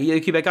you're right. You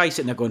could be a guy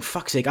sitting there going,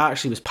 fuck's sake, I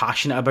actually was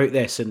passionate about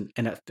this and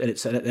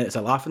it's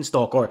a laughing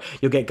stock. Or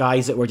you'll get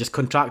guys that were just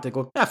contracted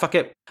go, fuck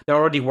it. They're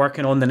already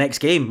working on the next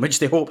game, which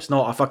they hope's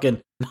not a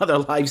fucking another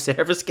live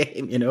service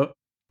game,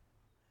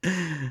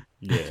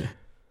 Yeah.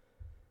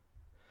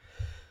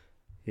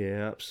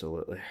 Yeah,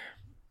 absolutely.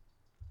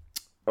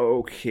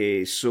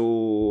 Okay,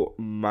 so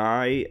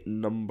my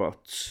number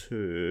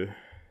 2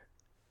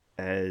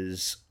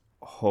 is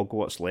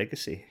Hogwarts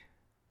Legacy.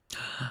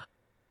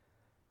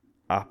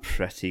 A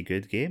pretty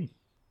good game.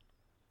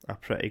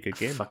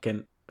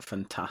 Fucking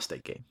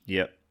fantastic game.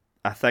 Yep.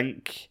 I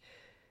think,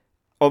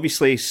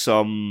 obviously,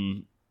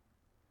 some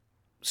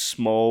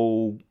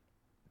small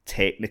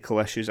technical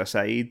issues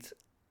aside,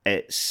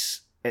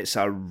 it's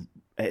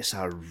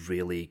a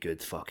really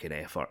good fucking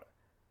effort.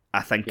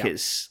 I think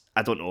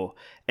I don't know,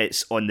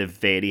 it's on the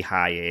very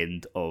high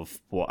end of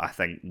what I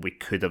think we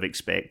could have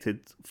expected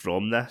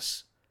from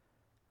this.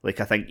 Like,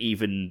 I think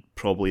even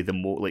probably the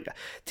more, like,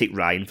 take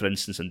Ryan for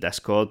instance on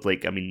Discord.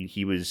 Like, I mean,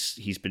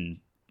 he's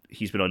been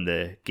on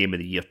the Game of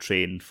the Year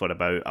train for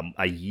about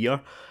a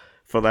year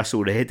for this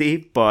already,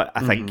 but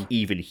I think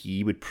even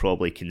he would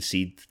probably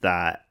concede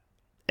that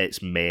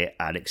it's met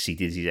and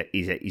exceeded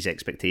his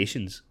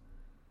expectations.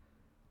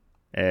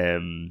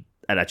 And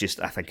I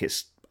think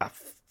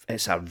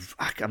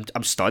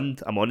I'm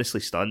stunned. I'm honestly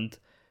stunned.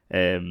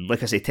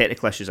 Like I say,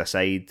 technical issues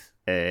aside,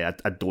 I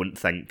don't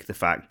think the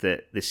fact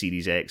that the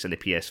Series X and the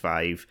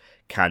PS5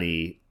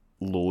 can't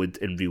load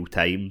in real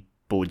time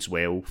bodes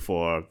well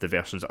for the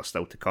versions that are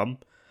still to come.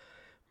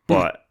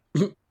 But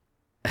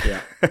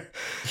yeah.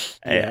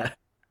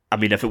 I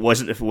mean, if it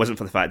wasn't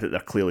for the fact that they're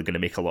clearly going to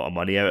make a lot of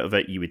money out of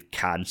it, you would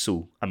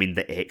cancel. I mean,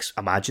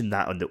 imagine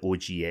that on the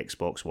OG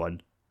Xbox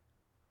One.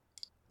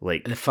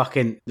 Like the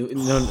fucking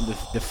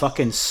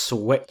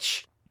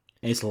Switch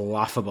is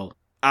laughable.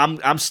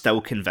 I'm still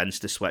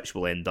convinced the Switch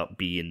will end up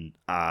being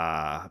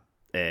a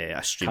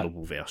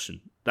streamable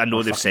version. I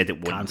know they've said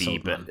it won't be,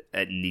 but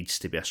it needs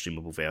to be a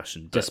streamable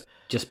version. But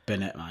just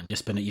bin it, man.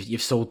 Just bin it.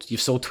 You've sold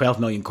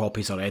 12 million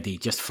copies already.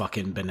 Just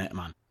fucking bin it,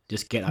 man.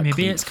 Just get that.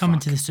 Maybe it's coming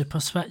to the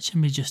Super Switch,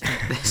 and we just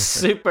the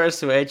Super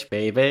Switch,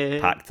 baby.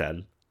 Packed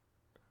in.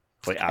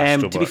 Like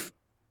Astro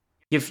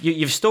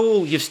You've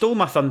stole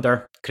my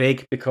thunder,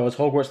 Craig, because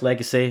Hogwarts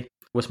Legacy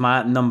was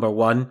my number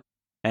 1,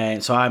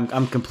 and so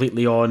I'm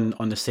completely on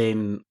the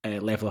same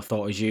level of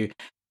thought as you.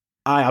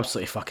 I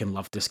absolutely fucking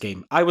loved this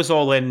game. I was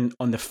all in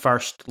on the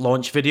first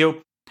launch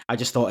video. I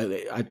just thought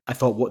I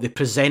thought what they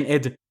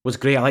presented was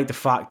great. I like the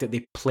fact that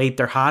they played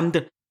their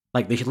hand,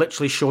 like they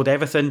literally showed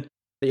everything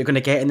that you're going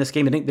to get in this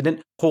game. They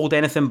didn't hold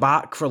anything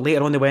back for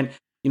later on. They went,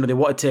 they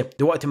wanted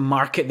to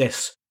market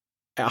this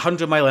at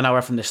 100 mile an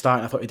hour from the start.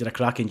 And I thought they did a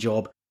cracking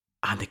job.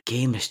 And the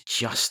game is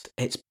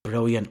it's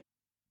brilliant.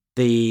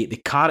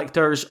 The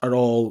characters are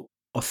all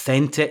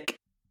authentic.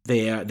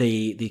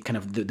 The kind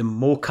of the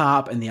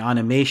mocap and the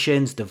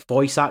animations, the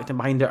voice acting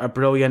behind it are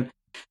brilliant.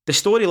 The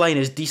storyline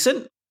is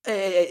decent.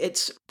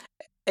 It's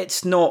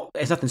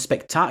nothing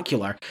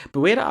spectacular, but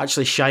where it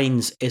actually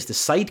shines is the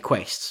side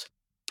quests.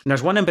 And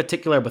there's one in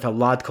particular with a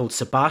lad called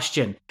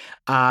Sebastian,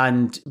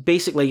 and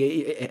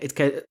basically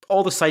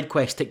all the side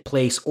quests take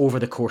place over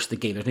the course of the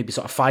game. There's maybe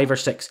sort of 5 or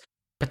 6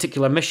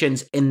 particular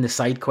missions in the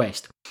side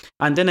quest,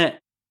 and in it,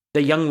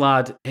 the young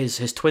lad,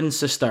 his twin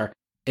sister,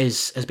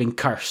 has been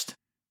cursed,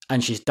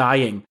 and she's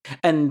dying,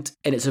 and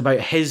it's about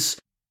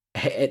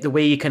the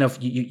way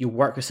you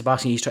work with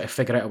Sebastian. He's trying to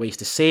figure out ways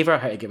to save her,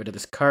 how to get rid of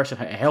this curse, and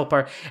how to help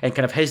her, and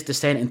kind of his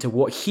descent into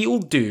what he'll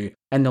do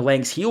and the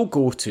lengths he'll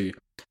go to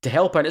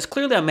help her. And it's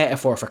clearly a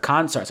metaphor for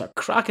cancer. It's a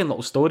cracking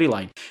little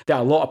storyline that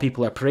a lot of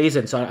people are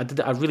praising. So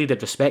I really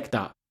did respect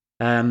that.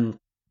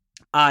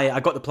 I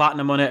got the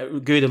platinum on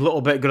it. Good, a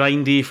little bit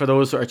grindy for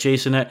those that are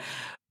chasing it,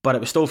 but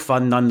it was still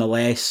fun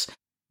nonetheless.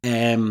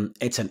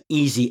 It's an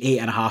easy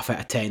 8.5 out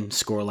of 10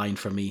 scoreline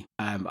for me.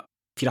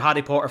 If you're a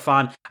Harry Potter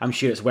fan, I'm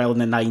sure it's well in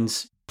the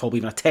 9s, probably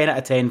even a 10 out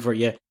of 10 for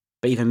you.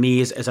 But even me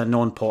as a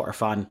non-Potter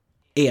fan,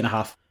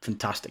 8.5,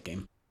 fantastic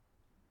game.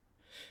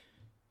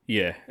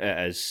 Yeah,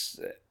 it is.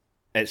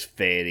 It's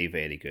very,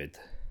 very good.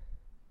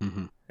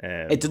 Mm-hmm.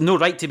 It's no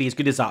right to be as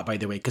good as that, by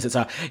the way, because it's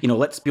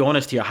let's be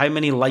honest here. How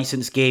many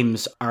licensed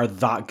games are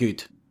that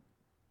good?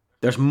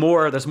 There's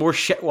more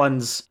shit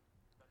ones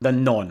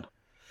than none.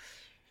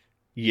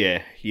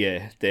 Yeah,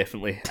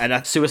 definitely.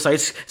 And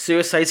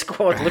Suicide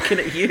Squad, looking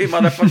at you,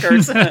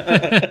 motherfuckers.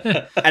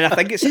 And I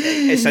think it's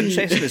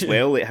interesting as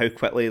well, like how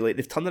quickly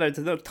they've turned around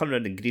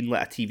and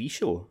greenlit a TV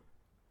show.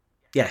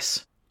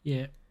 Yes.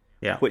 Yeah.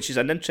 Yeah. Which is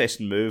an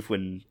interesting move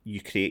when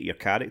you create your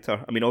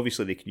character. I mean,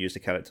 obviously they can use the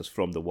characters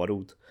from the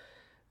world.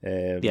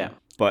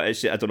 But I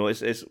don't know.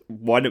 It's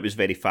one, it was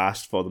very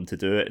fast for them to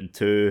do it, and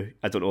 2,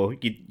 I don't know.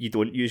 You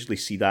don't usually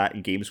see that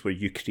in games where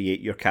you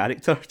create your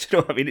character. Do you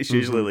know what I mean? It's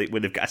usually like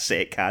when they've got a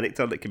set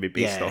character that can be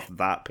based off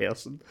that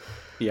person.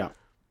 Yeah.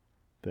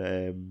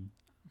 But,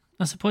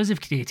 I suppose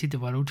they've created the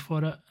world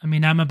for it. I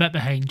mean, I'm a bit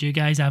behind you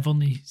guys. I've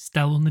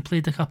still only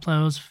played a couple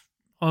hours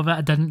of it.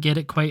 I didn't get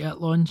it quite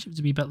at launch. It was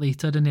a wee bit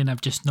later, and then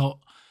I've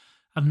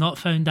not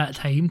found that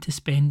time to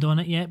spend on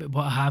it yet. But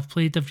what I have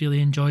played, I've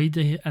really enjoyed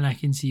it, and I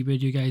can see where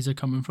you guys are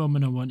coming from,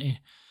 and I want to.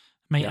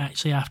 Might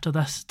actually after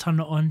this turn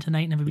it on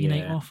tonight and have a wee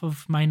night off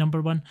of my number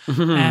one.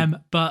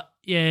 But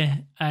yeah,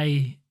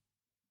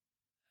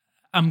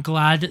 I'm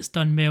glad it's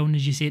done well, and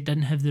as you say, it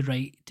didn't have the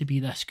right to be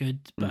this good,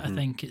 but I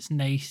think it's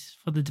nice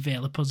for the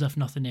developers, if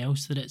nothing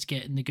else, that it's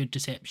getting the good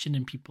reception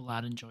and people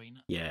are enjoying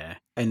it. Yeah,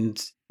 and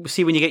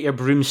see when you get your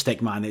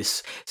broomstick, man,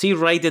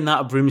 riding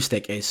that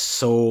broomstick is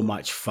so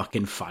much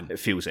fucking fun. It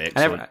feels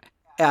excellent.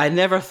 I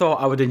never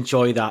thought I would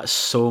enjoy that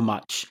so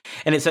much,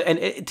 and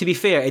to be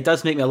fair, it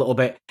does make me a little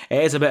bit.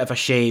 It is a bit of a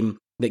shame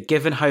that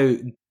given how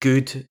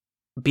good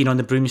being on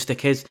the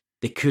broomstick is,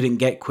 they couldn't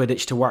get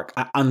Quidditch to work.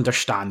 I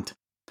understand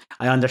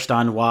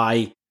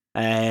why.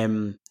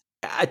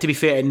 To be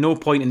fair, at no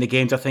point in the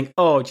games I think,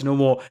 oh, do you know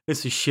what?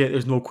 This is shit.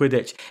 There's no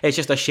Quidditch. It's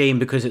just a shame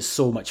because it's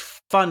so much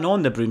fun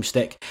on the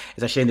broomstick.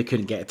 It's a shame they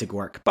couldn't get it to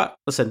work. But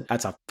listen,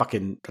 that's a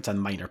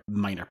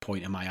minor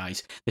point in my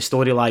eyes. The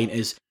storyline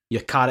is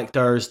your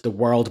characters, the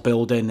world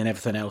building, and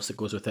everything else that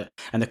goes with it.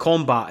 And the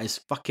combat is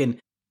fucking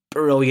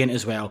brilliant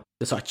as well.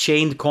 The sort of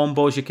chained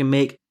combos you can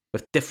make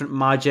with different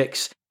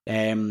magics.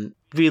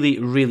 Really,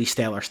 really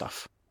stellar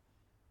stuff.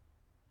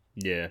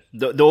 Yeah,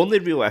 the only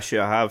real issue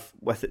I have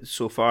with it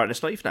so far, and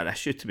it's not even an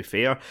issue to be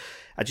fair,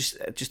 I just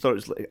thought it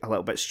was a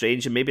little bit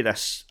strange, and maybe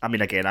this, I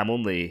mean, again, I'm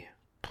only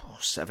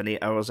 7-8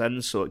 hours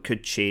in, so it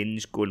could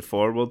change going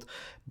forward,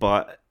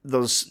 but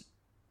there's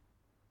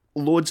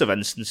loads of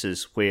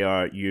instances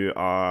where you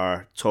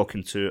are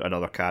talking to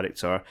another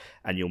character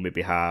and you'll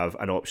maybe have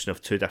an option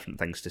of 2 different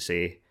things to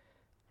say,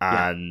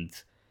 and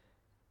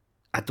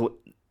I don't,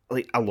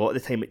 like, a lot of the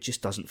time it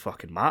just doesn't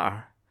fucking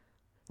matter.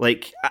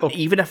 Like,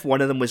 even if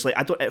one of them was like,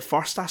 at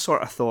first I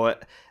sort of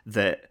thought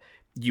that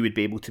you would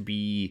be able to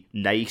be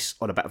nice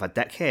or a bit of a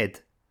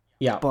dickhead.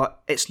 Yeah. But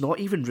it's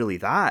not even really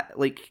that.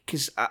 Like,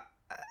 because,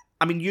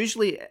 I mean,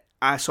 usually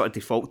I sort of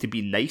default to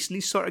being nice in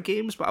these sort of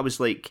games, but I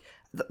was like,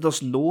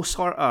 there's no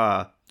sort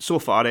of, so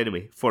far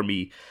anyway, for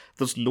me,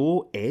 there's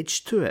no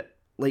edge to it.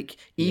 Like,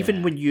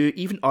 even when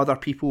even other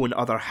people in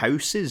other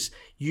houses,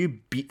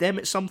 you beat them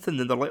at something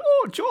and they're like,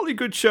 oh, jolly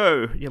good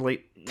show. You're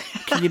like,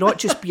 can you not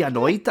just be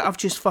annoyed that I've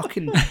just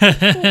fucking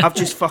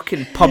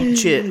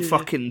pumped you,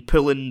 fucking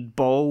pulling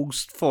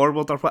balls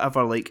forward or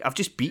whatever? Like, I've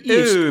just beat you.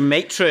 Ooh,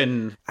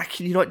 matron.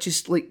 Can you not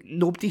just, like,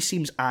 nobody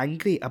seems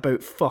angry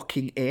about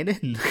fucking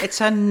anything?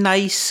 It's a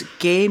nice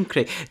game,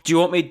 Craig. Do you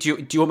want me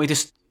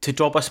to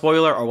drop a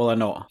spoiler, or will I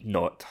not?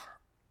 Not.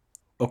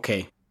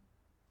 Okay,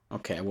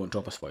 I won't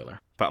drop a spoiler.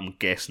 But I'm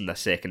guessing the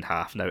second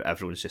half now,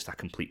 everyone's just a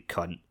complete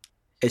cunt.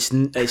 It's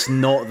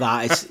not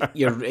that.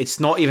 It's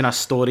not even a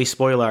story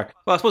spoiler.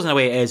 Well, I suppose in a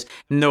way it is.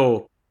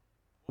 No,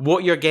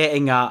 what you're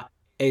getting at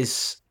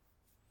is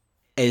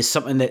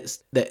something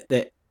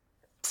that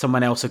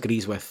someone else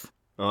agrees with.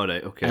 All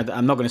right, okay.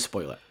 I'm not going to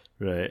spoil it.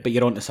 Right, but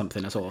you're onto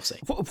something. That's all I'll say.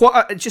 What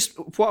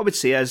I would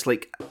say is,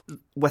 like,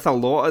 with a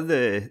lot of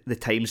the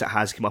times it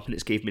has come up and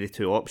it's gave me the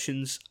 2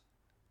 options.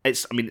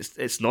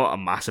 It's not a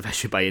massive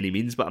issue by any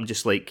means, but I'm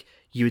just like,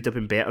 you would have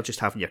been better just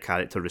having your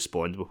character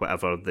respond with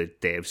whatever the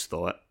devs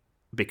thought,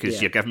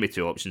 because you're giving me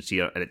 2 options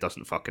here and it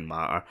doesn't fucking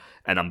matter,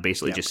 and I'm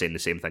basically just saying the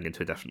same thing in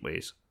 2 different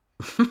ways.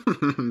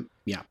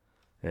 Yeah.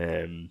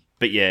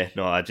 But yeah,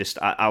 no,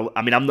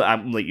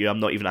 I'm like you. I'm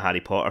not even a Harry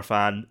Potter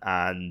fan,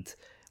 and,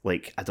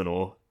 like, I don't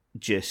know,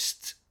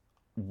 just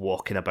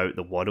walking about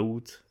the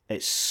world,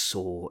 it's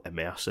so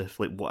immersive.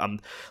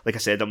 Like I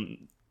said,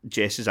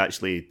 Jess is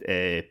actually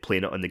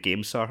playing it on the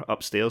Game Sir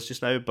upstairs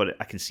just now, but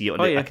I can see it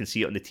on I can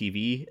see it on the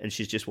TV, and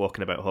she's just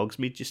walking about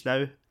Hogsmeade just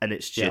now, and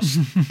it's just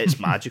it's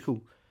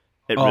magical.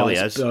 It really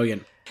is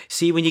brilliant.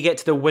 See, when you get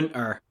to the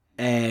winter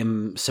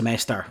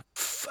semester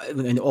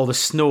and all the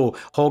snow,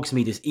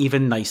 Hogsmeade is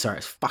even nicer.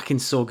 It's fucking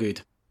so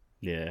good.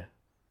 Yeah.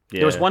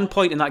 There was one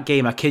point in that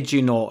game, I kid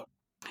you not,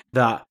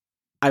 that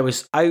I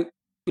was out,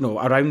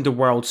 around the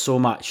world so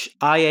much.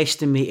 I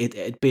estimated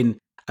it had been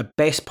a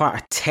best part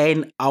of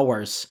 10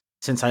 hours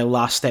since I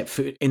last stepped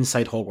foot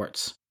inside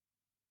Hogwarts.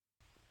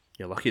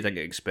 You're lucky you didn't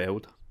get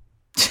expelled.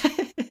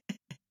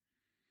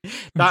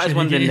 That is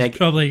one of the negatives.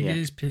 Probably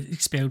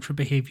expelled for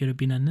behaviour of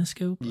being in the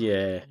school.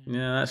 Yeah,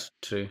 that's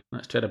true.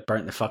 That's true. I'd have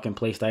burnt the fucking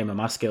place down with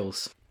my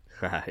skills.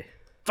 Aye.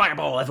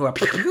 Fireball everywhere.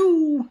 Pew, pew,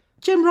 pew.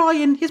 Jim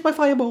Ryan, here's my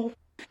fireball.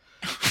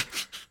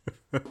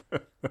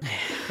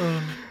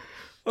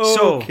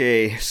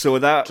 Okay, so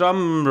that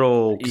drum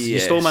roll. You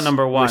stole my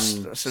number one.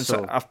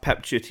 I've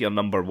pipped you to your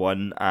number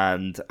one,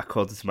 and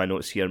according to my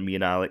notes here, me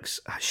and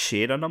Alex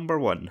share a number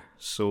one.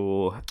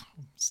 So,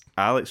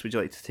 Alex, would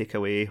you like to take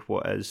away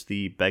what is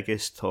the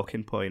biggest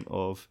talking point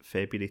of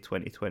February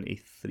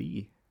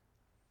 2023?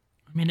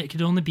 I mean, it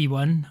could only be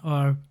 1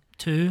 or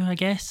 2, I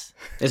guess.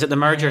 Is it the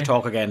merger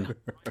talk again?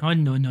 Oh,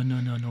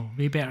 no.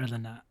 Way better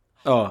than that.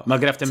 Oh, am I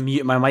going to have to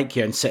mute my mic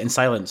here and sit in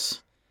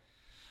silence?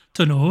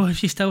 Don't know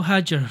if you still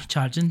had your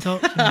charging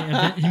dock,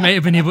 you might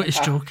have been able to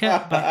stroke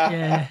it. But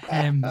yeah,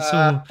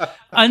 so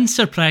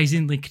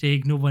unsurprisingly,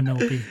 Craig, no one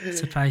will be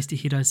surprised to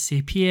hear us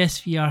say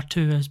PSVR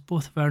 2 is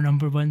both of our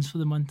number ones for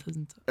the month,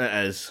 isn't it? It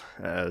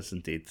is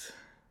indeed.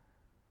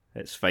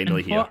 It's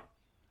finally here.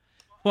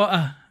 What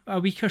a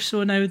week or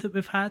so now that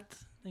we've had.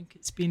 I think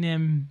it's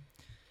been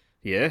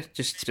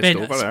just spent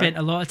over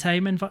a lot of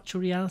time in virtual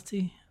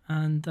reality,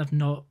 and I've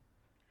not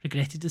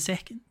regretted a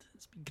second.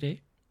 It's been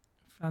great,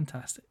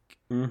 fantastic.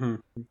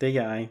 Dig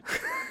it,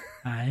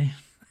 aye.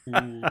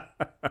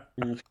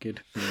 That's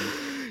good.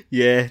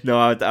 Yeah, no,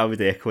 I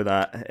would echo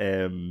that.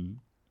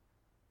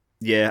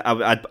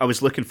 I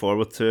was looking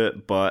forward to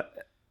it, but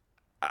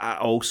I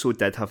also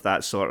did have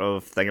that sort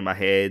of thing in my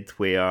head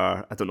where,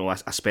 I don't know, I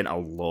spent a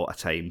lot of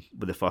time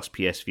with the first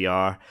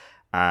PSVR,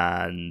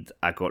 and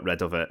I got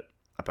rid of it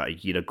about a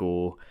year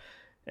ago.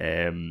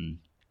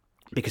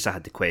 Because I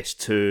had the Quest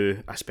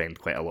 2, I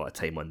spent quite a lot of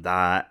time on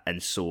that,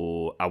 and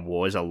so I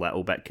was a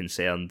little bit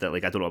concerned that,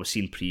 like, I don't know, I was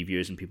seeing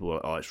previews and people were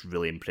like, oh, it's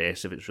really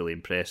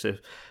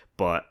impressive,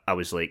 but I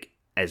was like,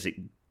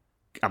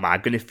 am I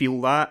going to feel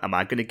that? Am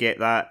I going to get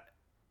that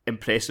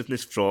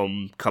impressiveness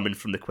coming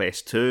from the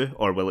Quest 2,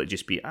 or will it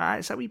just be,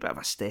 it's a wee bit of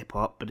a step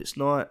up, but it's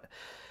not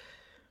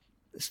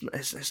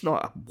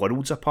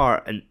worlds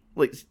apart? And,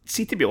 like,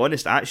 see, to be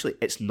honest, actually,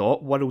 it's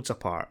not worlds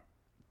apart,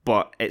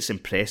 but it's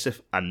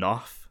impressive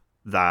enough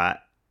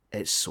that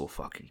it's so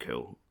fucking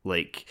cool.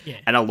 Like,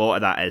 and a lot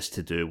of that is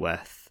to do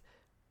with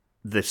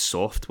the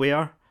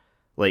software.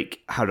 Like,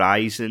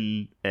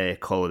 Horizon,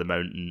 Call of the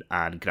Mountain,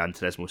 and Gran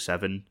Turismo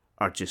 7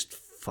 are just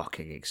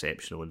fucking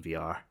exceptional in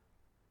VR.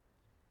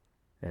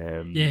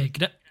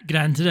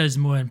 Gran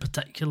Turismo in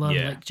particular,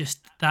 like,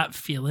 just that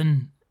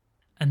feeling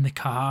in the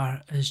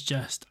car is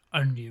just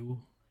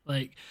unreal.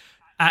 Like,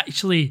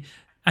 actually,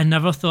 I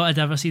never thought I'd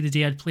ever see the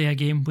day I'd play a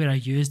game where I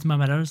used my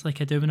mirrors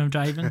like I do when I'm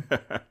driving.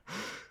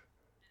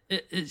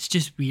 It's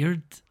just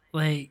weird.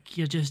 Like,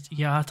 you're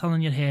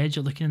turning your head,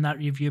 you're looking in that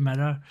rearview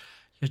mirror,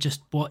 you're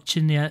just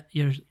watching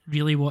you're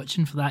really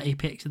watching for that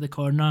apex of the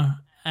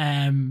corner.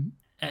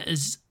 It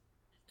is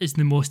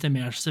the most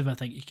immersive I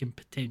think you can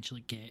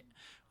potentially get,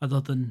 other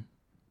than,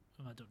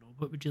 I don't know,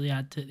 what would you really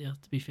add to it there,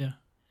 to be fair?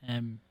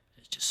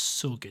 It's just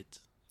so good.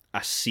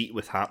 A seat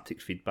with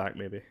haptic feedback,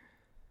 maybe.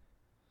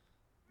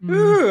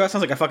 Ooh, that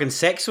sounds like a fucking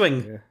sex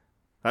swing. Yeah.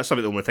 That's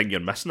probably the only thing you're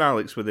missing,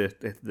 Alex, with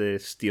the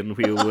steering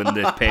wheel and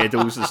the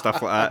pedals and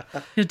stuff like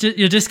that.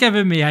 You're just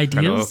giving me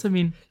ideas. I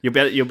mean, you'll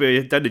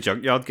be down the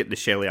junkyard getting the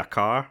Shelley a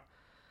car.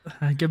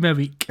 Give me a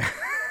week.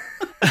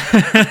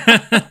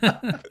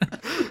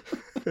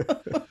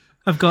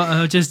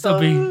 I'll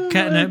be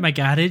cutting out my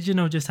garage and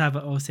I'll just have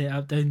it all set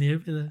up down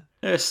there.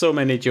 There's so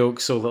many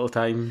jokes, so little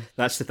time.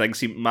 That's the thing.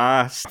 See,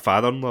 my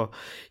father-in-law,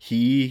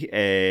 he,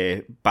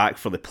 back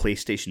for the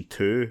PlayStation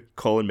 2,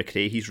 Colin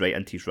McRae, he's right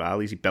into his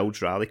rallies. He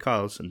builds rally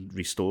cars and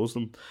restores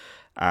them.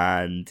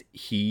 And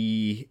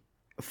he,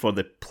 for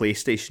the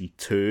PlayStation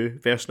 2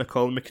 version of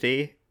Colin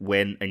McRae,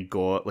 went and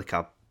got like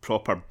a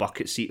proper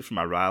bucket seat from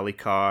a rally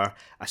car,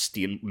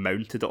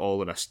 mounted it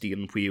all on a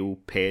steering wheel,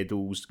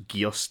 pedals,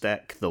 gear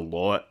stick, the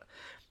lot.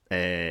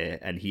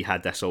 And he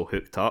had this all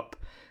hooked up.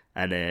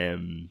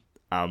 And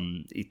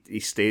he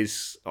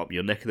stays up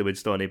your neck of the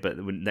woods, Donny, but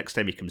next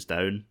time he comes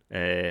down,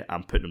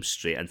 I'm putting him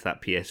straight into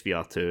that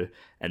PSVR 2,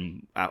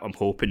 and I'm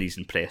hoping he's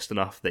impressed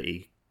enough that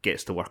he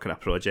gets to work on a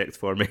project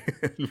for me.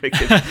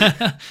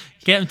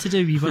 Get him to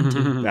do what you want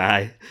to.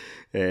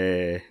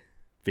 Aye.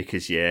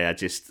 Because,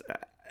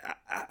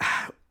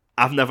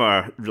 I've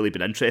never really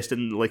been interested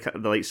in like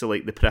the likes of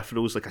like the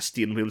peripherals, like a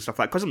steering wheel and stuff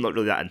like that, because I'm not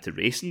really that into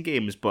racing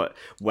games. But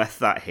with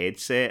that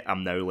headset,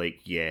 I'm now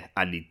like,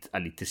 I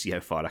need to see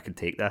how far I can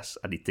take this.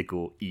 I need to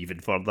go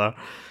even further,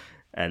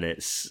 and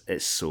it's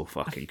so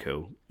fucking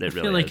cool. I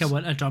feel like I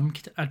want a drum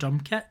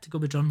kit to go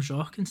with drums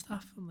rock and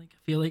stuff. I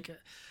feel like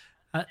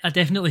I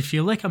definitely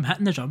feel like I'm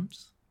hitting the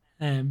drums.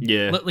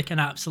 Look like an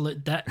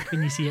absolute dick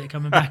when you see it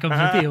coming back on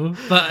video,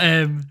 but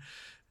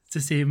it's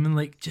the same, and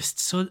like,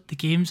 just so the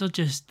games are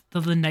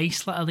they're the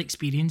nice little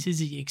experiences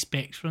that you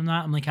expect from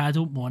that. I'm like, I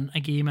don't want a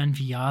game in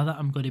VR that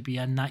I'm going to be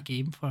in that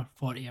game for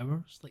 40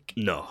 hours. Like,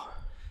 no,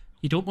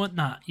 you don't want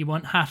that. You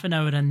want half an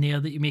hour in there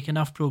that you make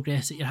enough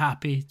progress that you're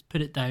happy to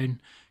put it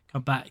down,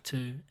 come back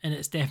to, and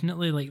it's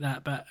definitely like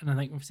that bit. And I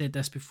think we've said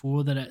this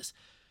before, that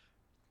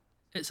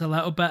it's a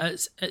little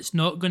bit, it's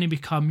not going to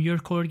become your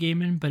core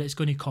gaming, but it's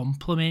going to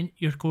complement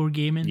your core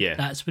gaming. Yeah,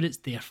 that's what it's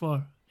there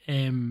for.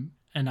 And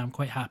I'm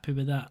quite happy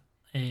with that.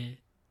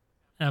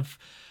 I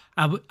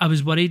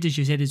was worried, as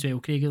you said as well,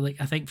 Craig, like,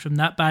 I think from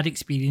that bad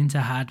experience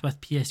I had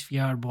with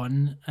PSVR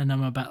 1, and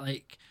I'm a bit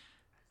like,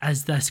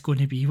 is this going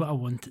to be what I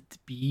want it to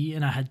be?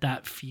 And I had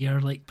that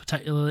fear, like,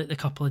 particularly like the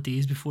couple of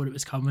days before it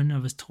was coming. I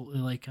was totally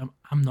like,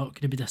 I'm not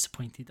going to be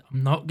disappointed.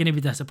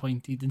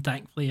 And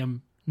thankfully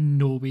I'm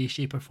no way,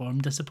 shape or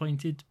form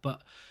disappointed,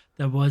 but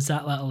there was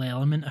that little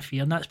element of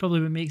fear, and that's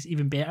probably what makes it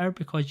even better,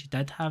 because you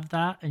did have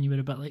that and you were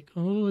a bit like,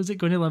 oh, is it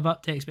going to live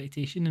up to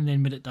expectation? And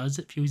then when it does,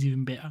 it feels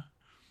even better.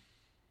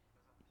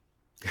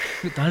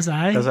 It does,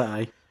 aye. Does it,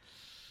 aye?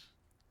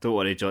 Don't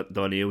worry,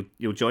 Donnie.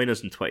 You'll join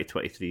us in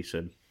 2023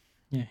 soon.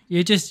 Yeah,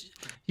 you just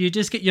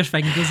get your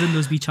fingers in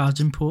those wee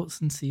charging ports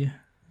and see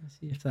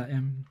if that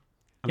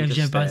gives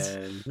you a buzz.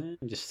 I'm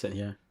just sitting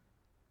here.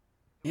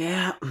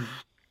 Yeah.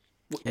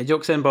 Yeah,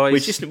 jokes in, boys.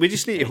 We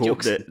just need to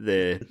hope that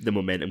the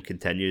momentum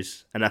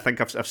continues. And I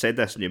think I've said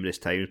this numerous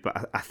times,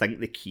 but I think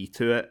the key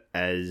to it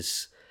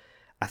is,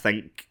 I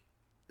think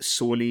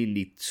Sony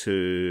need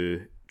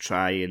to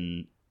try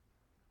and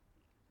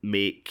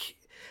make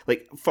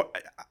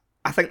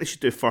I think they should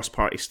do first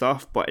party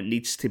stuff, but it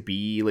needs to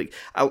be like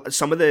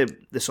some of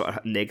the sort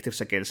of negatives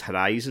against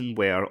Horizon,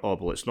 where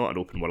it's not an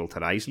open world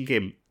Horizon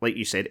game. Like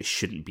you said, it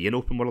shouldn't be an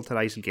open world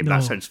Horizon game. No.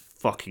 That sounds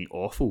fucking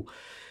awful.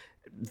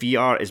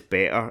 VR is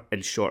better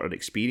in shorter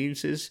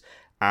experiences,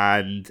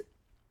 and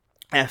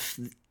if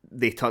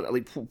they turn,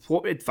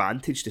 what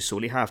advantage does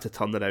Sony have to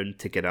turn around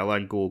to Guerrilla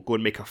and go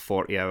and make a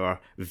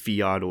 40-hour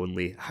VR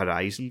only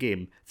Horizon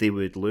game? They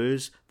would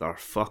lose their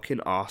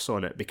fucking arse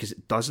on it because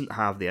it doesn't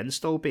have the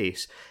install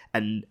base,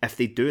 and if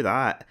they do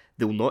that,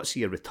 they'll not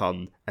see a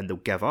return and they'll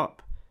give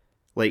up.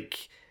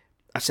 Like,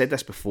 I said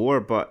this before,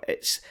 but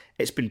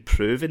it's been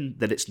proven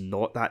that it's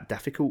not that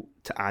difficult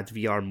to add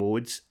VR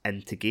modes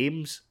into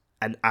games.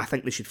 And I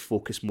think they should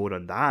focus more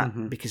on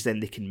that, because then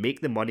they can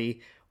make the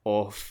money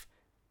off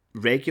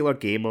regular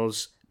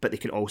gamers, but they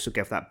can also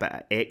give that bit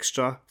of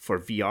extra for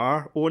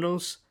VR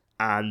owners,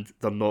 and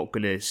they're not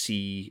going to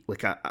see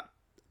they're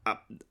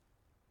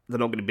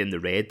not going to be in the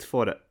red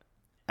for it.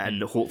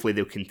 And hopefully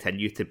they'll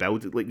continue to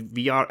build it. Like,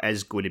 VR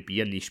is going to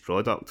be a niche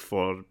product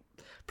for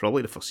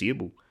probably the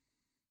foreseeable.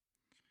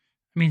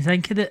 I mean,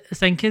 think of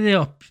the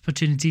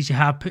opportunities you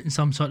have putting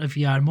some sort of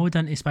VR mode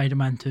into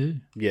Spider-Man 2.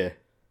 Yeah.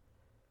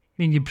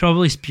 I mean, you'd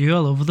probably spew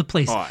all over the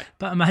place. Oh,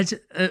 but imagine,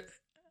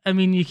 I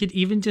mean, you could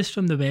even just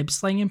from the web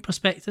slinging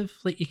perspective,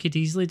 like you could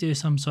easily do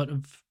some sort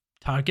of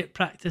target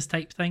practice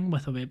type thing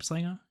with a web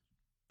slinger.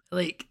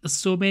 Like, there's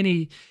so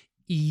many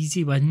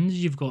easy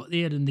wins you've got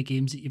there in the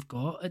games that you've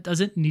got. It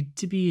doesn't need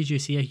to be, as you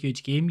say, a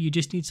huge game. You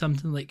just need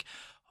something like,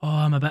 oh,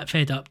 I'm a bit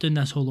fed up doing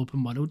this whole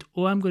open world.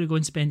 Oh, I'm going to go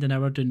and spend an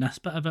hour doing this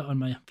bit of it on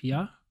my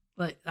VR.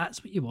 Like,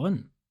 that's what you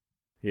want.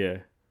 Yeah.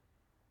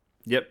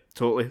 Yep,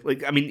 totally.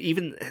 Like, I mean,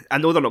 even I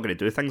know they're not going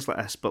to do things like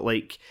this, but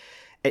like,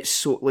 it's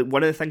so like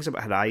one of the things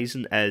about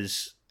Horizon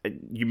is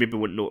you maybe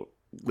wouldn't know,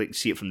 like,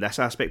 see it from this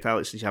aspect,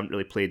 Alex, since you haven't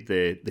really played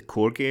the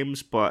core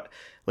games. But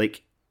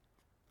like,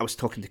 I was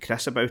talking to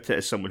Chris about it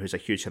as someone who's a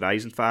huge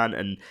Horizon fan,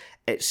 and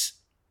it's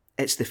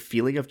the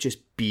feeling of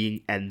just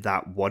being in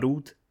that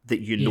world that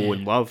you know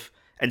and love.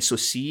 And so,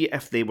 see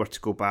if they were to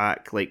go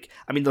back, like,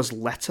 I mean, there's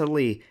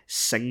literally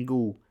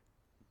single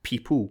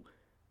people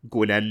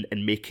going in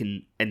and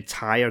making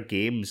entire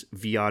games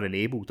VR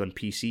enabled on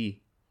PC.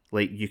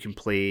 Like, you can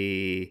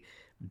play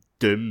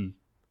Doom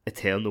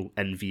Eternal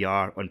in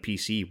VR on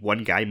PC.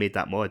 One guy made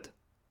that mod.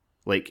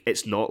 Like,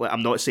 it's not like,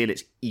 I'm not saying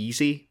it's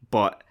easy,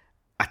 but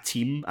a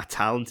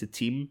talented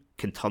team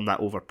can turn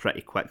that over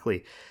pretty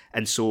quickly.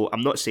 And so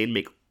I'm not saying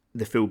make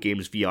the full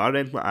games VR or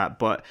anything like that,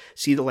 but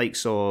see the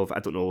likes of,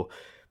 I don't know,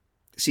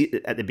 see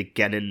at the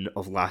beginning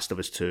of Last of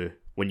Us 2,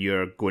 when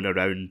you're going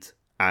around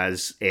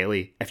as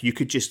Ellie, if you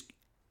could just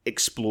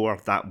explore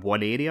that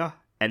one area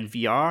in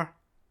VR,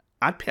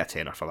 I'd pay a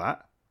tenner for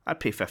that.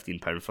 I'd pay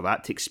 £15 for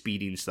that to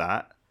experience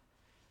that.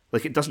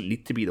 Like, it doesn't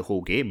need to be the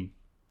whole game.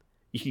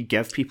 You can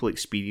give people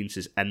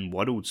experiences in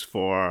worlds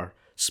for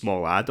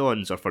small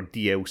add-ons or for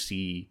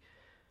DLC.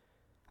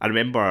 I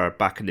remember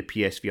back in the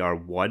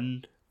PSVR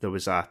 1, there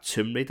was a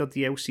Tomb Raider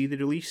DLC they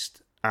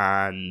released,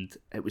 and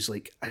it was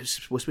like, it was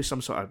supposed to be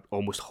some sort of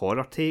almost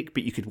horror take,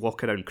 but you could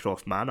walk around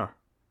Croft Manor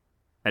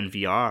in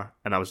VR,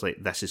 and I was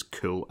like, this is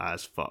cool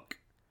as fuck.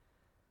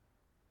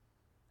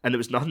 And there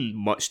was nothing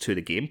much to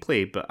the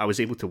gameplay, but I was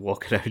able to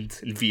walk around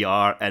in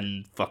VR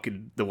in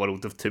fucking the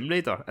world of Tomb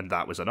Raider, and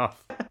that was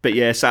enough. But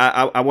yes,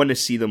 I want to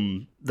see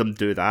them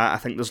do that. I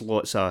think there's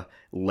lots of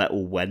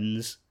little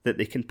wins that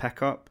they can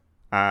pick up,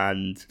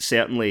 and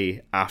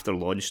certainly after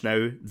launch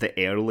now, the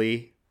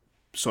early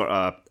sort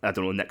of, I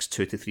don't know, next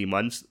 2 to 3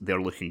 months,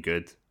 they're looking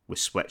good with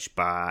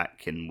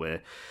Switchback and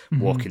with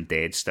Walking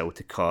Dead still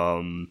to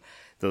come.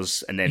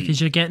 And then because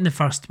you're getting the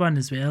first one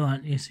as well,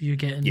 aren't you? So you're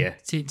getting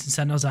Saints and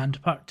Sinners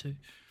and Part 2.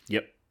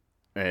 Yep.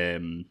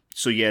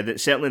 So yeah,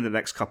 certainly the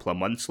next couple of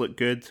months look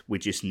good. We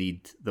just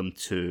need them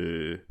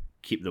to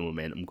keep the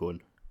momentum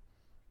going.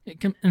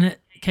 And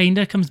it kind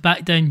of comes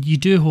back down. You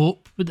do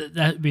hope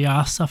that we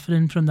are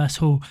suffering from this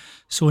whole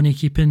Sony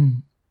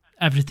keeping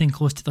everything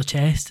close to their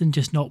chest and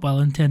just not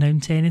willing to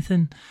announce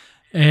anything.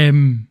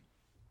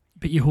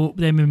 But you hope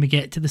then when we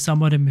get to the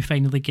summer and we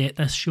finally get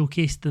this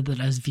showcase that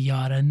there is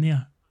VR in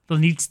there. There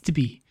needs to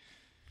be.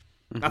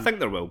 I think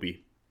there will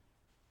be.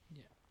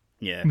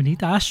 Yeah. We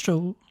need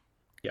Astro.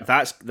 Yeah.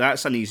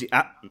 That's an easy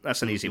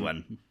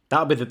one.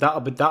 That'll be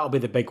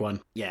the big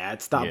one. Yeah,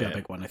 that'll be a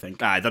big one, I think.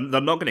 They're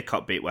not going to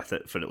cut bait with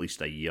it for at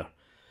least a year.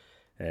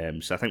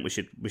 So I think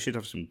we should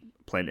have some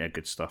plenty of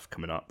good stuff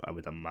coming up, I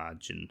would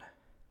imagine.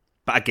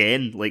 But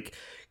again, like,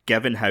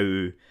 given how,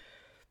 I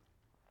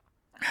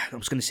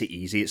was going to say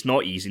easy, it's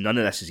not easy. None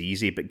of this is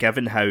easy. But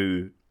given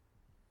how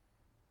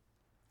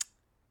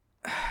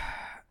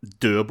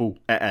doable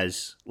it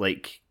is.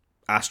 Like,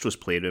 Astro's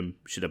Playroom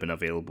should have been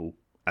available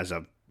as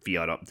a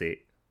VR update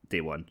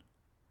day one.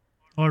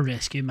 Or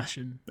Rescue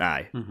Mission.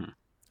 Aye. Mm-hmm.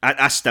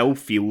 I still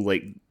feel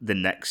like the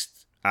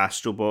next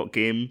Astrobot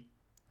game,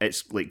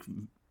 it's like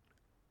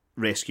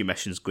Rescue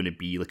Mission's going to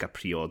be like a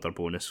pre-order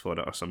bonus for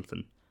it or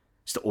something.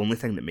 It's the only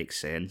thing that makes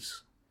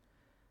sense.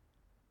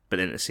 But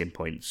then at the same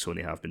point,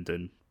 Sony have been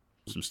doing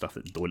some stuff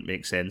that don't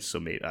make sense, so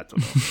maybe, I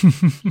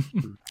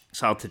don't know. It's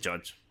hard to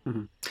judge.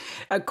 Mm-hmm.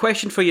 A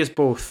question for you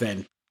both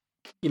then.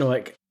 You know,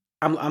 like,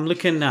 I'm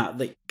looking at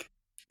like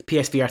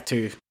PSVR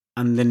 2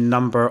 and the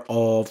number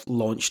of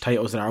launch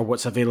titles that are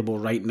what's available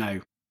right now,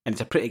 and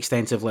it's a pretty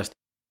extensive list.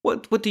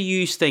 What do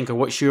you think, or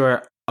what's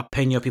your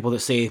opinion of people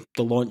that say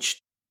the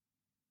launch,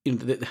 you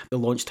know, the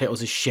launch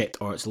titles is shit,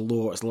 or it's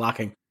low, or it's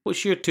lacking?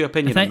 What's your two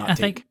opinions on that? I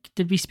think,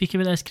 did we speak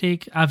about this,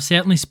 Craig? I've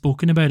certainly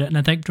spoken about it, and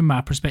I think from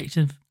my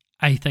perspective,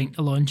 I think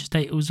the launch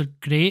titles are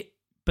great,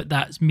 but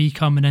that's me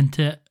coming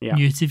into it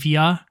new to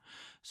VR.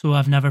 So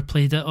I've never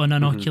played it on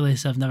an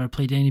Oculus, I've never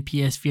played any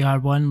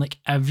PSVR 1, like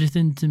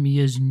everything to me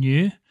is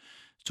new.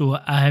 So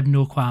I have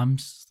no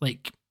qualms,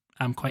 like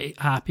I'm quite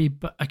happy,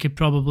 but I could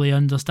probably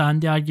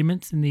understand the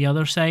arguments in the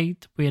other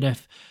side, where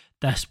if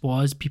this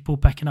was people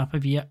picking up a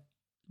VR,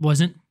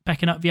 wasn't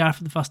picking up VR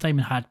for the first time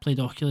and had played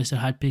Oculus or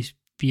had played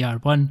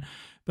VR 1,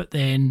 but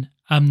then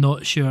I'm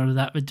not sure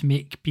that would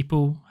make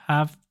people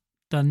have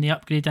done the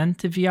upgrade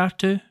into VR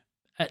 2.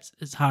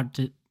 It's hard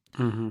to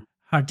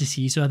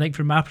see. So I think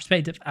from my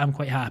perspective, I'm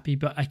quite happy,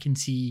 but I can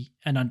see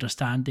and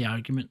understand the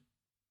argument.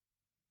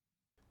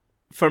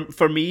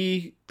 For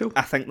me,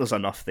 I think there's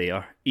enough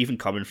there, even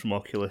coming from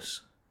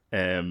Oculus.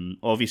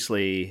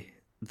 Obviously,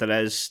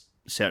 there is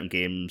certain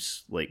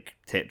games like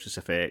Tetris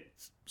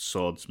Effect,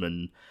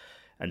 Swordsman,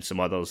 and some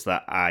others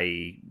that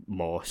I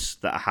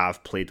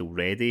have played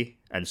already,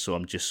 and so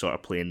I'm just sort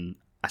of playing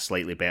a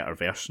slightly better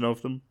version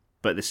of them.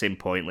 But at the same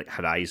point, like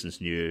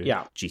Horizon's new,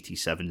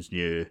 GT7's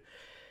new,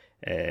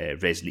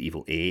 Resident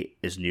Evil 8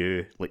 is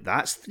new. Like,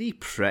 that's 3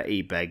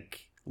 pretty big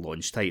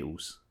launch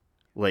titles.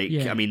 Like,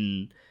 I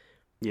mean,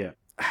 that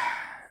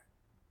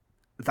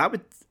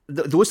would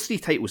those 3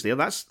 titles there.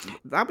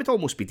 That would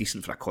almost be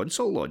decent for a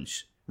console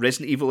launch.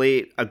 Resident Evil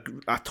 8,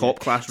 a top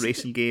class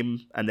racing game,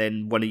 and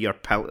then one of your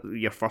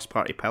first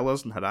party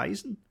pillars in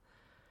Horizon.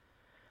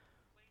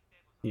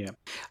 Yeah,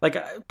 like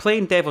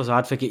playing devil's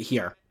advocate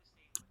here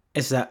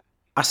is that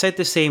I said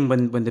the same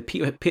when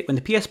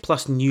the PS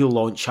Plus new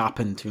launch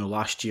happened,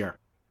 last year,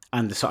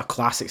 and the sort of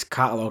classics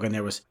catalogue, and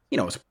there was,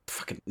 it was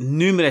fucking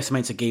numerous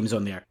amounts of games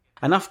on there.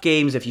 Enough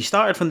games, if you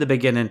started from the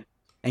beginning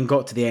and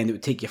got to the end, it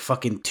would take you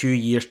fucking 2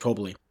 years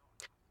probably.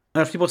 And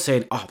there's people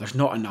saying, oh, there's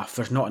not enough,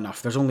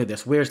 there's only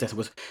this, where's this?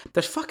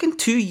 There's fucking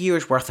 2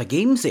 years worth of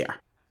games there.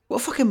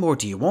 What fucking more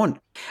do you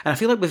want? And I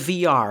feel like with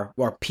VR,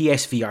 or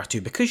PSVR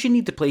 2, because you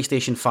need the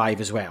PlayStation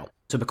 5 as well,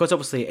 so because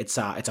obviously it's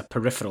a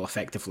peripheral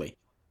effectively,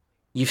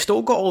 you've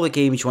still got all the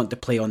games you want to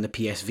play on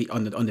the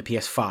on the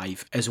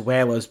PS5 as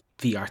well as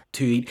VR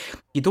 2.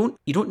 You don't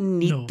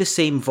need the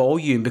same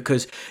volume,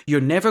 because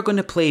you're never going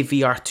to play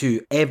VR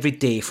 2 every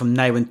day from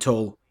now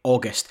until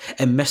August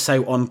and miss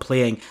out on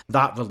playing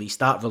that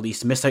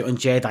release, miss out on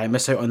Jedi,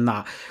 miss out on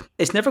that.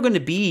 It's never going to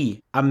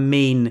be a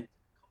main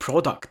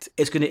product.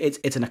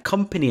 It's an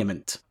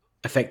accompaniment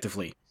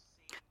effectively.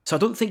 So I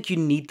don't think you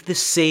need the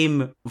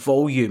same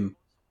volume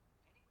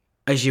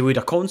as you would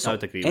a console. I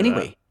would agree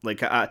anyway. With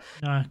that.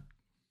 Like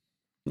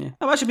yeah,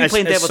 I've actually been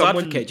playing devil's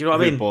advocate. Do you know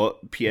what I mean?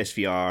 Bought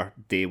PSVR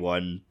day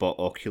one, bought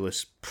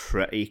Oculus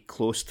pretty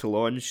close to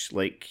launch.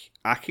 Like,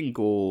 I can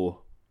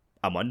go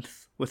a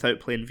month without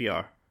playing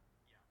VR,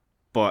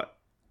 but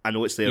I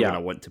know it's there when I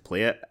want to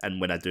play it, and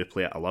when I do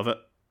play it, I love it,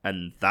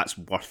 and that's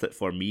worth it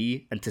for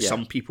me. And to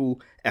some people,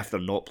 if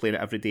they're not playing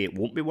it every day, it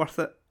won't be worth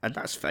it, and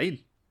that's fine.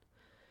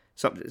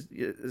 So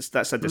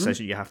that's a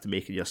decision you have to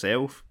make in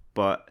yourself.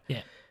 But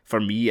for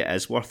me, it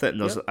is worth it,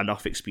 and there's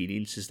enough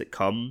experiences that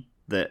come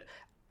that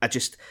I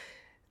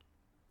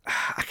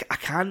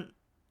can't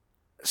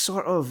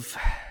sort of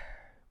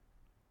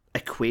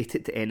equate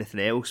it to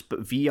anything else.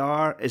 But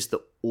VR is the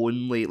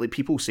only, like,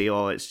 people say,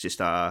 oh, it's just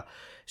a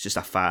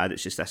fad,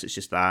 it's just this, it's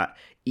just that.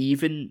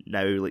 Even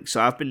now, like,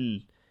 so I've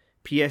been,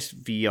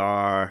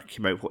 PSVR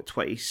came out,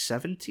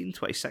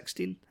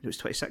 2016? It was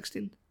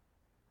 2016.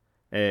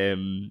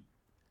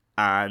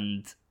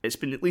 And it's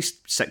been at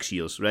least 6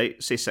 years,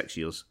 right? Say 6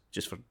 years,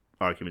 just for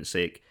argument's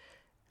sake.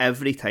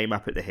 Every time I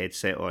put the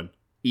headset on,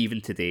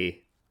 even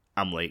today,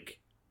 I'm like,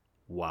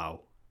 wow.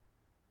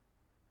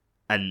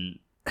 And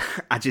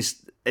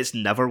it's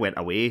never went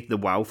away. The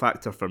wow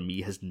factor for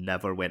me has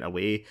never went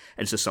away.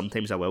 And so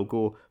sometimes I will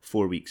go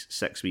 4 weeks,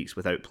 6 weeks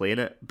without playing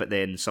it, but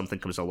then something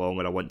comes along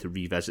and I want to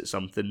revisit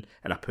something,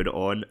 and I put it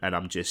on and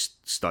I'm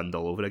just stunned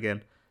all over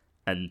again.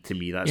 And to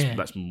me,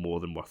 that's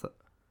more than worth it.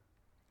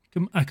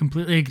 I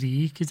completely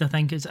agree, because I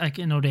think I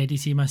can already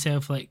see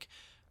myself, like,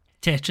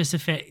 Tetris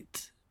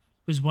Effect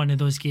was one of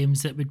those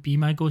games that would be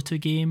my go-to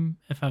game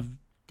if I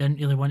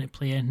didn't really want to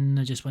play anything.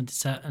 I just want to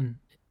sit, and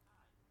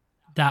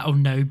that'll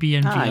now be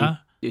in VR.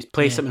 You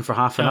play something for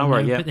half an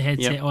hour, Put the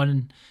headset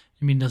on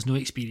I mean, there's no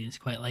experience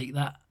quite like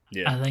that.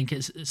 Yeah. I think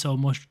it's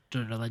almost a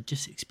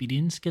religious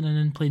experience getting in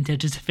and playing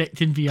Tetris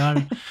Effect in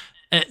VR.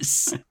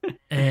 It's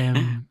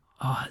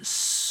it's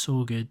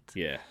so good.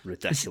 Yeah,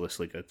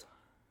 ridiculously good.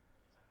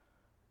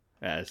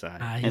 It is.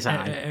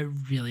 It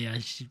really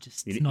is. You've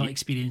just not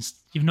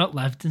experienced. You've not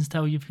lived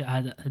until you've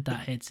had that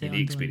headset. You need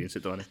to experience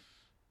it, Donnie.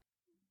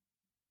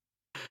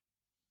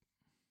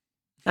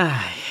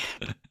 Aye.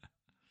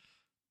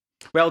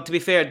 Well, to be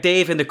fair,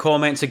 Dave in the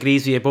comments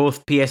agrees with you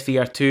both.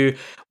 PSVR 2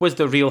 was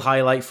the real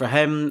highlight for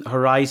him.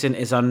 Horizon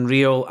is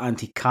unreal and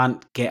he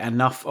can't get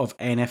enough of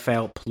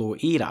NFL Pro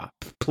era.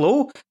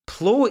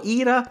 Pro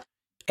era?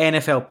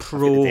 NFL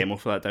Pro I've got the demo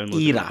for that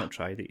download. era. I haven't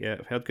tried it yet.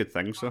 I've heard good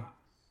things though.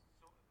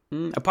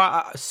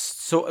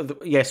 So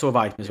have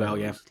I as well,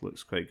 yeah.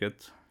 Looks quite good.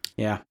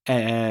 Yeah.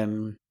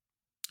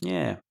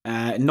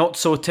 Not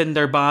so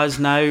Tinder Baz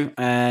now.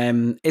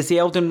 Is the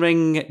Elden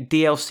Ring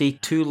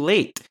DLC too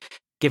late?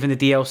 Given the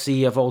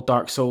DLC of all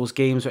Dark Souls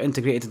games were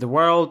integrated in the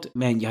world,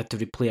 meant you had to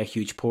replay a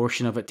huge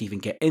portion of it to even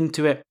get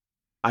into it.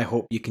 I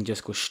hope you can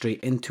just go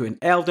straight into an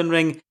Elden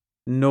Ring.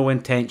 No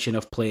intention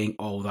of playing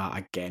all that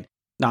again.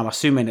 Now, I'm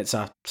assuming it's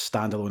a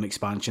standalone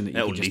expansion that you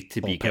It'll can just need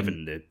to be pop in.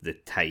 given the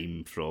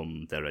time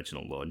from the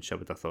original launch, I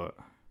would have thought.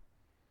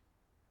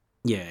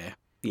 Yeah.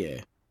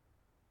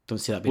 Don't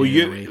see that Well,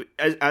 being any way.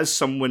 as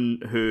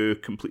someone who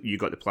you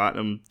got the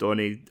platinum,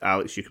 Donnie,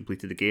 Alex, you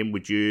completed the game.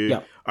 Would you?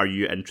 Yeah. Are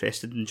you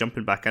interested in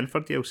jumping back in for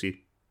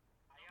DLC?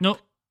 No.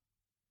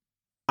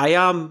 I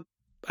am.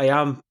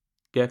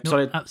 Yeah. No,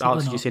 Sorry, absolutely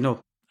Alex, did you not. say no?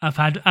 I've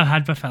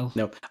had my fill.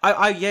 No.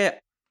 Yeah.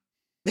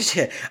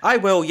 I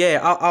will, yeah,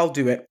 I'll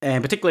do it,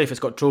 particularly if it's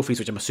got trophies,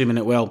 which I'm assuming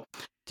it will,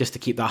 just to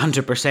keep that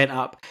 100%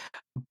 up.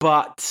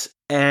 But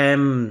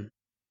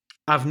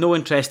I've no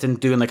interest in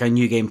doing like a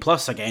new game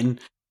plus again.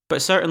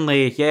 But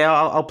certainly, yeah,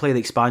 I'll play the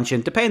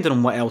expansion, depending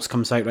on what else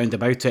comes out round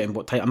about it and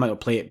what time. I might not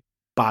play it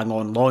bang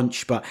on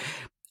launch, but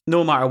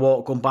no matter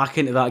what, going back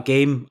into that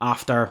game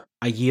after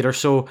a year or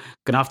so,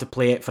 gonna have to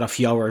play it for a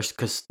few hours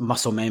because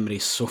muscle memory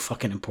is so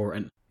fucking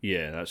important.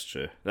 Yeah, that's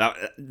true.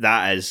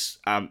 That is.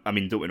 I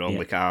mean, don't get me wrong. Yeah.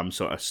 Like, I'm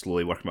sort of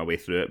slowly working my way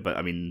through it, but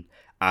I mean,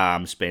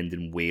 I'm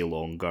spending way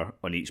longer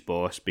on each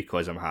boss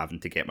because I'm having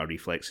to get my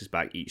reflexes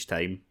back each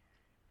time.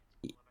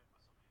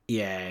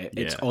 Yeah,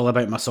 it's Yeah. all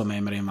about muscle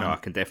memory, man. No, I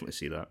can definitely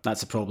see that.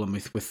 That's a problem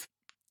with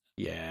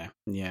yeah.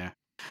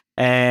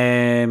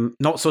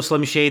 Not so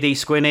Slim Shady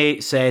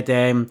Squinny said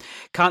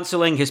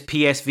cancelling his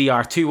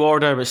PSVR 2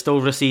 order but still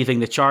receiving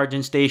the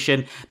charging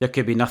station. There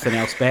could be nothing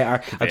else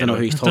better. I don't know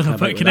who he's talking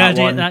about with that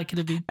one. That could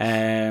have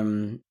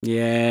been.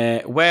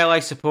 Yeah. Well, I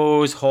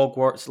suppose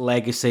Hogwarts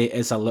Legacy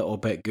is a little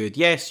bit good.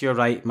 Yes, you're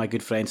right, my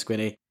good friend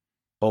Squinny.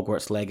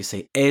 Hogwarts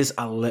Legacy is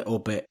a little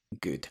bit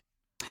good.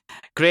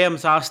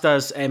 Graham's asked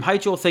us, how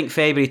do you all think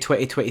February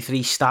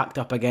 2023 stacked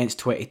up against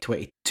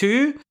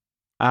 2022?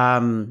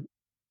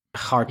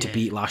 Hard to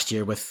beat last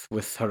year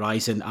with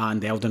Horizon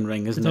and Elden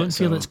Ring, isn't it? I don't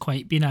feel it's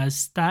quite been as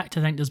stacked.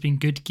 I think there's been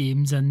good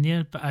games in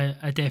there, but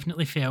I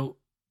definitely felt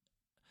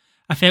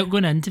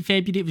going into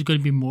February it was going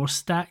to be more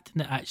stacked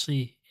than it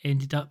actually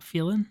ended up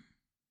feeling.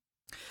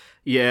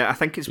 Yeah, I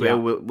think as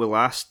well, with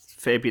last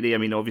February, I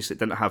mean, obviously it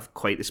didn't have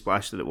quite the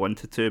splash that it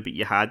wanted to, but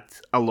you had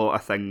a lot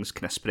of things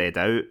kind of spread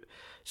out.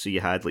 So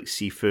you had like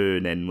Sifu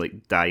and then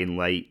like Dying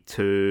Light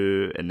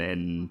 2 and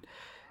then...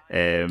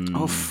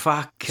 oh,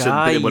 fuck.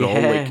 But they were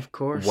all like of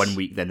course. 1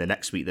 week, then the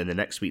next week, then the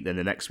next week, then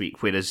the next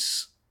week.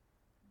 Whereas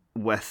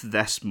with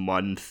this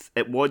month,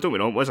 it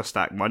was a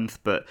stacked month,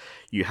 but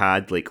you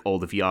had like all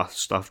the VR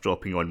stuff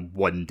dropping on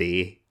one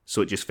day.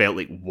 So it just felt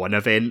like one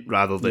event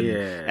rather than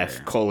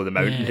if Call of the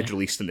Mountain had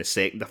released on the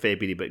 2nd of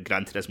February, but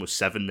Gran Turismo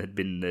 7 had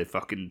been the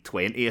fucking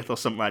 20th or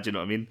something, do you know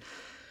what I mean?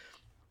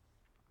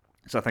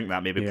 So I think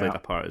that maybe played a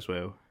part as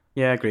well.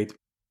 Yeah, agreed.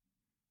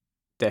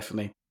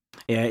 Definitely.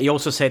 Yeah, he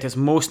also said his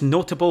most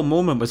notable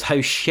moment was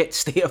how shit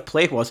State of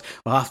Play was.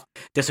 Well, I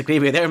disagree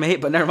with you there,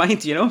 mate, but never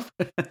mind, you know?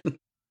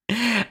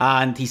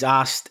 And he's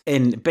asked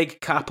in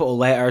big capital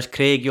letters,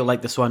 Craig, you'll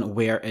like this one,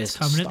 where is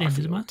Coming at the end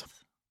of the Starfield? month.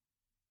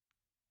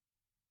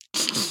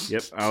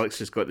 Yep, Alex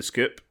has got the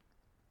scoop.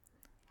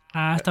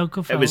 Still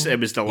go for It was the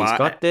He's last.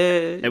 got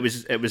the... It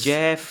was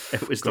Jeff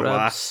It was the Grubb's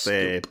last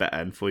scoop. bit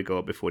of info he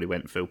got before he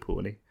went full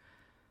pony.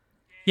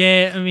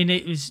 Yeah, I mean,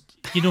 it was.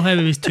 You know how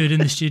he was touring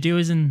the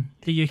studios in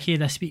the UK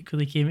this week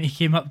when he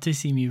came up to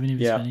see me when he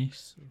was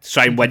finished. To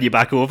try and win you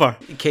back over.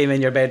 He came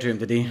in your bedroom,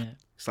 did he? Yeah.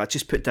 So I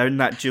just put down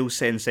that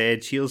DualSense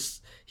Edge.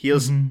 Here's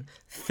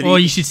 3. Oh,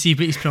 you should see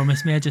what he's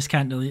promised me. I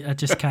can't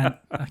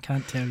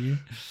tell you.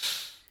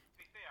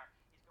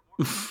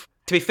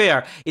 To be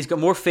fair, he's got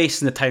more face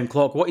than the town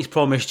clock. What he's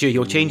promised you,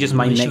 he'll change his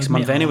mind he next showed me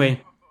month it all.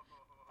 anyway.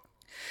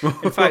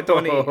 In fact,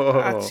 Donnie,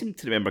 I seem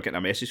to remember getting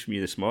a message from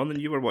you this morning.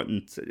 You were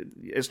wanting to.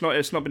 It's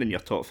not been in your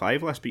top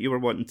 5 list, but you were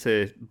wanting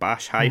to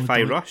bash Hi-Fi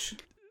don't. Rush.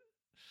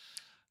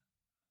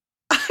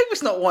 I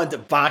was not wanting to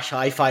bash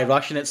Hi-Fi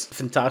Rush, and it's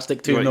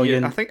fantastic. 2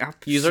 million I think I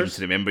users. seem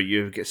to remember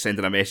you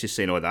sending a message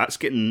saying, "Oh, that's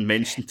getting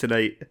mentioned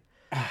tonight."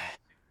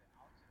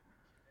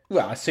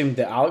 Well, I assumed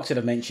that Alex would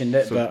have mentioned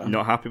it, So but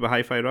not happy with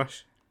Hi-Fi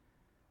Rush.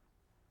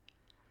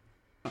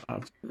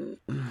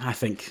 I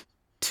think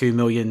 2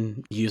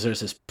 million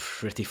users is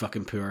pretty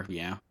fucking poor.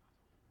 Yeah,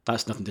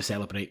 that's nothing to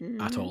celebrate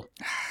at all.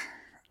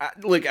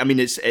 Look, I mean,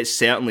 it's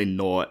certainly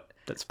not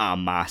a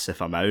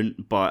massive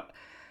amount, but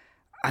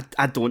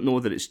I don't know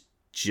that it's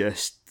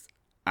just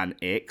an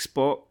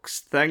Xbox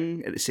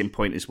thing at the same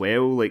point as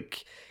well.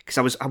 Like, because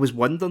I was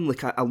wondering,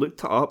 like, I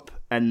looked it up,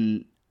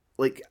 and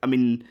like, I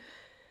mean,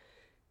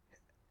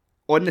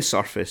 on the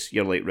surface,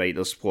 you're like, right,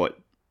 there's what,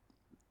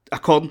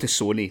 according to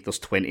Sony, there's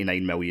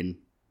 29 million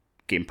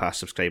Game Pass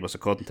subscribers.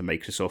 According to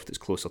Microsoft, it's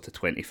closer to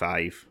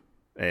 25.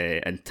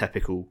 In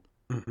typical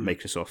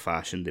Microsoft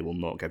fashion, they will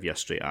not give you a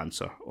straight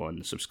answer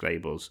on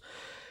subscribers.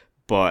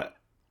 But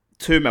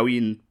 2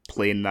 million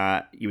playing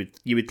that,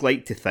 you would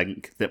like to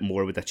think that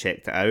more would have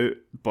checked it out,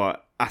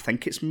 but I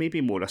think it's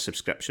maybe more a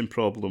subscription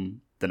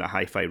problem than a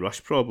Hi-Fi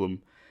Rush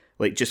problem.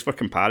 Like, just for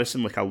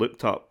comparison, like, I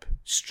looked up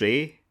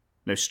Stray.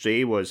 Now,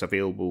 Stray was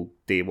available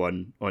day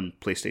one on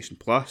PlayStation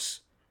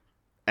Plus.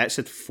 It's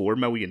had 4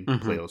 million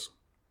players.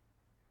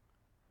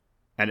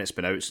 And it's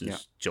been out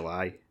since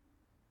July.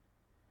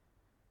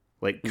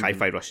 Like,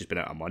 Hi-Fi Rush has been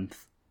out a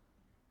month.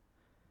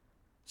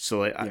 So,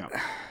 like,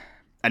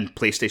 and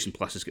PlayStation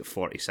Plus has got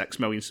 46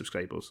 million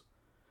subscribers.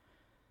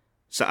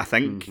 So I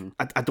think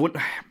I don't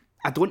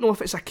know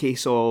if it's a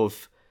case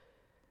of,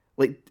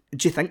 like,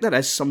 do you think there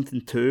is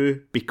something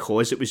to,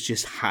 because it was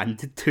just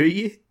handed to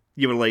you?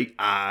 You were like,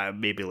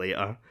 maybe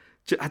later.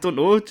 I don't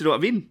know. Do you know what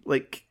I mean?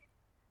 Like,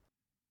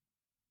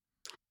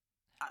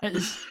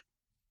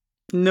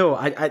 no,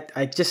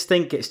 I just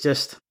think it's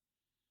just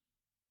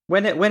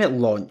when it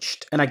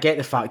launched, and I get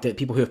the fact that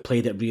people who have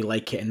played it really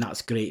like it, and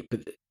that's great.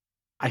 But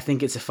I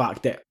think it's the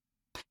fact that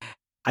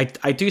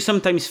I do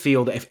sometimes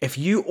feel that if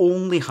you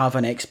only have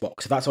an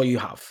Xbox, if that's all you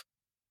have,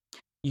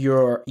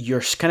 you're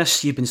kind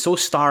of, you've been so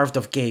starved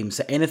of games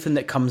that anything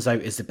that comes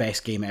out is the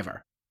best game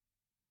ever.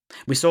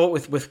 We saw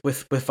it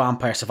with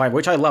Vampire Survivor,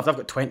 which I loved. I've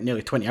got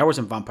nearly 20 hours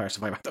in Vampire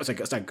Survivor. I thought it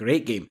was a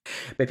great game.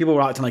 But people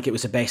were acting like it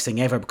was the best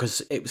thing ever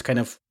because it was kind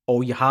of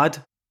all you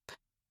had.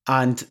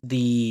 And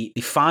the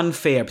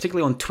fanfare,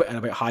 particularly on Twitter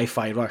about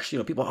Hi-Fi Rush,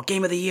 people,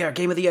 Game of the Year,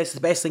 it's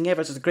the best thing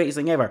ever, it's the greatest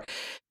thing ever.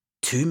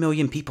 2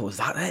 million people, is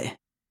that it?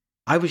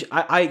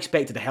 I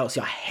expected to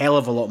see a hell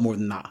of a lot more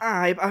than that.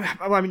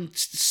 I mean,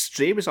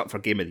 Stray was up for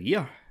Game of the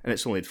Year, and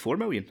it's only had 4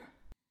 million.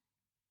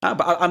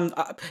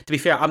 But to be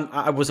fair,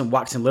 I wasn't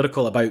waxing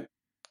lyrical about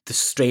the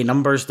Stray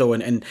numbers though,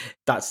 and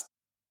that's,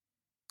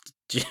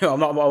 I'm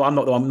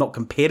not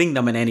comparing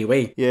them in any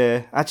way.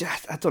 Yeah, I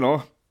don't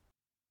know.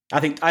 I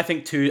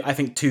think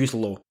two's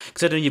low,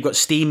 considering you've got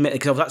Steam,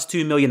 because that's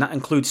 2 million. That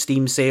includes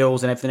Steam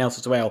sales and everything else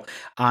as well,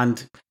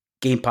 and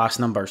Game Pass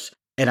numbers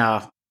in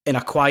a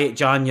quiet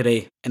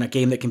January in a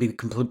game that can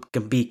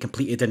be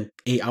completed in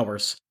 8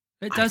 hours.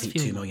 It does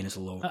feel 2 million is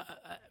low.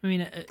 I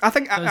mean,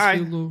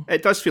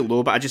 it does feel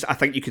low, but I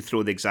think you could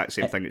throw the exact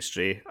same thing at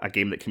Stray, a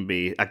game that can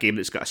be a game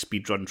that's got a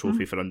speedrun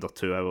trophy for under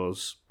 2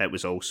 hours. It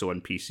was also on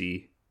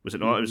PC, was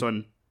it not? It was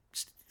on.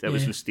 It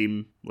was on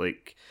Steam.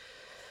 Like,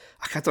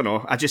 I don't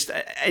know.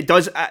 It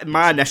does.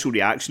 My initial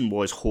reaction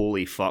was,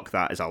 "Holy fuck,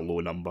 that is a low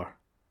number.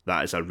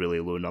 That is a really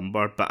low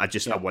number." But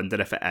I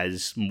wonder if it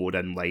is more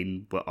in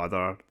line with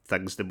other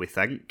things than we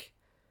think.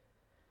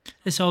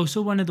 It's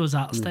also one of those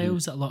art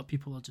styles that a lot of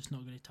people are just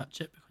not going to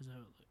touch it because of how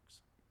it looks.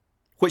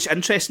 Which,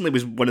 interestingly,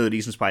 was one of the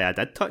reasons why I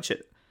did touch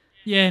it.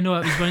 Yeah, no,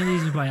 it was one of the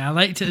reasons why I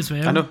liked it as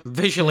well. I know,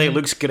 visually it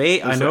looks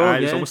great. I know.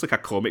 It was almost like a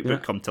comic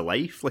book come to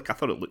life. Like, I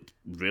thought it looked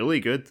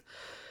really good.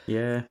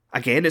 Yeah.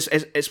 Again,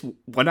 it's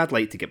one I'd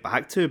like to get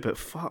back to, but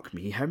fuck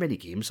me, how many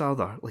games are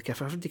there? Like,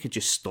 if everybody could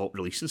just stop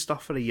releasing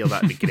stuff for a year,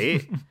 that'd be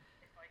great.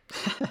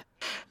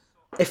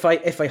 If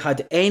I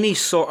had any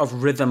sort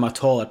of rhythm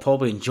at all, I'd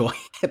probably enjoy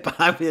it. But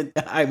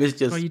I was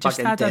just you just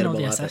fucking add in all terrible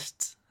the at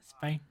assists. It's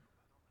fine.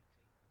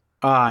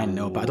 I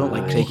know, but I don't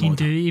like Craig You can mode.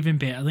 do even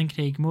better than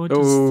Craig mode.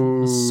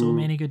 There's so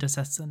many good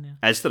assists in there.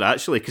 Is there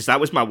actually? Because that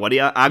was my worry.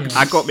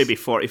 I got maybe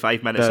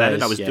 45 minutes in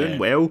and I was doing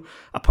well,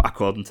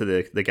 according to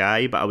the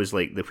guy, but I was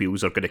like, the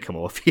wheels are going to come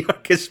off here.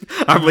 Because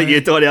I'm like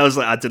you, Tony. I was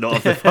like, I do not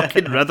have the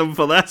fucking rhythm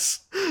for this.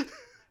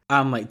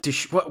 I'm like,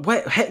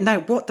 what now?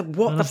 What the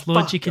There's fuck?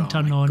 loads you can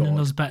turn on, God. and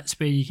there's bits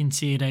where you can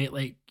say, right,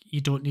 like,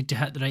 you don't need to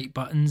hit the right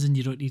buttons, and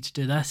you don't need to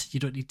do this, you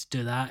don't need to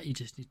do that, you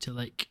just need to,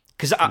 like...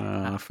 Because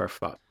for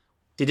fuck.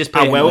 You just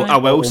I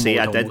will say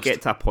I did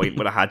get to a point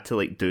where I had to,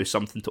 like, do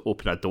something to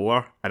open a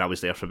door, and I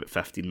was there for about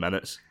 15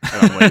 minutes,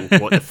 and I'm like,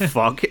 what the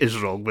fuck is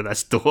wrong with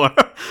this door?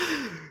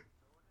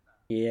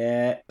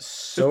 Yeah,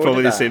 so it's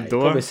probably the same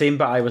door. Probably the same,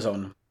 but I was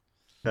on.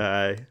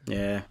 Aye.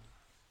 Yeah.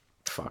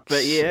 Fuck.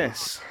 But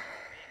yes...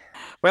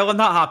 Well, on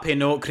that happy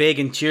note, Craig,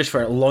 and cheers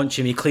for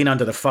launching me clean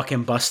under the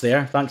fucking bus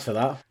there. Thanks for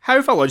that. How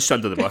have I launched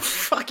under the bus?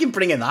 Fucking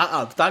bringing that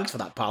up. Thanks for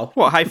that, pal.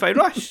 What, Hi-Fi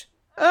Rush?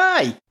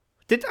 Aye.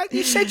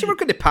 You said you were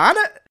going to pan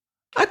it?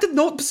 I did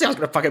not say I was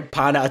going to fucking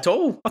pan it at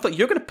all. I thought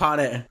you were going to pan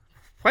it.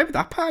 Why would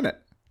I pan it?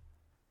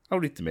 I'll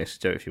read the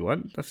message out if you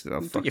want.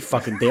 Don't you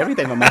fucking dare read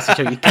my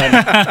message out, you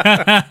can.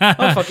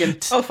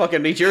 I'll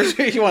fucking read yours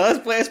if you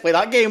want. Let's play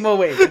that game, will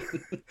we?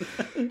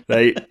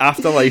 Right,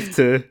 Afterlife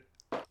 2.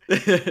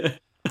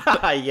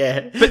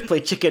 Yeah, but play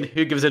chicken.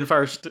 Who gives in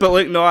first? But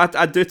look, no,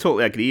 I do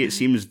totally agree. It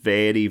seems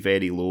very,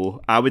 very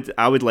low. I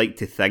would like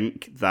to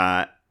think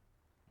that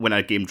when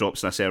a game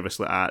drops in a service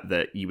like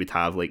that you would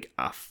have like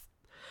at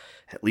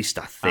least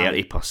a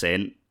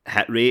 30%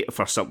 hit rate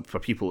for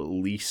people at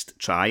least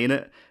trying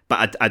it.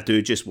 But I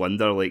do just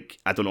wonder, like,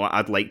 I don't know,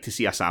 I'd like to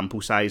see a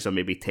sample size of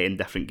maybe 10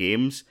 different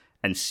games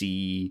and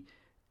see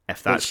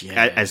if that's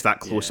is that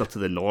closer to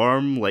the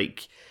norm.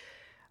 Like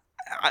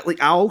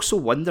I also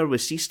wonder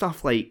with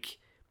stuff like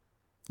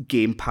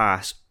Game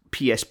Pass,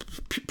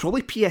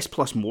 probably PS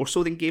Plus more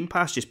so than Game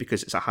Pass, just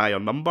because it's a higher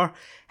number.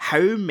 How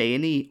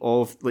many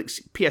of, like,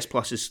 PS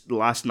Plus's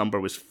last number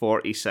was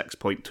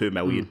 46.2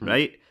 million,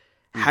 right?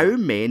 How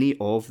many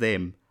of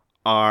them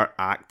are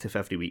active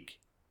every week?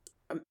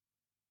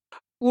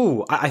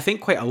 Oh, I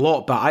think quite a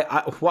lot, but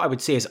I what I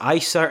would say is I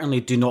certainly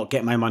do not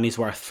get my money's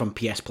worth from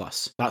PS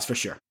Plus. That's for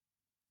sure.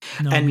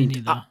 No, me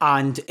neither.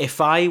 And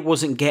if I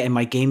wasn't getting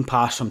my Game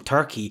Pass from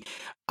Turkey,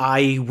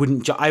 I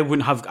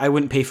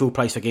wouldn't pay full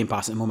price for Game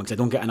Pass at the moment because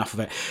I don't get enough of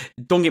it.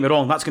 Don't get me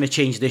wrong, that's going to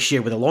change this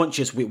year with the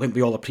launches.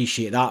 We all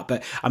appreciate that,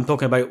 but I'm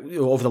talking about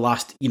over the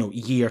last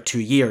year, 2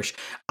 years.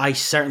 I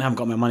certainly haven't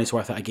got my money's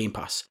worth out of Game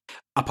Pass,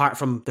 apart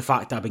from the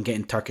fact that I've been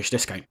getting Turkish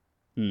discount.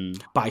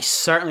 But I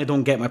certainly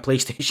don't get my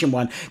PlayStation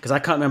 1 because I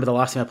can't remember the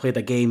last time I played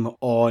a game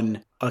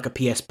on like a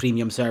PS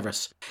Premium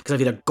service because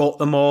I've either got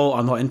them all or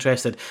I'm not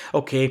interested.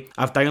 Okay,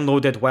 I've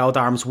downloaded Wild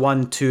Arms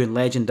 1, 2 and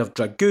Legend of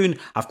Dragoon.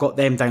 I've got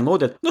them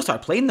downloaded. Not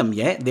started playing them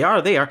yet. They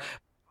are there.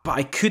 But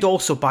I could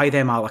also buy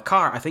them a la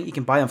carte. I think you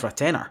can buy them for a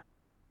tenner.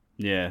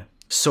 Yeah.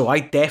 So I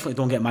definitely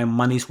don't get my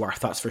money's worth,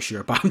 that's for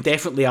sure. But I'm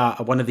definitely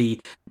one of the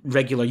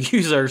regular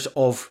users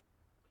of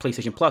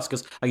PlayStation Plus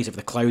because I use it for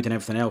the cloud and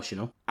everything else,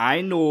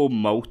 I know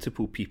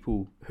multiple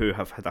people who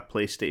have had a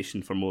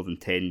PlayStation for more than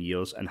 10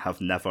 years and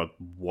have never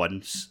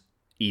once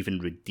even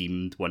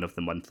redeemed one of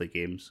the monthly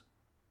games.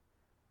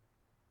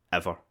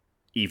 Ever.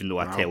 Even though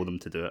I tell them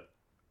to do it.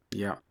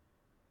 Yeah.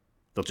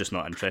 They're just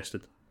not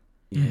interested.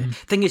 Yeah.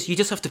 Thing is, you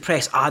just have to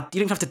press add. You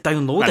don't have to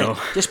download it.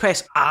 Just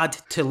press add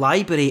to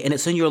library and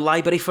it's in your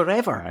library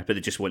forever. But they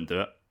just won't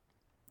do it.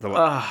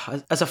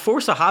 As a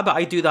force of habit,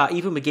 I do that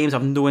even with games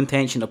I've no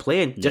intention of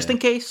playing, just in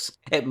case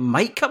it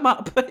might come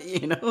up,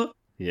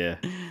 Yeah.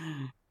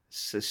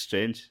 It's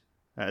strange.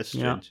 That is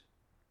strange.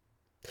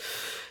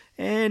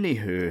 Yeah.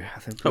 Anywho, I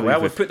think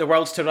we've put the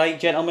worlds to right,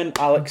 gentlemen.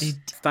 Alex,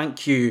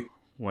 thank you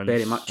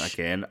very much.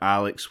 Again,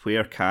 Alex,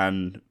 where are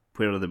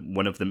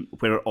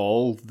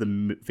all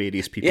the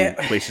various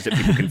places that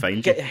people can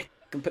find you?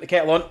 Put the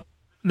kettle on.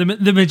 The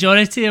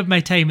majority of my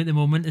time at the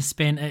moment is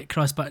spent at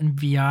Crossbutton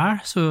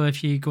VR. So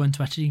if you go on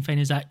Twitter, you can find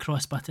us at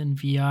Crossbutton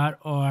VR,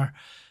 or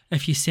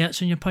if you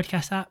search on your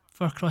podcast app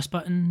for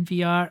Crossbutton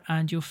VR,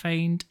 and you'll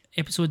find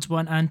episodes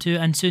 1 and 2,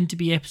 and soon to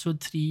be episode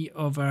 3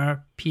 of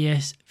our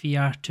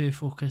PSVR 2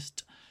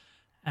 focused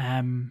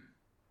podcast.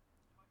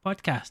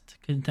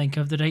 Couldn't think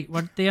of the right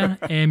word there.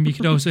 You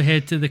can also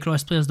head to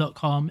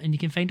thecrossplayers.com and you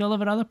can find all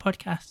of our other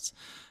podcasts.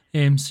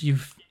 So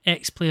you've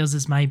X-Players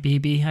is my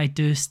baby. I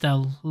do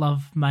still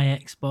love my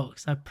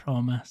Xbox, I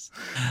promise.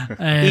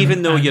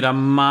 Even though you're a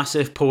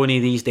massive pony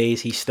these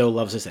days, he still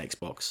loves his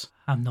Xbox.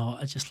 I'm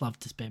not. I just love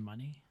to spend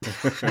money.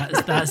 That's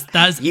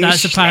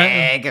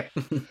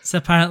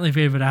apparently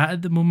where we're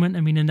at the moment.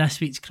 I mean, in this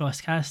week's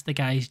Crosscast, the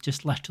guys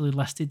just literally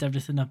listed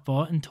everything I've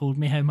bought and told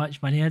me how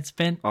much money I'd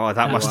spent. Oh,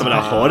 that must have been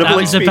a horrible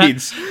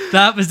experience.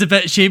 That was a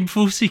bit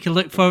shameful, so you can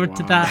look forward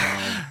to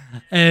that.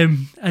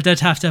 I did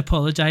have to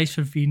apologise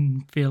for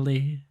being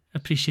fairly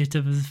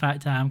appreciative of the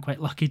fact that I'm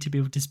quite lucky to be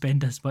able to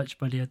spend this much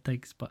money on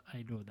things, but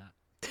I know that.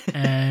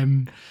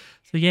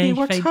 So yeah, he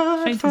works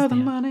hard for the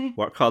money.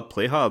 Work hard,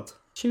 play hard.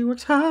 She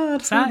works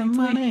hard for the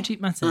money.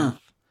 Treat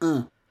myself.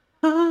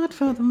 Hard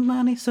for the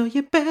money, so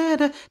you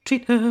better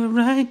treat her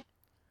right.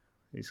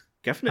 He's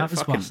giving it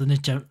was worse than the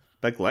gym.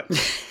 Big lick.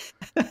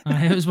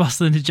 It was worse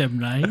than the gym,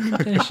 right?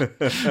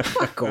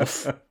 Fuck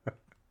off.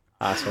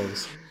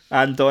 Assholes.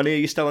 And Donnie, are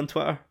you still on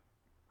Twitter?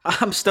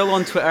 I'm still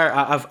on Twitter.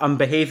 I'm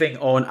behaving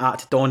on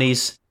at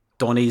Donnie's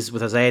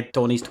with a Z,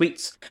 Donnie's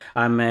tweets.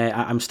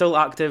 I'm still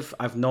active.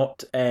 I've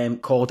not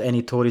called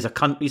any Tories a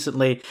cunt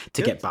recently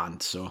to get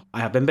banned, so I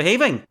have been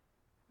behaving.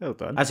 Well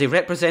done. As a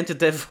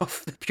representative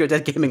of the Pure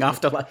Dead Gaming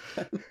Afterlife,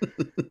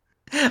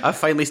 I've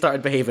finally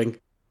started behaving.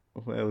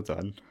 Well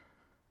done.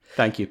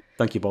 Thank you,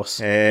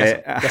 boss.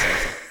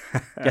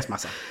 Yes,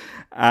 massa.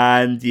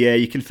 And yeah,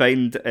 you can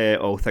find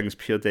all things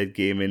Pure Dead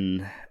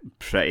Gaming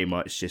pretty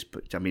much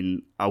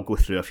I'll go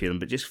through a few of them,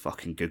 but just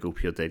fucking Google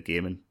Pure Dead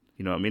Gaming.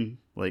 You know what I mean?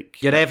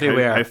 Like, you're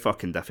everywhere. How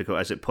fucking difficult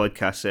is it?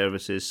 Podcast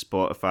services,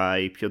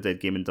 Spotify,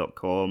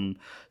 puredeadgaming.com,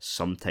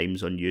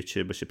 sometimes on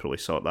YouTube. I should probably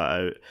sort that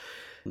out.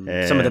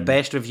 Some of the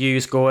best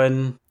reviews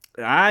going.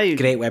 Aye.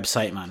 Great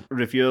website, man.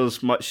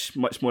 Reviewers much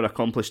more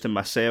accomplished than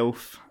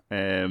myself.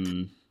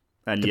 And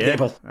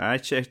Debatable.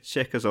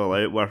 Check us all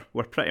out.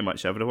 We're pretty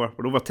much everywhere.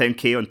 We're over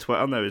 10k on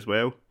Twitter now as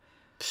well.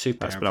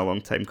 Super. That's been a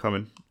long time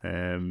coming.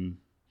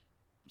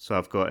 So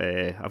I've got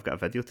a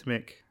video to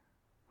make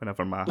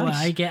whenever my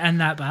I get in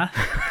that bath.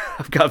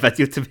 I've got a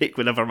video to make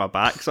whenever my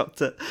back's up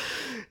to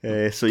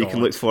So you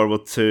can look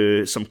forward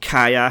to some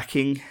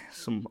kayaking,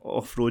 some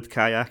off-road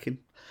kayaking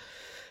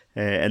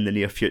in the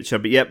near future.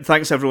 But yep,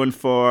 thanks everyone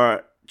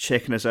for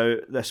checking us out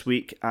this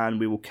week, and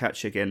we will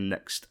catch you again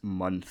next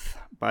month.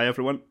 Bye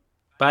everyone.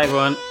 Bye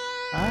everyone.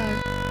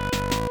 Bye.